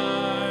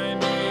behind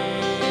me,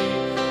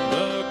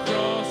 the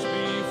cross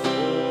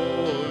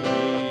before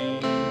me.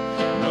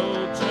 No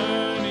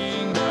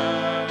turning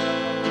back.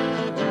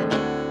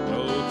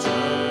 No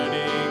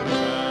turning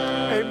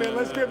back. Amen.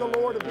 Let's give the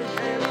Lord a big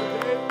hand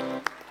today.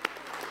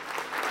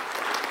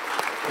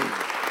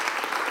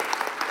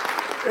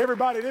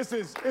 Everybody, this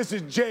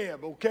is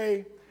Jeb,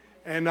 okay?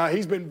 And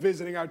he's been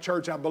visiting our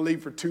church, I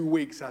believe, for 2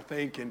 weeks, I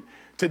think. And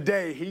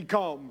today he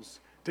comes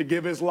to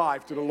give his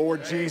life to the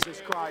Lord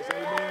Jesus Christ.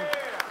 Amen.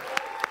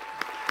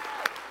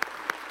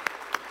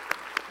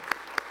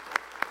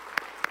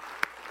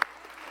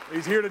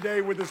 He's here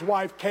today with his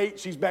wife, Kate.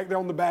 She's back there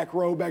on the back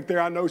row back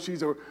there. I know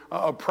she's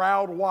a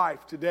proud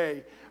wife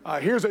today.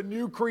 Here's a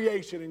new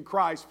creation in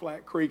Christ,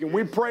 Flat Creek. And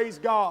we praise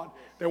God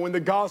that when the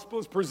gospel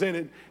is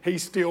presented,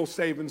 he's still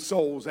saving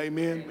souls.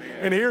 Amen.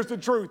 And here's the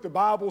truth. The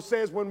Bible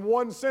says when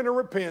one sinner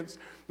repents,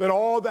 that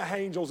all the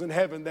angels in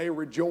heaven, they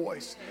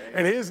rejoice.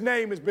 And his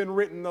name has been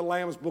written in the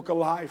Lamb's Book of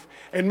Life.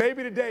 And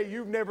maybe today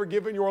you've never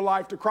given your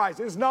life to Christ.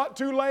 It's not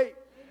too late.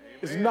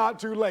 It's not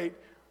too late.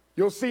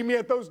 You'll see me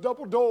at those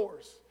double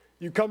doors.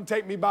 You come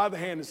take me by the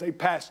hand and say,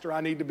 Pastor,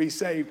 I need to be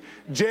saved.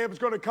 Jeb's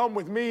going to come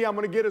with me. I'm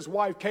going to get his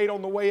wife, Kate,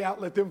 on the way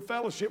out. Let them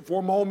fellowship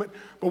for a moment.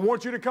 But I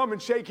want you to come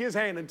and shake his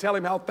hand and tell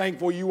him how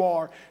thankful you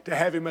are to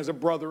have him as a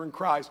brother in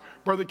Christ.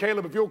 Brother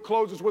Caleb, if you'll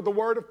close us with a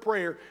word of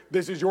prayer,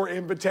 this is your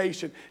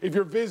invitation. If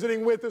you're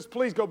visiting with us,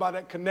 please go by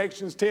that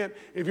connections tent.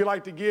 If you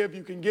like to give,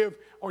 you can give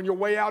on your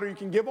way out or you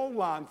can give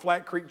online,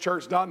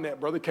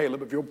 flatcreekchurch.net. Brother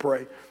Caleb, if you'll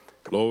pray.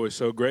 Lord, we're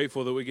so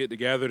grateful that we get to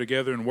gather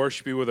together and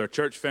worship you with our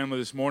church family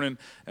this morning.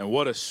 And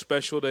what a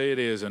special day it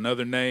is.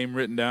 Another name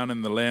written down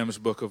in the Lamb's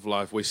Book of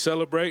Life. We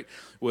celebrate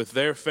with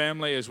their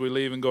family as we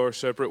leave and go our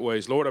separate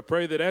ways. Lord, I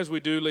pray that as we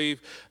do leave,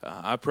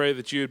 I pray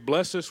that you would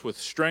bless us with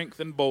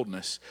strength and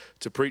boldness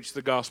to preach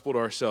the gospel to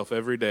ourselves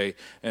every day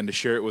and to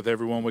share it with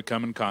everyone we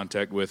come in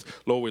contact with.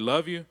 Lord, we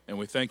love you and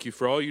we thank you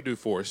for all you do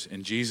for us.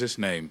 In Jesus'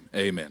 name,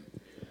 amen.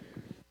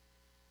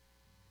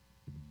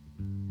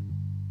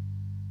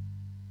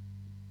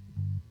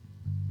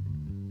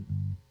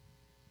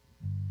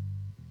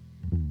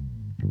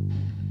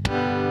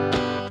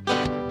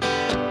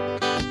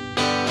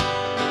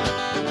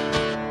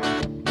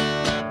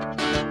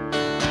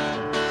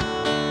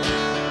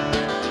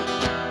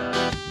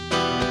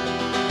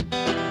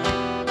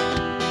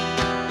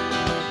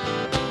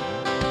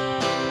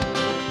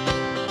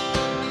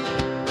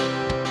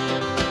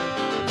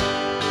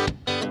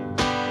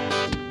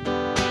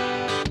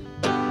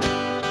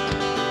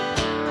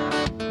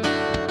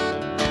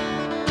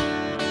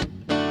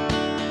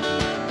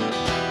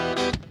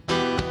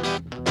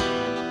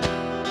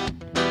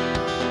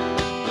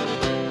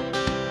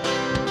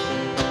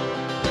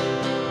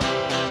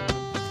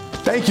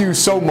 Thank you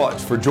so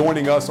much for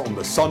joining us on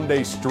the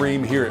Sunday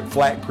stream here at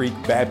Flat Creek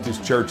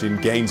Baptist Church in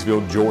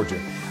Gainesville, Georgia.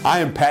 I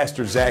am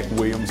Pastor Zach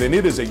Williams, and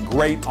it is a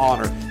great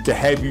honor to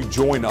have you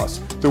join us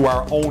through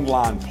our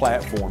online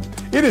platform.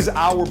 It is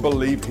our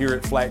belief here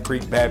at Flat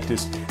Creek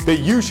Baptist that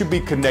you should be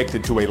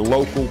connected to a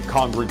local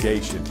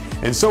congregation.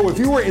 And so if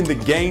you are in the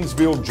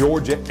Gainesville,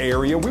 Georgia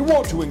area, we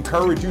want to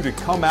encourage you to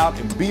come out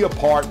and be a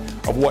part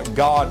of what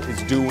God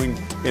is doing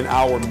in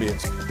our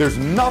midst. There's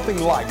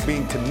nothing like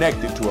being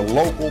connected to a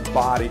local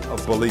body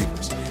of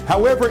believers.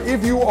 However,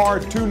 if you are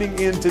tuning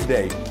in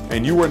today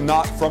and you are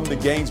not from the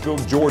Gainesville,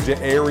 Georgia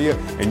area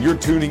and you're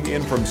tuning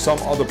in from some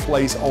other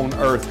place on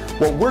earth,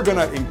 what we're going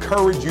to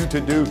encourage you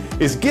to do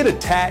is get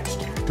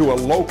attached to a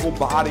local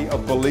body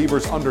of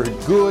believers under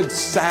good,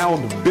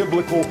 sound,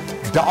 biblical,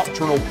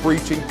 doctrinal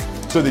preaching,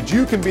 so that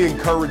you can be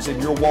encouraged in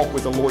your walk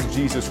with the Lord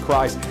Jesus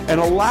Christ, and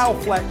allow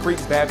Flat Creek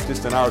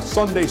Baptist and our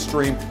Sunday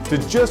stream to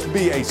just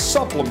be a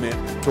supplement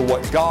to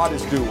what God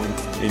is doing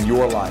in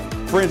your life.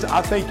 Friends,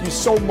 I thank you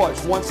so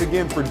much once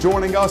again for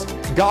joining us.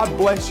 God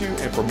bless you,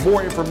 and for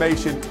more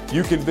information,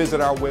 you can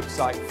visit our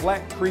website,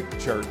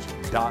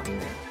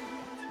 flatcreekchurch.net.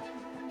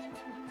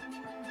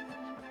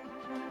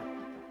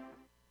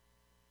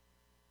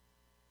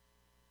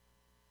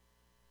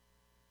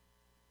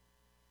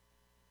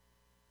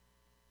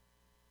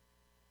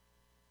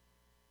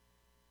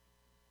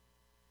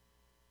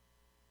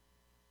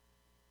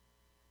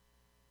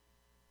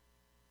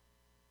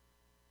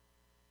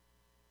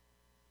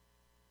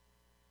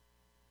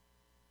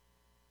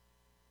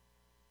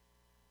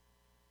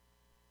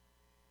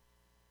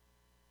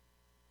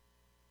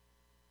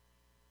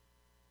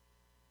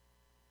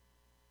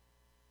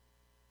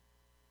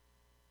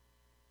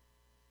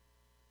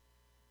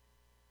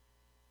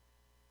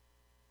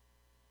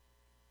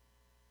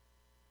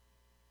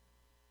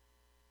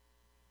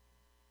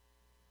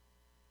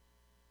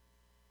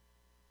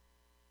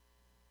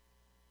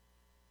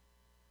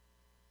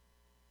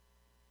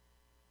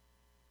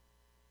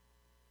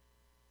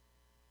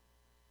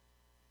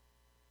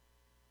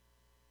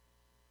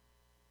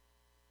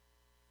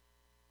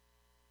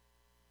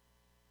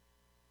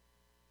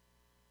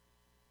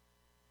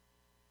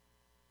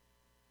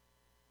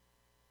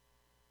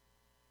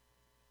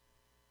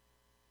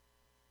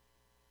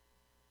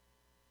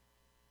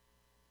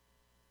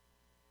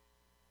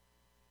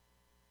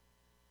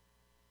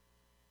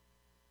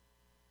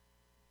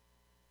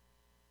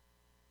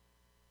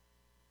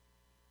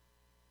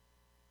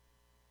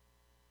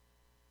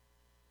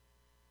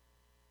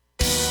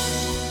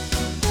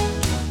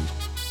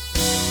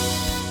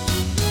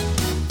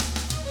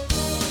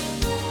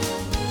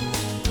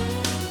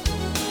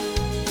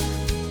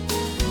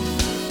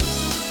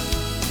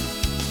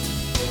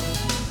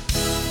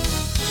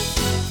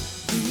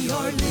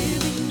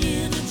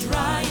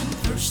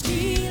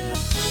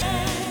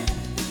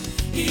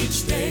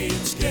 Each day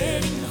it's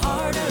getting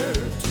harder.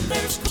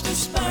 There's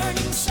this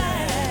burning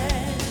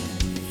sand.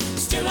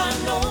 Still I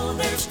know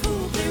there's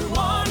cool clear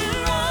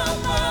water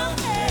up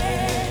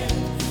ahead,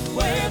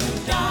 where the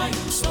dying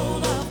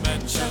soul of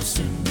man shall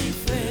soon be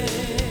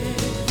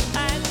fed.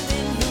 And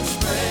then he'll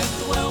spread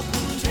the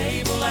welcome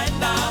table,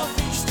 and I'll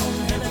feast on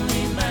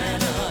heavenly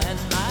manna, and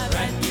my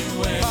brand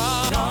new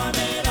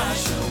garment I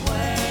shall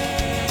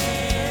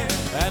wear.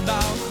 And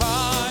I'll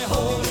cry,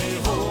 holy,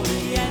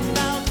 holy, and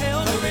I'll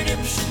tell the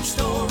redemption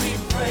story.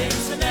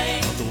 Praise the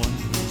name of the one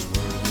who's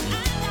worthy.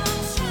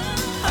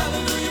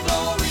 Hallelujah,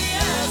 glory,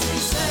 as we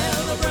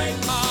celebrate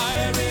my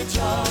heritage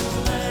of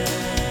the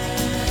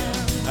Lamb.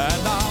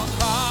 And I'll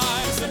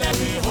cry, praise the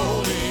name,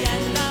 holy,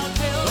 and I'll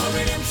tell the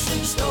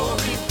redemption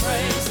story.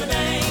 Praise the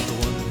name of the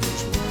one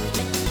who's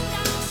worthy.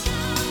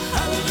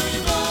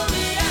 Hallelujah,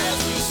 glory, as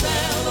we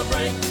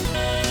celebrate the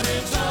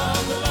heritage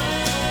of the Lamb.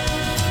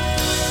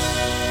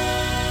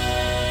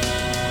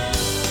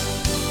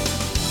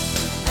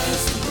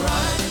 As the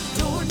bride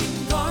adorned in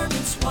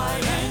garments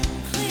white and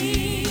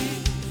clean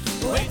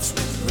waits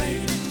with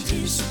great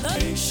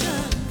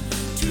anticipation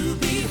to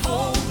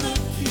behold the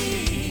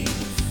King.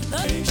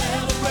 The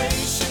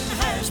celebration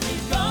has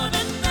begun,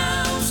 and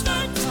now's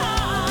the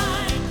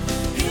time.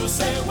 He'll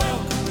say,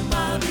 welcome,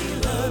 my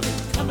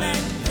beloved, come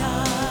and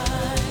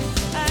dine.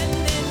 And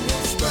then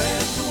he'll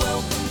spread the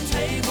welcome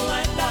table,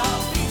 and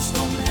I'll feast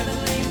on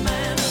heavenly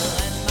manna,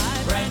 and my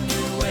brand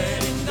new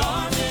wedding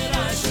garment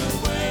I shall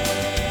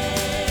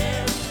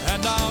wear.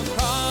 And I'll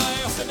cry,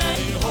 the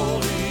name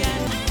holy,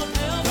 and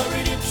the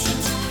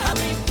redemption's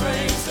happy.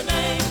 Praise the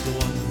name of the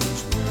one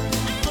who's worthy.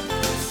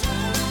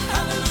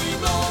 Hallelujah,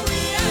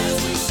 glory, as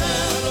we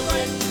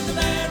celebrate the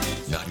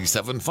marriage.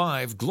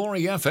 97.5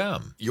 Glory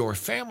FM, your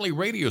family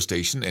radio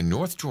station in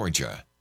North Georgia.